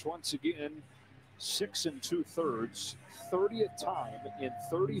 Darvish once again, 6 2/3, 30th time in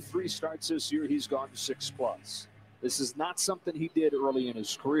 33 starts this year. He's gone 6+. This is not something he did early in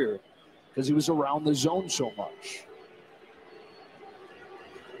his career because he was around the zone so much.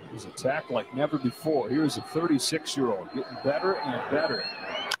 He's attacked like never before. Here's a 36-year-old getting better and better.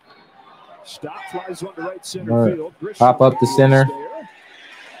 Stop flies on the right center field. Pop up the center.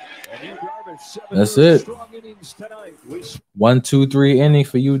 That's it. 1, 2, 3 inning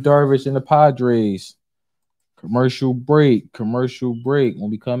for you, Darvish and the Padres. Commercial break. Commercial break.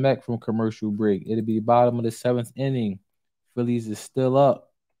 When we come back from commercial break, it'll be the bottom of the 7th inning. Phillies is still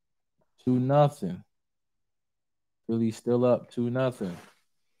up 2-0. Phillies still up 2-0.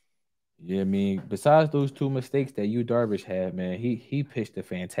 Yeah, I mean, besides those 2 mistakes that you Darvish had, man, he pitched a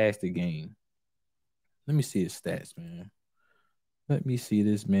fantastic game. Let me see his stats, man. Let me see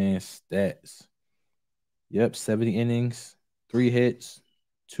this man's stats. Yep, 70 innings, 3 hits,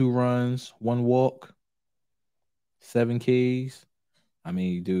 2 runs, 1 walk, 7 Ks. I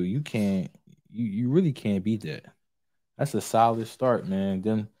mean, dude, you really can't beat that. That's a solid start, man.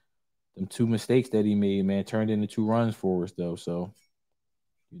 Them 2 mistakes that he made, man, turned into 2 runs for us, though. So,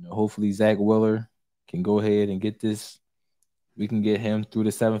 you know, hopefully Zack Wheeler can go ahead and get this. We can get him through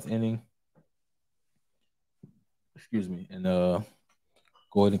the 7th inning. Excuse me. And go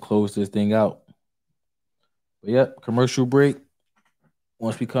ahead and close this thing out. But, yep, commercial break.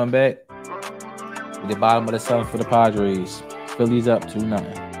 Once we come back, at the bottom of the 7th for the Padres. Phillies up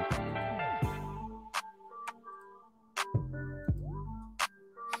 2-0.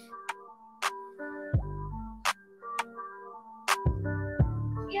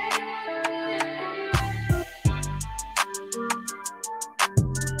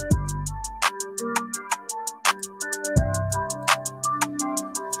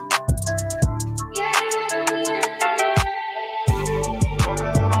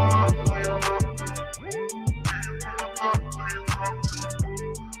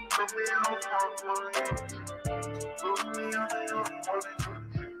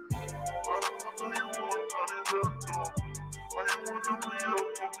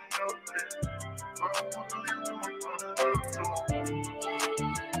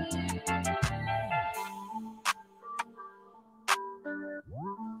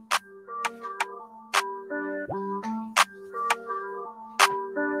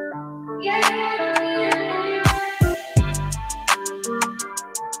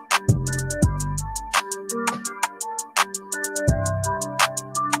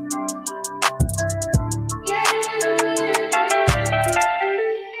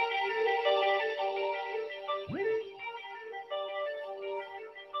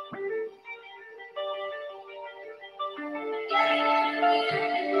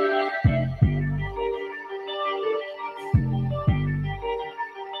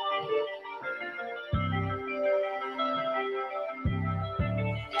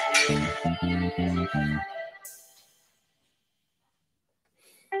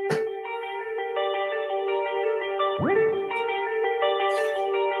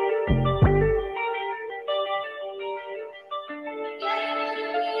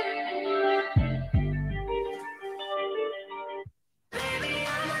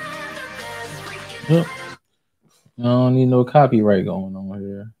 Yep. I don't need no copyright going on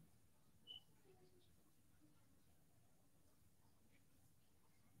here.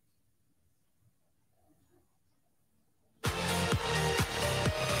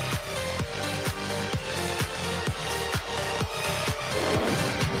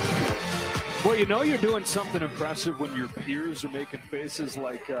 Well, you know you're doing something impressive when your peers are making faces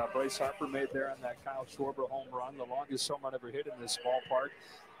like Bryce Harper made there on that Kyle Schwarber home run, the longest home run ever hit in this ballpark.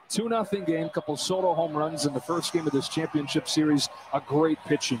 2-0 game, couple solo home runs in the first game of this championship series. A great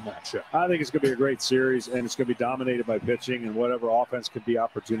pitching matchup. I think it's going to be a great series, and it's going to be dominated by pitching, and whatever offense can be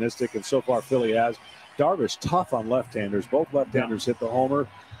opportunistic. And so far, Philly has. Darvish tough on left-handers. Both left-handers hit the homer.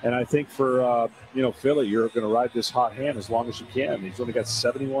 And I think for Philly, you're going to ride this hot hand as long as you can. He's only got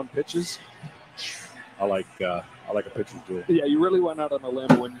 71 pitches. I like a pitcher's duel. Yeah, you really went out on a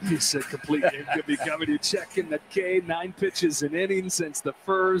limb when you said complete game could be coming. You're checking the K, 9 pitches an inning since the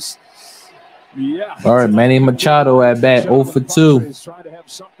first. Yeah. All right, Manny Machado at bat, 0 for 2. Trying to have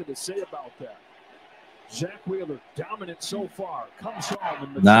something to say about that. Zack Wheeler, dominant so far, comes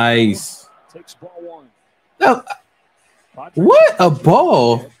home. And nice. Takes ball 1. Oh, what a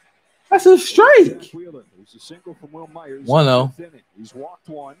ball. That's a strike. Wheeler, a single from Will Myers. 1-0. He's walked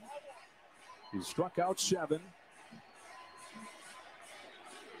 1. He's struck out 7.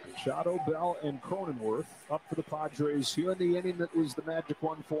 Machado, Bell, and Cronenworth up for the Padres here in the inning that was the magic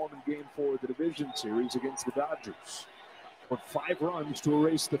one for him in Game 4 of the division series against the Dodgers. With 5 runs to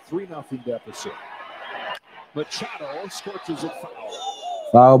erase the 3-0 deficit. Machado scorches it foul.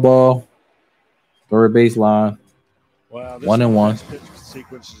 Foul ball. Third baseline. Well, this 1-1. pitch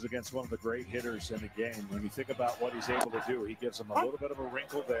sequence is against one of the great hitters in the game. When you think about what he's able to do, he gives him a little bit of a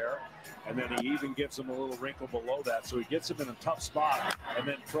wrinkle there, and then he even gives him a little wrinkle below that. So he gets him in a tough spot and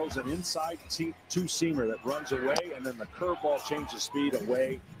then throws an inside two-seamer that runs away, and then the curveball changes speed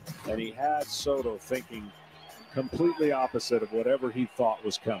away. And he had Soto thinking completely opposite of whatever he thought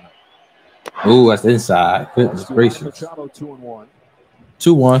was coming. Ooh, that's inside. Goodness gracious. Machado 2-1.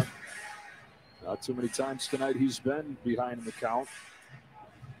 2-1. Not too many times tonight he's been behind in the count.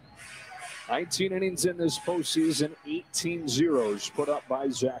 19 innings in this postseason, 18 zeros put up by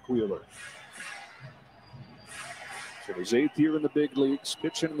Zack Wheeler. So his 8th year in the big leagues,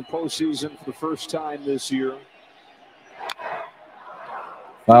 pitching in the postseason for the first time this year.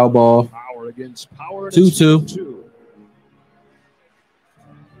 Foul ball. Power against power. 2-2.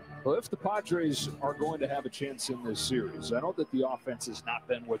 Well, if the Padres are going to have a chance in this series, I know that the offense has not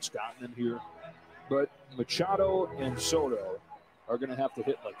been what's gotten them here, but Machado and Soto are going to have to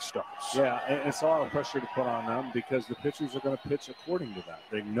hit like stars. Yeah, and it's a lot of pressure to put on them because the pitchers are going to pitch according to that.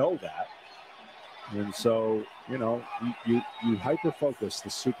 They know that. And so, you hyper-focus the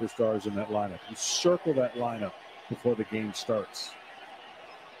superstars in that lineup. You circle that lineup before the game starts.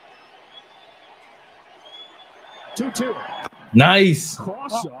 2-2. Nice.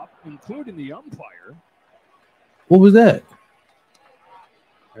 Cross up, including the umpire. What was that?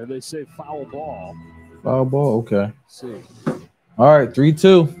 And they say foul ball. Foul ball, okay. Let's see. All right,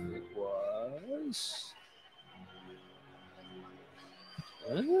 3-2. It was.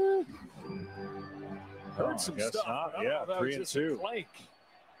 Heard some stuff. Not. Yeah, 3-2.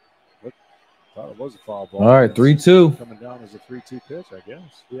 Thought it was a foul ball. All right, 3-2. Coming down as a 3-2 pitch, I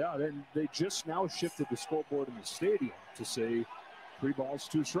guess. Yeah, then they just now shifted the scoreboard in the stadium to say 3 balls,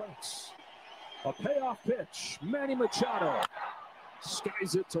 2 strikes. A payoff pitch. Manny Machado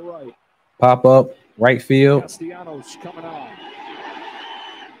skies it to right. Pop up, right field. Castellanos coming on.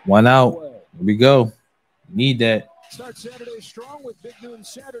 1 out. Here we go. Need that. Start Saturday strong with Big Noon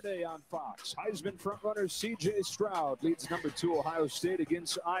Saturday on Fox. Heisman frontrunner C.J. Stroud leads number 2 Ohio State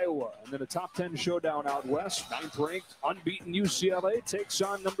against Iowa. And then a top 10 showdown out west. 9th-ranked, unbeaten UCLA takes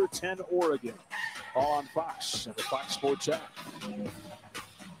on number 10 Oregon. All on Fox and the Fox Sports app.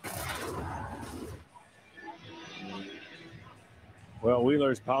 Well,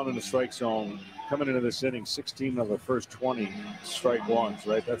 Wheeler's pounding the strike zone. Coming into this inning, 16 of the first 20 strike ones,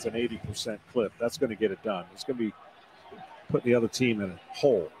 right? That's an 80% clip. That's going to get it done. It's going to be putting the other team in a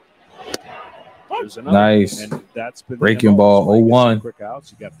hole. Nice. And that's been breaking ball, 0-1. Quick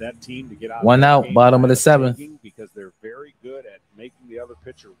outs. You got that team to get out. 1 out, bottom of the 7th. Because they're very good at making the other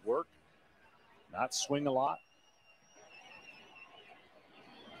pitcher work, not swing a lot.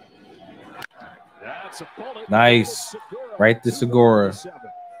 That's a bullet. Nice. Right to Segura.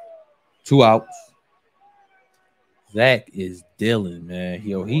 2 outs. Zack is dealing, man.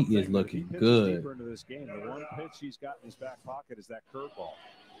 He is looking good. Deeper into this game. The one pitch he's got in his back pocket is that curveball.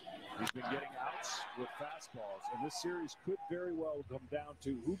 He's been getting outs with fastballs, and this series could very well come down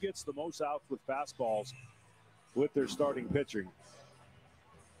to who gets the most outs with fastballs with their starting pitching.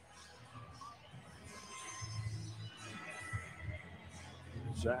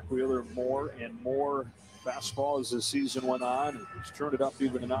 Zack Wheeler more and more fastball as the season went on. He's turned it up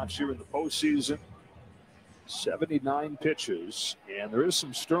even a notch here in the postseason. 79 pitches, and there is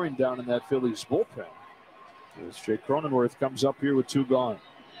some stirring down in that Phillies bullpen as Jake Cronenworth comes up here with 2 gone.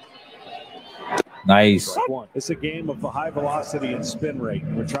 Nice. It's a game of the high velocity and spin rate.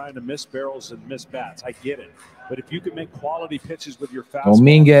 And we're trying to miss barrels and miss bats. I get it. But if you can make quality pitches with your fastball.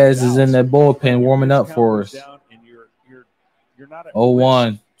 Dominguez is in that bullpen warming up for us. You're not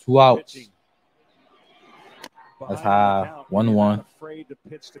 0-1, 2 outs. That's high. 1-1. Afraid to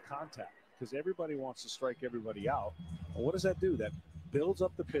pitch to contact because everybody wants to strike everybody out. Well, what does that do? That builds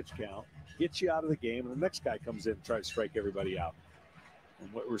up the pitch count, gets you out of the game, and the next guy comes in and tries to strike everybody out.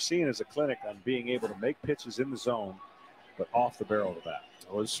 And what we're seeing is a clinic on being able to make pitches in the zone, but off the barrel of the bat.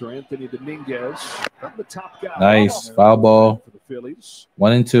 Was Sir Anthony Dominguez from the top guy. Nice foul ball. For the Phillies.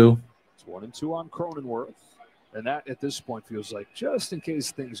 1-2. It's 1-2 on Cronenworth. And that, at this point, feels like just in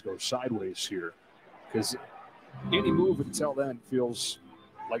case things go sideways here. Because any move until then feels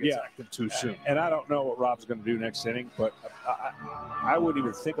like it's acting too soon. And I don't know what Rob's going to do next inning, but I wouldn't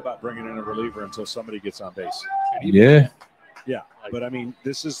even think about bringing in a reliever until somebody gets on base. Yeah. Yeah, but I mean,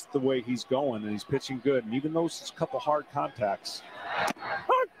 this is the way he's going, and he's pitching good. And even those couple hard contacts.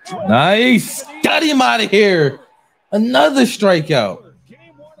 Nice. Got him out of here. Another strikeout.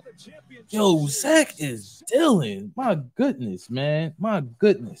 Yo, Zack is dealing. My goodness, man. My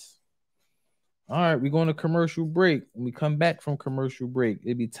goodness. All right, we're going to commercial break. When we come back from commercial break,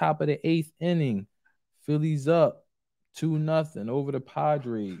 it'll be top of the 8th inning. Phillies up 2-0 over the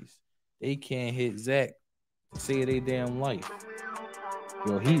Padres. They can't hit Zack to save their damn life.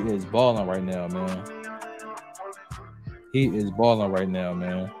 Yo, he is balling right now, man. He is balling right now,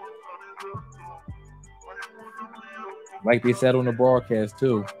 man. Like they said on the broadcast,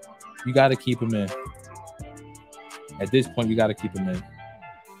 too. You got to keep him in. At this point, you got to keep him in.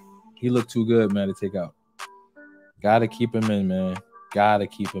 He looked too good, man, to take out. Got to keep him in, man. Got to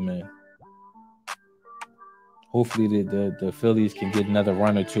keep him in. Hopefully, the Phillies can get another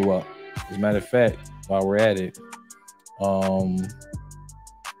run or two up. As a matter of fact, while we're at it,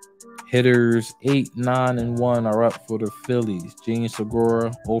 hitters 8, 9, and 1 are up for the Phillies. Gene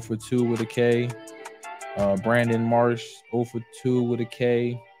Segura 0 for 2 with a K. Brandon Marsh 0 for 2 with a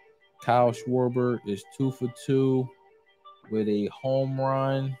K. Kyle Schwarber is 2 for 2 with a home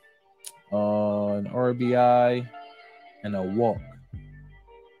run, an RBI, and a walk.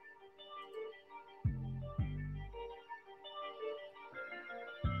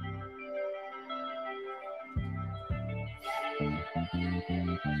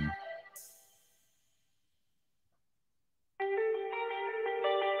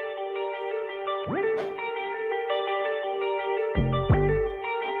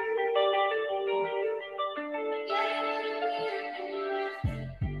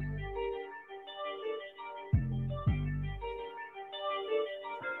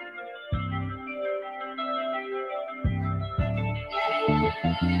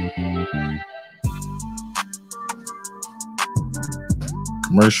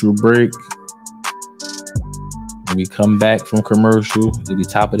 Commercial break. When we come back from commercial, it'll be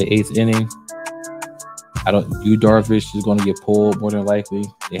top of the 8th inning. Darvish is going to get pulled more than likely.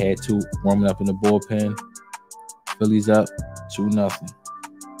 They had 2 warming up in the bullpen. Phillies up 2-0.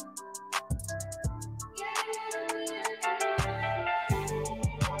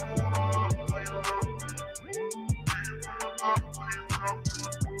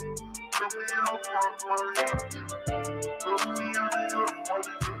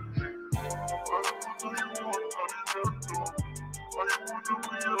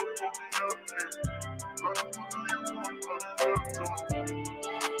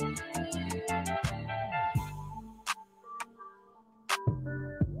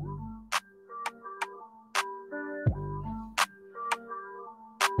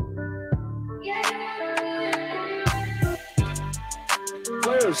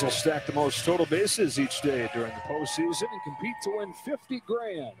 Players will stack the most total bases each day during the postseason and compete to win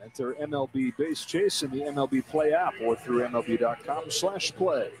 $50,000. Enter MLB Base Chase in the MLB Play app or through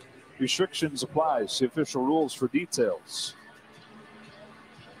MLB.com/play. Restrictions apply. See official rules for details.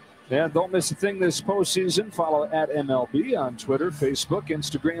 And don't miss a thing this postseason. Follow at MLB on Twitter, Facebook,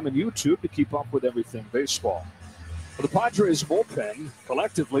 Instagram, and YouTube to keep up with everything baseball. For the Padres bullpen,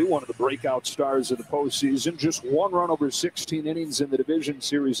 collectively one of the breakout stars of the postseason, just 1 run over 16 innings in the division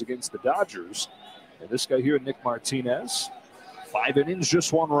series against the Dodgers. And this guy here, Nick Martinez, 5 innings,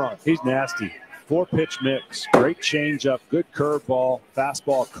 just 1 run. He's nasty. 4-pitch mix, great changeup, good curveball,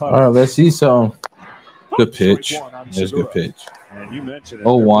 fastball cutter. All right, let's see some. Good pitch. That's a good pitch. And you mentioned it.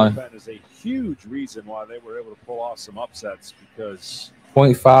 0-1. That is a huge reason why they were able to pull off some upsets because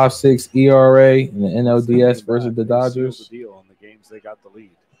 0.56 ERA in the NLCS versus the Dodgers. The deal in the games they got the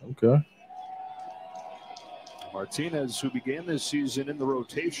lead. Okay. Martinez, who began this season in the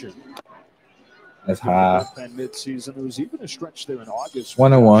rotation, That's high. Mid-season, there was even a stretch there in August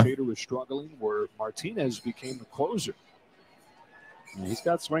 1-1. Shader was struggling, where Martinez became the closer. And he's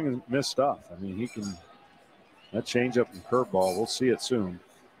got swing and miss stuff. I mean, he can that changeup and curveball. We'll see it soon.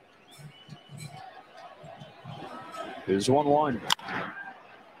 Here's 1-1.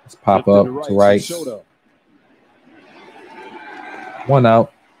 Let's pop up to right. 1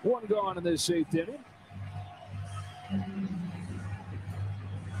 out. 1 gone in this 8th inning.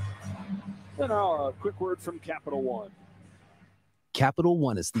 And now a quick word from Capital One. Capital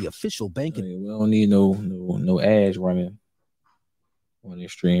One is the official bank. I mean, we don't need no ads running on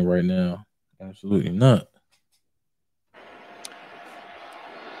this stream right now. Absolutely not.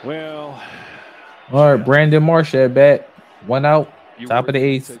 Well, all right, Brandon Marsh at bat. 1 out. Top of the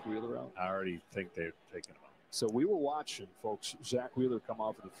 8th. I already think they've taken him out. So we were watching, folks, Zack Wheeler come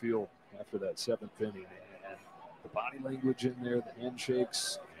off of the field after that 7th inning, and the body language in there, the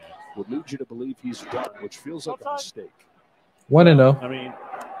handshakes, would lead you to believe he's done, which feels like a mistake. 1-0. I mean,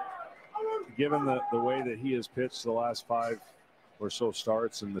 given the way that he has pitched the last 5 or so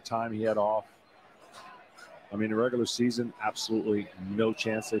starts and the time he had off, I mean, the regular season, absolutely no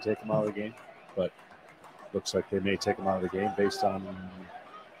chance they take him out of the game. But looks like they may take him out of the game based on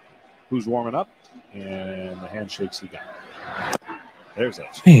who's warming up and the handshakes he got. There's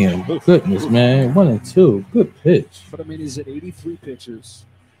that. Damn, goodness, man. 1-2. Good pitch. But, I mean, he's at 83 pitches.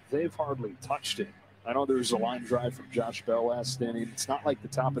 They've hardly touched it. I know there's a line drive from Josh Bell last inning. It's not like the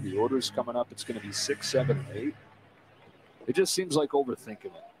top of the order is coming up. It's going to be 6, 7, and 8. It just seems like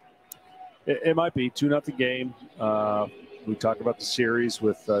overthinking it. It might be 2-0 game. We talked about the series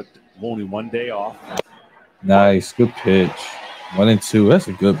with only 1 day off. Nice, good pitch. 1-2. That's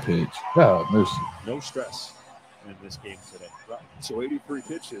a good pitch. God mercy. No stress in this game today. Right. So 83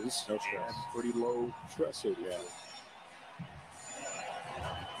 pitches. No stress. Pretty low stress area. Yeah.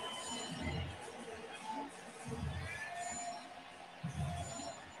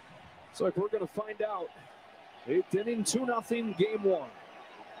 It's like we're going to find out. 8th inning, 2-0, game 1.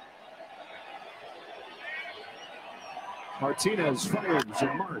 Martinez fires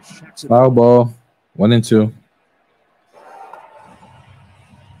and Marsh. Foul ball. 1-2.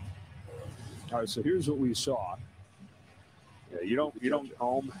 All right, so here's what we saw. Yeah, you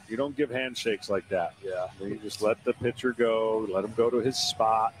don't give handshakes like that. Yeah, you just let the pitcher go, let him go to his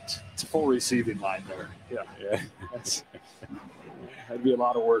spot. It's a full receiving line there. Yeah. That'd be a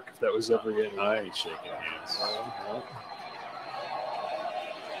lot of work if that was every inning. I ain't shaking hands.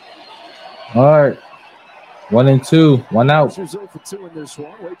 All right. 1-2. 1 out. 0 for 2 in this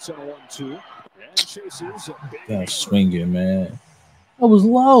one. Waits on a 1-2. And chases a big Damn, swinging, man. That was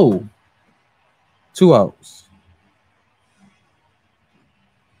low. 2 outs.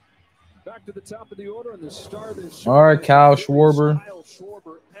 Back to the top of the order and the star this. All right, Kyle Schwarber. Kyle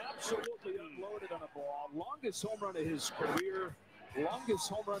Schwarber absolutely unloaded on a ball. Longest home run of his career. Longest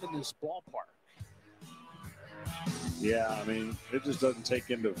home run in this ballpark. Yeah, I mean, it just doesn't take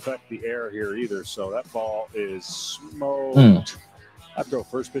into effect the air here either. So that ball is smoked. I throw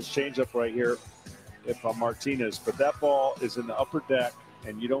first pitch changeup right here if I'm Martinez, but that ball is in the upper deck,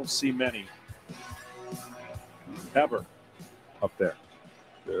 and you don't see many ever up there.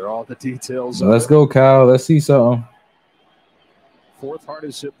 There are all the details. So let's go, Kyle. Let's see something. 4th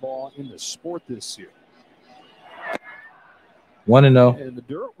hardest hit ball in the sport this year. 1-0. And the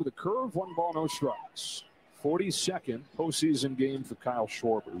dirt with a curve, 1 ball, no strikes. 42nd postseason game for Kyle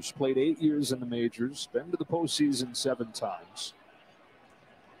Schwarber, who's played 8 years in the majors, been to the postseason 7 times.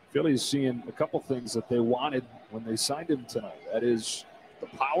 Phillies seeing a couple things that they wanted when they signed him tonight. That is the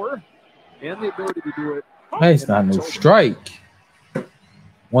power and the ability to do it. Hey, it's not no strike.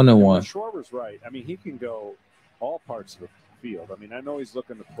 1-1. Schwarber's right. I mean, he can go all parts of the field. I mean, I know he's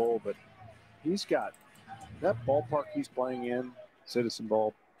looking to pull, but he's got that ballpark he's playing in, Citizen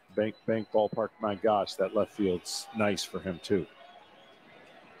Ball, Bank Ballpark. My gosh, that left field's nice for him too.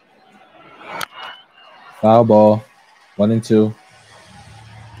 Foul ball. 1-2.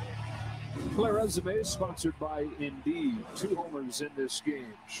 Play Resume sponsored by Indeed. 2 homers in this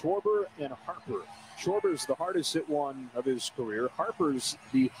game. Schwarber and Harper. Schwarber's the hardest hit one of his career. Harper's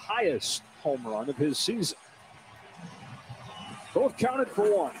the highest home run of his season. Both counted for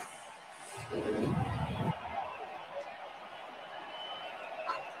 1.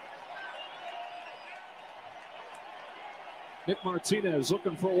 Nick Martinez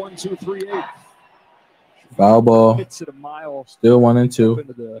looking for 1-2-3-8. Foul ball. Hits it a mile. Still 1-2. Up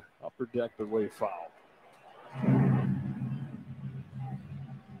into the upper deck, but way foul.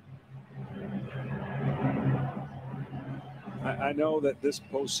 I know that this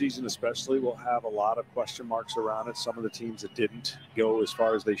postseason especially will have a lot of question marks around it. Some of the teams that didn't go as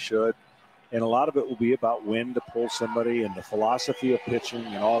far as they should. And a lot of it will be about when to pull somebody and the philosophy of pitching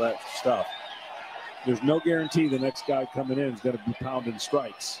and all that stuff. There's no guarantee the next guy coming in is going to be pounding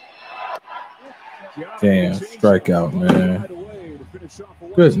strikes. Damn, strikeout, man.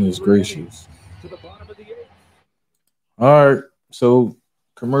 Goodness gracious. All right, so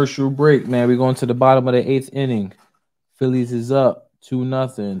commercial break, man. We're going to the bottom of the 8th inning. Phillies is up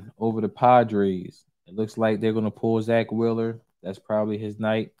 2-0 over the Padres. It looks like they're going to pull Zack Wheeler. That's probably his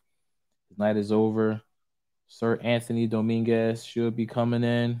night. His night is over. Sir Anthony Dominguez should be coming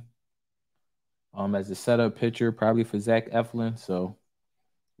in as a setup pitcher, probably for Zach Eflin. So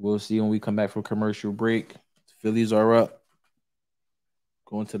we'll see when we come back from commercial break. The Phillies are up.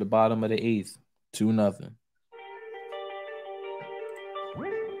 Going to the bottom of the 8th, 2-0.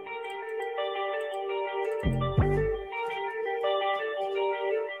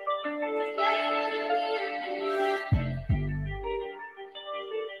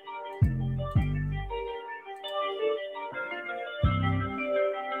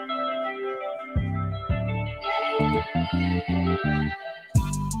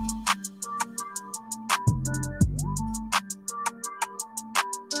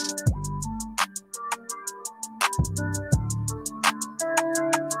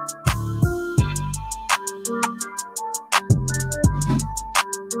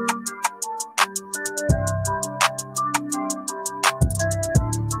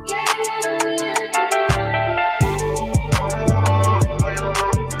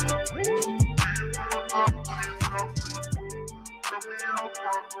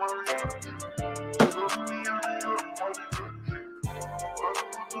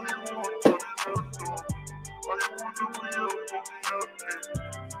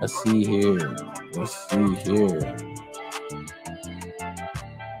 Let's see here.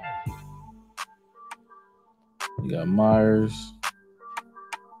 We got Myers.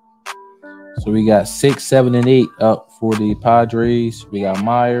 So we got 6, 7, and 8 up for the Padres. We got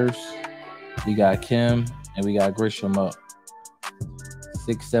Myers, we got Kim, and we got Grisham up.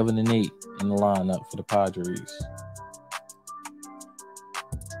 6, 7, and 8 in the lineup for the Padres.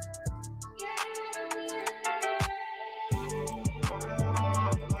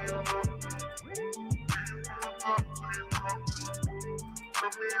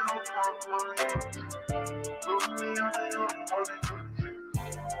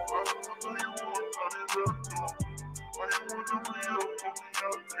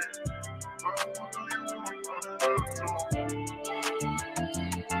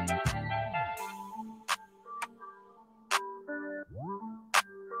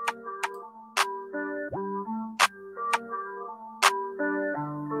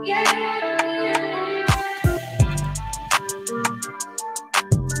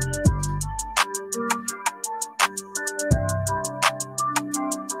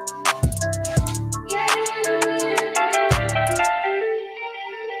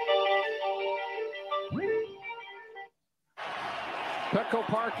 Petco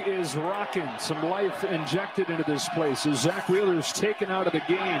Park is rocking. Some life injected into this place as Zack Wheeler is taken out of the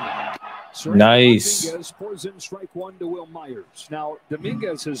game. Nice. Dominguez pours in strike one to Will Myers. Now,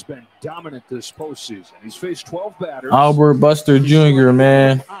 Dominguez has been dominant this postseason. He's faced 12 batters. Albert Buster Jr.,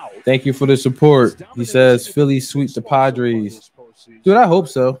 man. Thank you for the support. He says Phillies sweep the Padres. Dude, I hope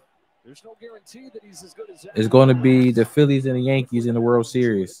so. There's no guarantee that he's as good as Zack. It's going to be the Phillies and the Yankees in the World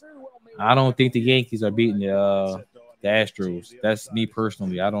Series. I don't think the Yankees are beating the Astros. That's me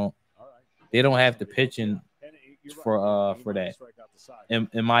personally. They don't have the pitching for that,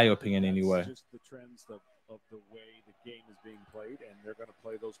 in my opinion, anyway. Just the trends of the way the game is being played, and they're going to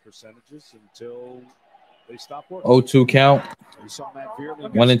play those percentages until they stop working. 0-2 count.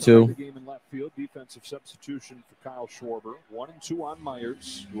 1 and 2. The game in left field. Defensive substitution for Kyle Schwarber. 1 and 2 on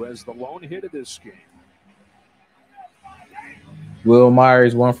Myers, who has the lone hit of this game. Will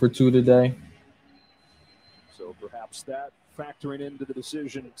Myers 1 for 2 today. So perhaps that factoring into the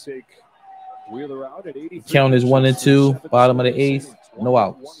decision to take Wheeler out at 83. Count is 1 and 2. Bottom of the 8th. No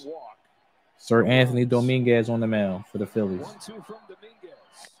outs. Sir Anthony Dominguez on the mound for the Phillies. 1-2 from Dominguez.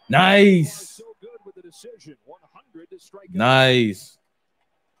 Nice. So good with the decision. 100 to strike out. Nice.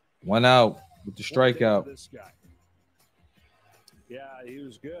 1 out with the strikeout. This guy. Yeah, he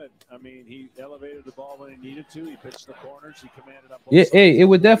was good. I mean, he elevated the ball when he needed to. He pitched the corners. He commanded up. Yeah, hey, it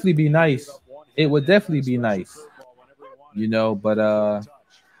would definitely be nice. It would definitely be nice. You know, but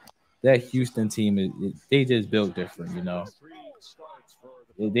that Houston team, they just built different, you know.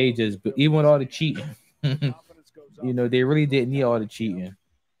 They just, even with all the cheating, you know, they really didn't need all the cheating.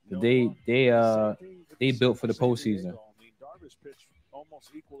 They built for the postseason. I mean, Darvish pitched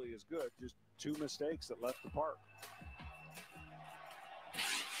almost equally as good, just 2 mistakes that left the park.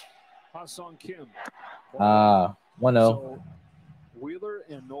 Ha-Seong Kim. 1-0. So Wheeler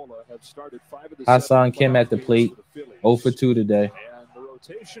and Nola have started 5 of the Ha-Seong Kim at the plate. 0 for 2 today. And the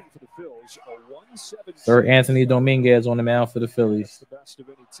rotation for the Phils, a 1-7. Sir Anthony Dominguez on the mound for the Phillies. That's the best of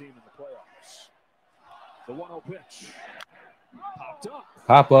any team in the playoffs. The 1-0 pitch. Popped up.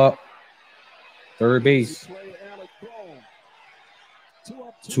 Pop up. Third base.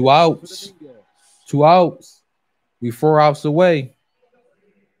 2 outs. 2 outs. We 4 outs away.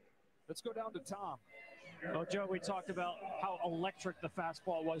 Let's go down to Tom. Well, Joe, we talked about how electric the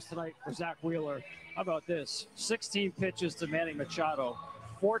fastball was tonight for Zack Wheeler. How about this? 16 pitches to Manny Machado.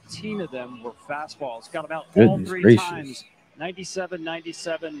 14 of them were fastballs. Got him out all 3 times. 97,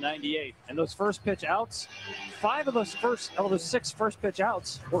 97, 98. And those first pitch outs, 5 of those 6 first pitch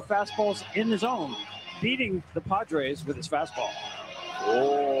outs were fastballs in the zone, beating the Padres with his fastball.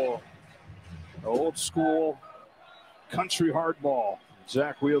 Oh, old school country hardball.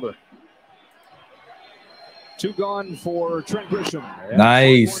 Zack Wheeler. 2 gone for Trent Grisham.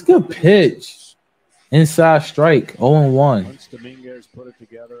 Nice. Good pitch. Inside strike. 0-1. Once Dominguez put it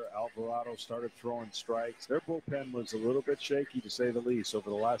together, Alvarado started throwing strikes. Their bullpen was a little bit shaky, to say the least,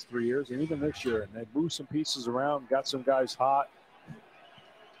 over the last 3 years, and even this year. And they moved some pieces around, got some guys hot.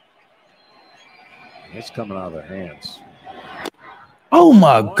 It's coming out of their hands. Oh,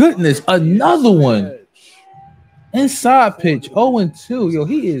 my goodness. Another one. Inside pitch. 0-2. Yo,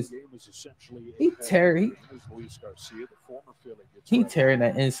 he is. He tearing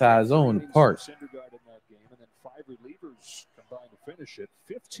that inside zone apart.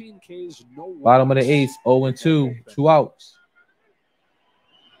 Bottom of the 8th, 0-2, 2 outs.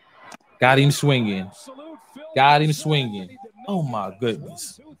 Got him swinging. Got him swinging. Oh my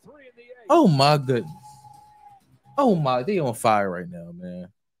goodness. Oh my goodness. Oh my, they on fire right now, man.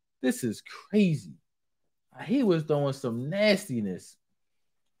 This is crazy. He was throwing some nastiness.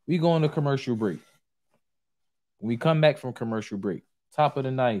 We go on to commercial break. When we come back from commercial break, top of the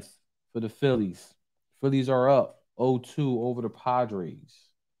 9th for the Phillies. Phillies are up 0-2 over the Padres.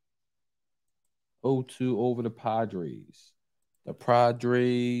 0-2 over the Padres. The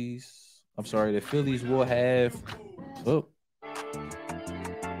Phillies will have the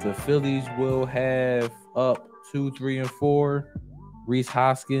Phillies will have up 2, 3, and 4. Reese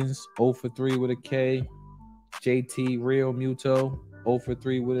Hoskins 0 for 3 with a K. JT Real Muto 0 for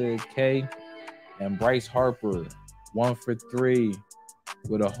 3 with a K. And Bryce Harper 1 for 3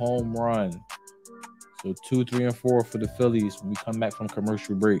 with a home run. So 2, 3, and 4 for the Phillies when we come back from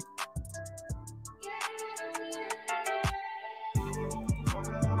commercial break.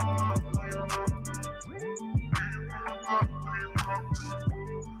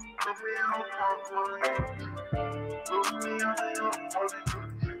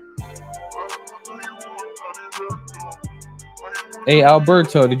 Hey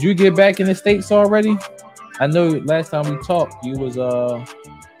Alberto, did you get back in the States already? I know last time we talked, you was out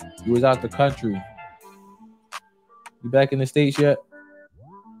the country. You back in the States yet?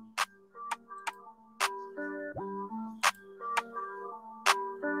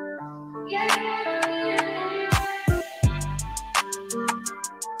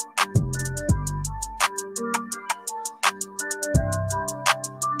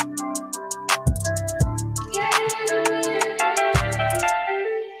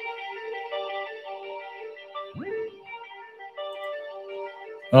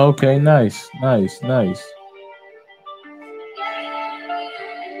 Okay, nice. So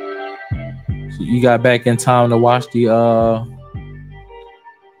you got back in time to watch the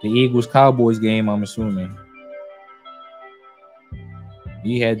Eagles-Cowboys game, I'm assuming.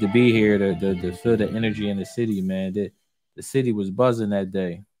 You had to be here to feel the energy in the city, man. The city was buzzing that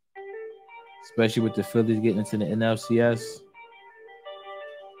day, especially with the Phillies getting into the NLCS.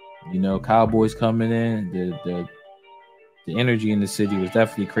 You know, Cowboys coming in. The energy in the city was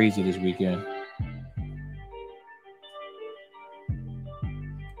definitely crazy this weekend.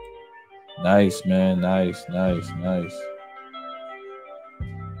 Nice, man. Nice.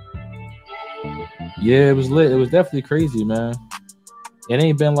 Yeah, it was lit. It was definitely crazy, man. It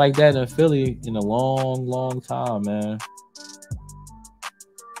ain't been like that in Philly in a long time, man.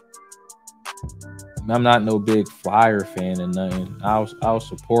 I'm not no big Flyer fan and nothing. I'll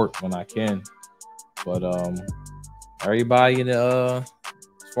support when I can. But everybody in the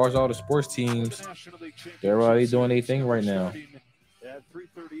as far as all the sports teams, they're already doing their thing right now. At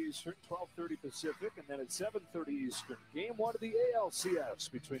 3:30 Eastern, 12:30 Pacific, and then at 7:30 Eastern, Game 1 of the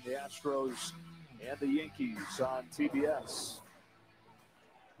ALCS between the Astros and the Yankees on TBS.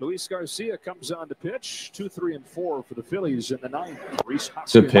 Luis Garcia comes on to pitch. 2, 3, and 4 for the Phillies in the 9th.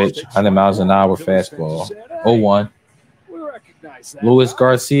 Good pitch, 100 miles an hour fastball. 0-1. Luis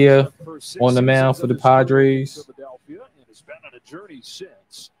Garcia on the mound for the Padres. Philadelphia, and has been on a journey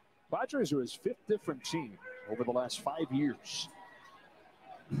since. Padres are his 5th different team over the last 5 years.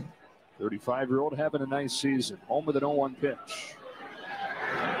 35-year-old having a nice season. Home with an 0-1 pitch.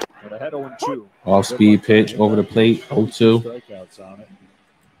 And ahead 0-2. Off-speed pitch over the plate, 0-2. Strikeouts on it.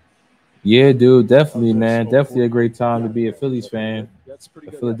 Yeah, dude, definitely, man. Definitely a great time to be a Phillies fan,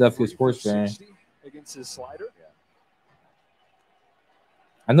 a Philadelphia sports fan. Against his slider.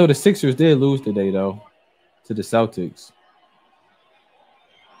 I know the Sixers did lose today, though, to the Celtics.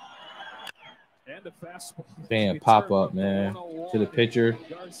 And a fastball. Bam, pop up, man, to the pitcher.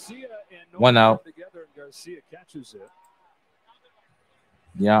 1 out. Garcia catches it.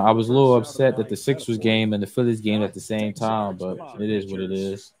 Yeah, I was a little upset that the Sixers game and the Phillies game at the same time, but it is what it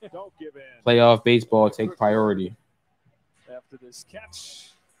is. Playoff baseball take priority. After this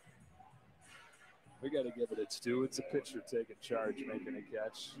catch, we got to give it its due. It's a pitcher taking charge, making a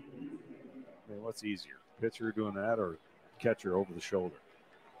catch. I mean, what's easier, pitcher doing that or catcher over the shoulder?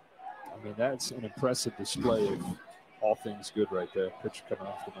 I mean, that's an impressive display of all things good right there. Pitcher coming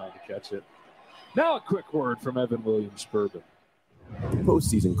off the mound to catch it. Now a quick word from Evan Williams Bourbon.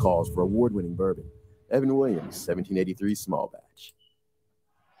 Postseason calls for award-winning bourbon. Evan Williams, 1783 small batch.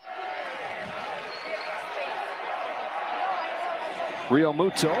 Real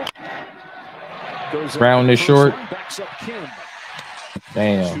Muto. Brown is short.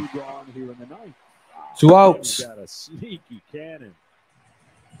 Damn. 2 outs. Got a sneaky cannon.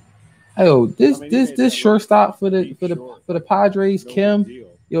 Oh, this shortstop for the Padres, Kim.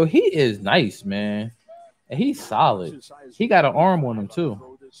 Yo, he is nice, man. And he's solid. He got an arm on him,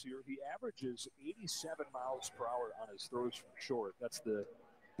 too. He averages 87 miles per hour on his throws from short. That's the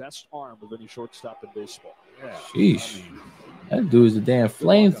best arm of any shortstop in baseball. Yeah. Sheesh. That dude's a damn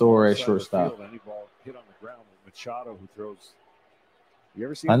flamethrower at shortstop. Any ball hit on the ground with Machado, who throws.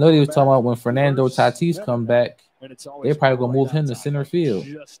 I know he was talking about when Fernando Tatis come back, they're probably going to move him to center field.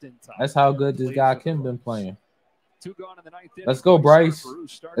 That's how good this guy Kim been playing. Let's go, Bryce.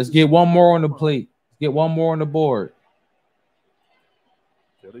 Let's get one more on the plate. Get one more on the board.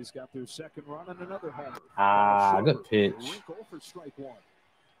 Phillies got their second run and another homer. Good pitch. For strike one.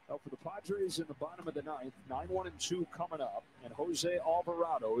 Now for the Padres in the bottom of the ninth, 9-1-2 coming up, and Jose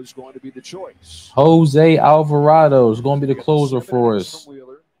Alvarado is going to be the choice. Jose Alvarado is going to be the closer for us.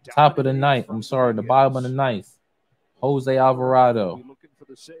 Top of the ninth. I'm sorry, the bottom of the ninth. Jose Alvarado. Looking for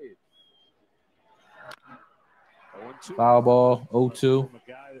the save. Foul ball, 0-2.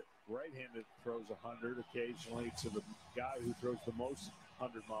 Right-handed throws 100 occasionally to the guy who throws the most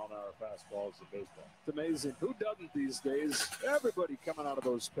 100-mile-an-hour fastballs in baseball. It's amazing. Who doesn't these days? Everybody coming out of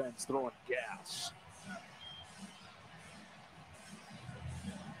those pens throwing gas.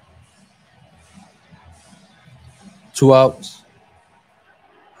 Two outs.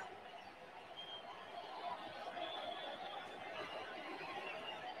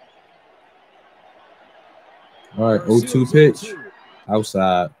 All right, 0-2 pitch.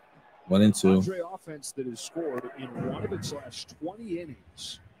 Outside. 1-2. Padre offense that has scored in one of its last 20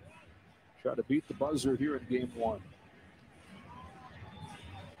 innings. Try to beat the buzzer here in game one.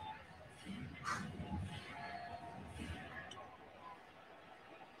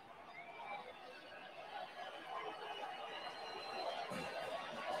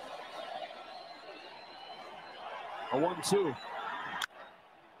 A 1-2.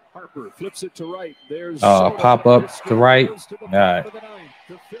 Harper flips it to right. There's pop up to right. All right.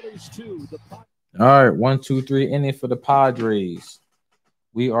 All right, 1, 2, 3 inning for the Padres.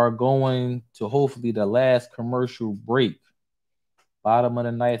 We are going to hopefully the last commercial break. Bottom of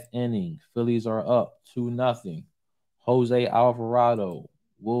the ninth inning. Phillies are up 2-0. Jose Alvarado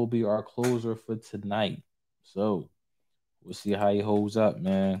will be our closer for tonight. So we'll see how he holds up,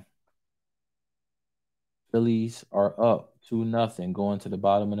 man. Phillies are up 2-0 going to the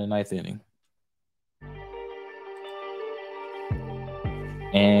bottom of the ninth inning.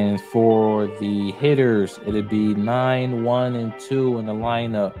 And for the hitters, it'll be 9, 1, and 2 in the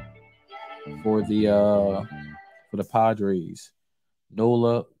lineup for the Padres.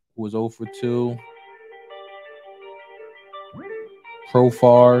 Nola was 0 for 2.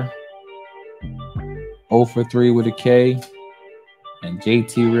 Profar 0 for 3 with a K. And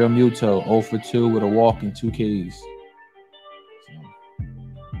JT Realmuto 0 for 2 with a walk and 2 Ks. So,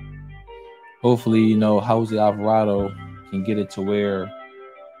 hopefully, Jose Alvarado can get it to where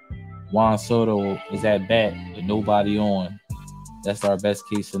Juan Soto is at bat with nobody on. That's our best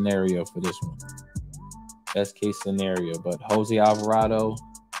case scenario for this one. Best case scenario. But Jose Alvarado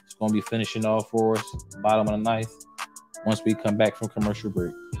is going to be finishing off for us, bottom of the ninth, once we come back from commercial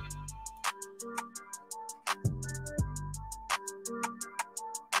break.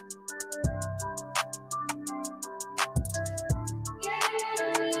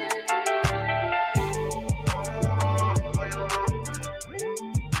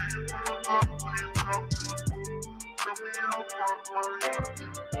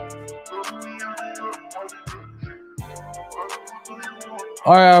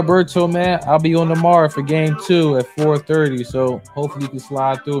 All right, Alberto, man. I'll be on tomorrow for game 2 at 4:30. So hopefully you can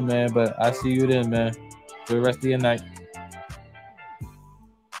slide through, man. But I see you then, man. For the rest of your night.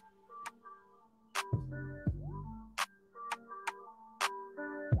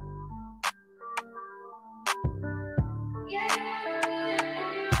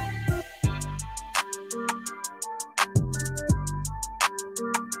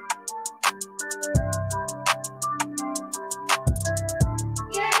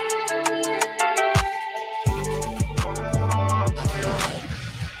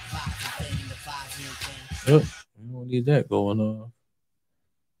 Yep, we don't need that going on.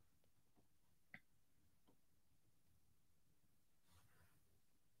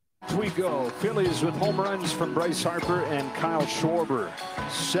 We go. Phillies with home runs from Bryce Harper and Kyle Schwarber.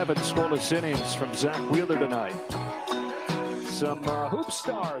 7 scoreless innings from Zack Wheeler tonight. Some hoop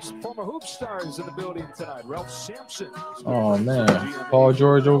stars, former hoop stars in the building tonight. Ralph Sampson. Oh, man. Paul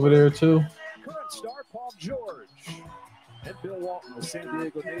George over there, too. Current star Paul George. And Bill Walton, the San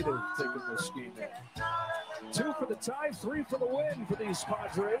Diego native, taking this game in. 2 for the tie, 3 for the win for these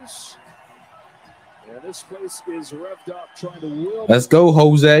Padres. And this place is revved up, trying to will. Let's go,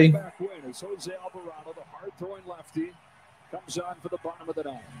 Jose. Back win as Jose Alvarado, the hard-throwing lefty, comes on for the bottom of the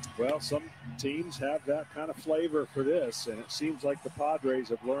 9th. Well, some teams have that kind of flavor for this, and it seems like the Padres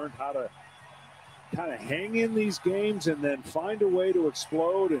have learned how to kind of hang in these games and then find a way to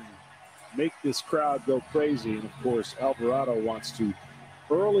explode and make this crowd go crazy. And, of course, Alvarado wants to,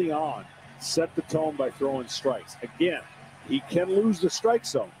 early on, set the tone by throwing strikes. Again, he can lose the strike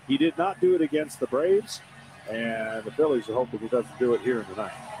zone. He did not do it against the Braves, and the Phillies are hoping he doesn't do it here in the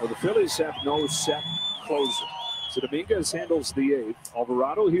 9th. Well, the Phillies have no set closer. So Dominguez handles the 8th.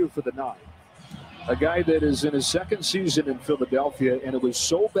 Alvarado here for the 9th. A guy that is in his 2nd season in Philadelphia, and it was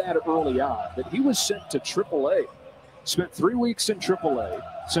so bad early on that he was sent to AAA. Spent 3 weeks in AAA.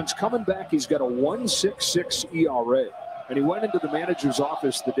 Since coming back, he's got a 1.66 ERA. And he went into the manager's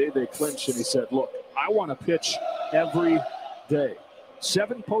office the day they clinched, and he said, look, I want to pitch every day.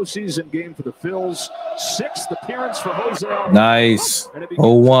 7 postseason game for the Phils. 6th appearance for Jose Alvarado. Nice.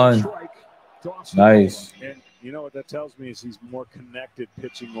 0-1. Nice. And you know what that tells me is he's more connected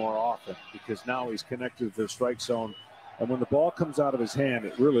pitching more often, because now he's connected to the strike zone. And when the ball comes out of his hand,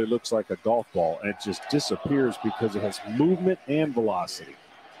 it really looks like a golf ball, and it just disappears because it has movement and velocity.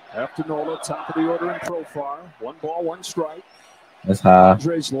 After Nola, top of the order in profile. 1 ball, 1 strike. That's high.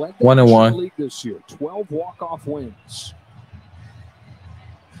 1-1 league this year. 12 walk-off wins.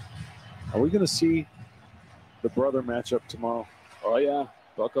 Are we going to see the brother matchup tomorrow? Oh, yeah.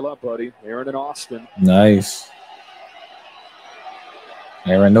 Buckle up, buddy. Aaron and Austin. Nice.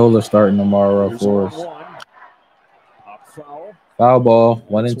 Aaron Nola starting tomorrow for us. Foul. Foul ball.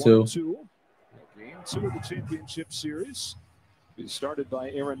 1-2. Game 2 of the championship series. He started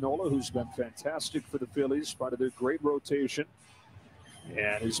by Aaron Nola, who's been fantastic for the Phillies, part of their great rotation.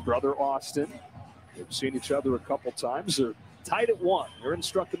 And his brother Austin. They've seen each other a couple times. They're tied at 1. Aaron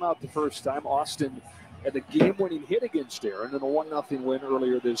struck him out the first time. Austin had the game-winning hit against Aaron in a 1-0 win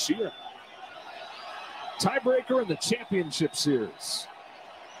earlier this year. Tiebreaker in the championship series.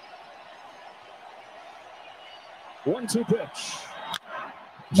 1-2 pitch.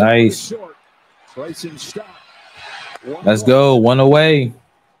 Nice. Bryson stop. Let's go. 1 away.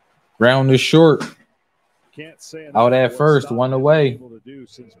 Ground is short. Can't say out at first. 1 away. Able to do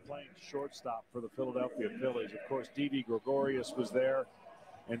since playing shortstop for the Philadelphia Phillies. Of course, Didi Gregorius was there,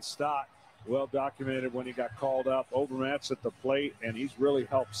 and Stott, well documented when he got called up, overmatched at the plate, and he's really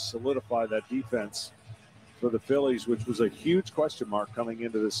helped solidify that defense for the Phillies, which was a huge question mark coming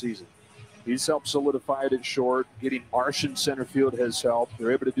into the season. He's helped solidify it in short. Getting Marsh in center field has helped.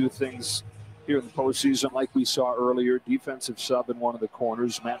 They're able to do things here in the postseason like we saw earlier. Defensive sub in one of the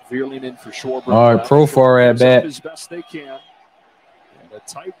corners. Matt Vierling in for Schwarber. All right, Profar at bat. As best they can. And a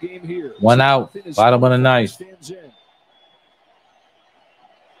tight game here. 1 out. Bottom of the 9th.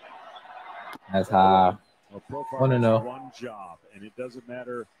 That's high. Well, 1-0. One job, and it doesn't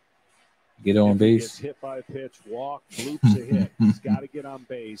matter. Get on base. Gets hit by a pitch, walk, bloops a hit. He's got to get on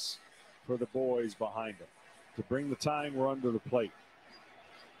base for the boys behind him to bring the tying run to the plate.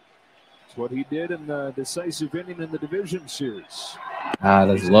 It's what he did in the decisive inning in the division series. Ah,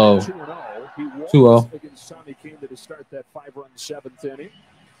 that's low. 2-0. He won 2-0 against Tommy Kahnle to start that 5-run 7th inning.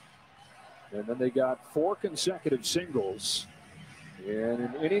 And then they got 4 consecutive singles in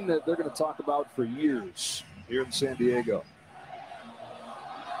an inning that they're going to talk about for years here in San Diego.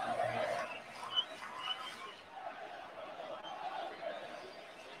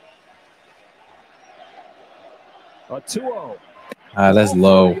 A 2-0. Ah, that's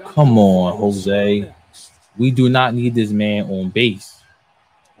low. Come on, Jose. We do not need this man on base.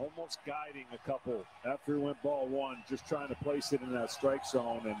 was guiding a couple after he went ball one, just trying to place it in that strike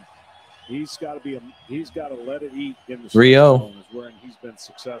zone, and he's got to let it eat in the strike zone is where he's been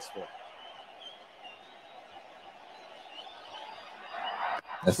successful.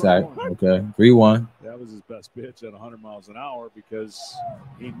 That's that. Okay, 3-1. That was his best pitch at 100 miles an hour because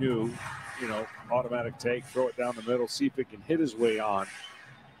he knew, automatic take, throw it down the middle, see if it can hit his way on.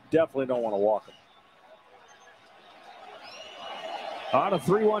 Definitely don't want to walk him. On a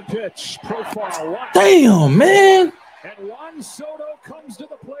 3-1 pitch, profile one. Damn, man. And Juan Soto comes to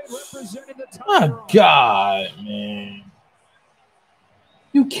the plate representing the top. My God, man.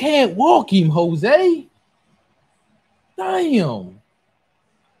 You can't walk him, Jose. Damn.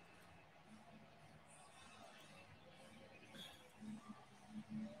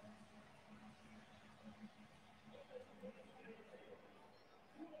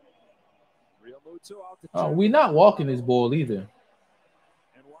 Oh, we're not walking this ball either.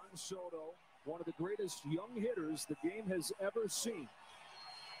 And Juan Soto, one of the greatest young hitters the game has ever seen.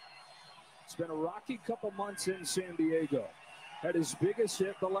 It's been a rocky couple months in San Diego. Had his biggest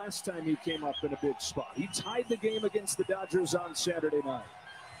hit the last time he came up in a big spot. He tied the game against the Dodgers on Saturday night.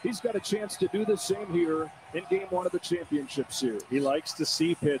 He's got a chance to do the same here in Game 1 of the championship series. He likes to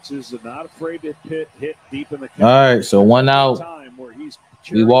see pitches and not afraid to hit deep in the count. All right, so 1 out.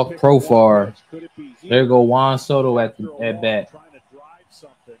 We walk Profar. There go Juan Soto at bat.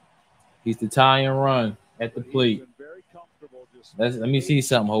 He's the tie and run at the plate. Let me see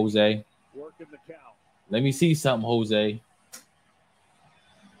something, Jose. Let me see something, Jose.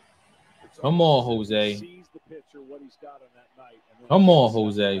 Come on, Jose. Come on,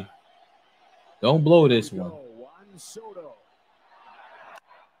 Jose. Don't blow this one.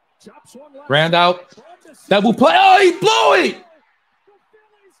 Ground out. Double play. Oh, he blew it.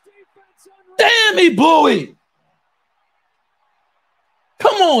 Damn, he blew it.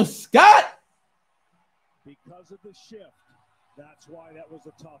 Come on, Scott. Because of the shift, that's why that was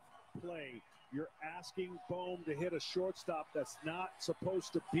a tough play. You're asking Bohm to hit a shortstop that's not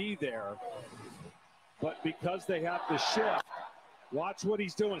supposed to be there. But because they have the shift, watch what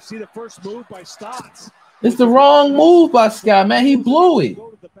he's doing. See the first move by Stotts. It's the wrong move by Scott, man. He blew it. Go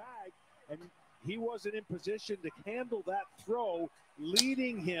to the bag, and he wasn't in position to handle that throw,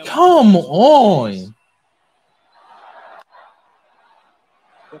 leading him. Come on.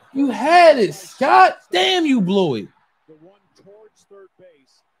 You had it, Scott. Damn, you blew it. The one towards third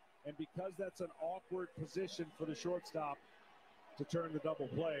base, and because that's an awkward position for the shortstop to turn the double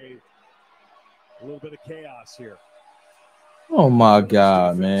play, a little bit of chaos here. Oh, my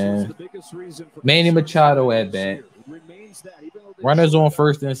God, man. Manny Machado at bat. Runners on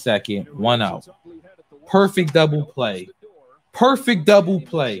first and second. 1 out. Perfect double play. Perfect double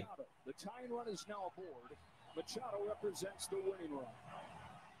play. The tying run is now aboard. Machado represents the winning run.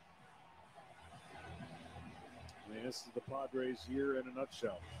 I mean, this is the Padres' year in a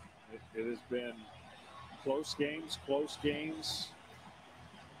nutshell. It has been close games,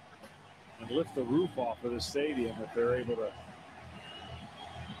 and lift the roof off of the stadium if they're able to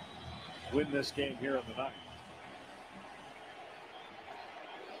win this game here in the ninth.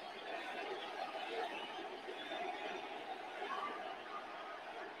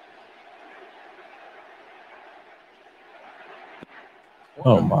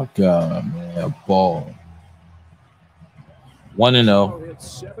 Oh, my God, man. A ball. 1-0. Hit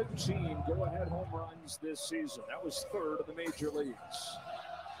 17 go-ahead home runs this season. That was third of the major leagues.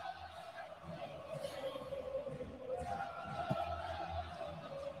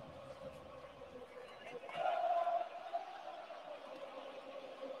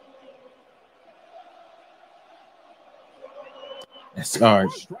 That's all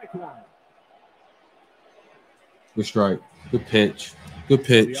right. Good strike. Good pitch. Good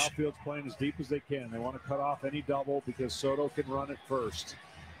pitch. The outfield's playing as deep as they can. They want to cut off any double because Soto can run it first.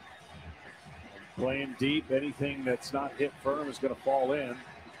 Playing deep, anything that's not hit firm is going to fall in,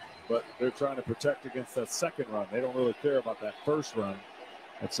 but they're trying to protect against that second run. They don't really care about that first run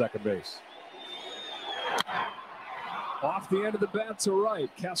at second base. Off the end of the bat to right.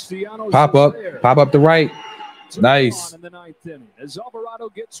 Castellanos pop up. There. Pop up the right. Nice. In the ninth inning, as Alvarado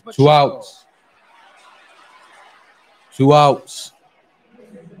gets 2 outs. 2 outs.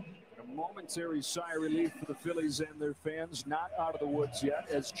 A momentary sigh of relief for the Phillies and their fans. Not out of the woods yet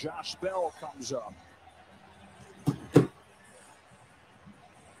as Josh Bell comes up.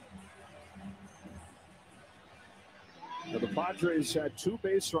 Now, the Padres had 2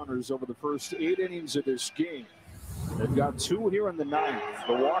 base runners over the first 8 innings of this game. They've got 2 here in the ninth.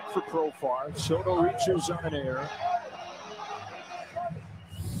 The walk for Profar. Soto reaches on an error.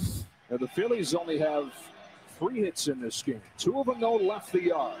 Now, the Phillies only have 3 hits in this game. 2 of them, though, left the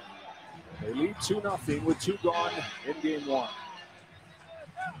yard. They lead 2-0 with 2 gone in game 1.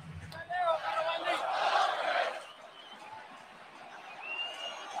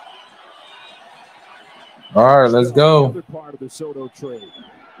 All right, let's go. Part of the Soto trade.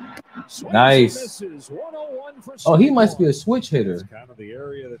 Nice. Oh, he must be a switch hitter. It's kind of the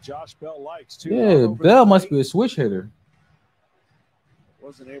area that Josh Bell likes too. Yeah, Bell must be a switch hitter.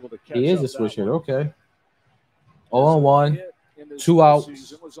 Wasn't able to catch He is up a switch hitter. one. Okay. 0-1, 2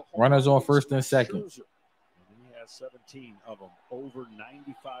 outs, runners on first and second. And he has 17 of them, over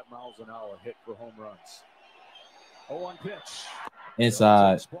 95 miles an hour hit for home runs. 0-1 pitch.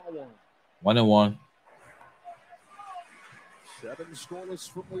 Inside. 1-1. 7 scoreless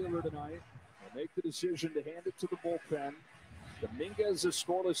from Wheeler tonight. They'll make the decision to hand it to the bullpen. Dominguez is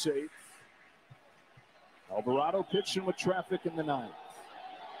scoreless 8th. Alvarado pitching with traffic in the 9th.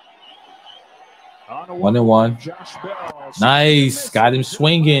 1-1. Nice. Got him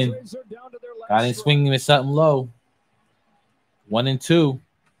swinging. Got him swinging with something low. 1-2.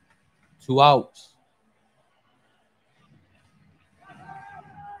 2 outs.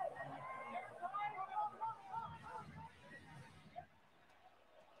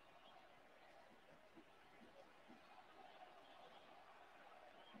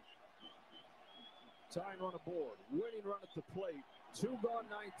 Tying run aboard. Winning run at the plate. 2 gone,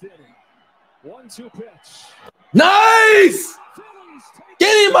 9th inning. 1-2 pitch. Nice!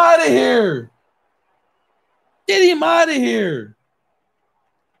 Get him out of here! Get him out of here!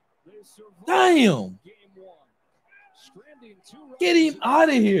 Damn! Get him out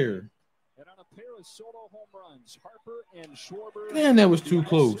of here! And on a pair of solo home runs, Harper and Schwarber. Man, that was too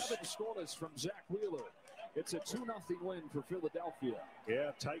close. 7 scoreless from Zack Wheeler. It's a 2-0 win for Philadelphia.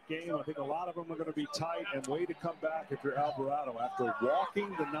 Yeah, tight game. I think a lot of them are going to be tight and way to come back if you're Alvarado after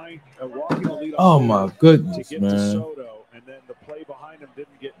walking the lead. Oh my goodness, to get man! To Soto, and then the play behind him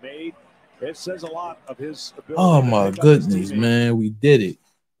didn't get made. It says a lot of his ability. Oh my goodness, man! We did it.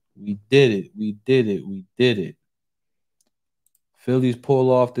 We did it. We did it. We did it. Phillies pull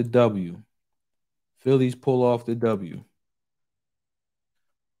off the W. Phillies pull off the W.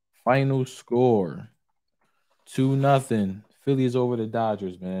 Final score. 2-0. Phillies over the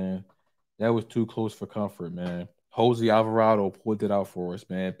Dodgers, man. That was too close for comfort, man. Jose Alvarado pulled it out for us,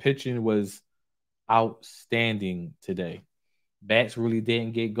 man. Pitching was outstanding today. Bats really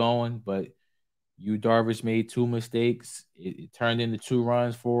didn't get going, but Darvish made 2 mistakes. It turned into 2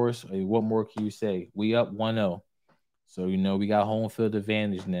 runs for us. I mean, what more can you say? We up 1-0. So, we got home field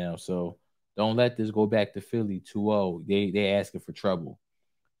advantage now. So, don't let this go back to Philly 2-0. They asking for trouble.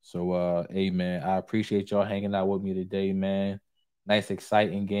 So, hey, man, I appreciate y'all hanging out with me today, man. Nice,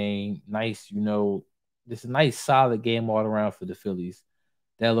 exciting game. Nice, this is a nice, solid game all around for the Phillies.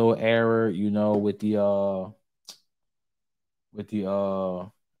 That little error,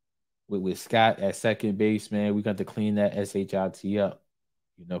 with Scott at second base, man, we got to clean that SHIT up,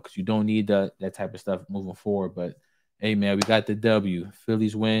 because you don't need that type of stuff moving forward. But, hey, man, we got the W.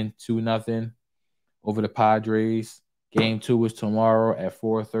 Phillies win 2-0 over the Padres. Game 2 is tomorrow at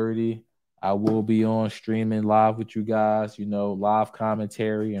 4:30. I will be on streaming live with you guys, live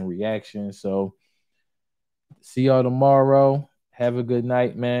commentary and reaction. So see y'all tomorrow. Have a good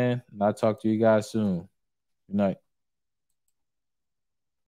night, man. And I'll talk to you guys soon. Good night.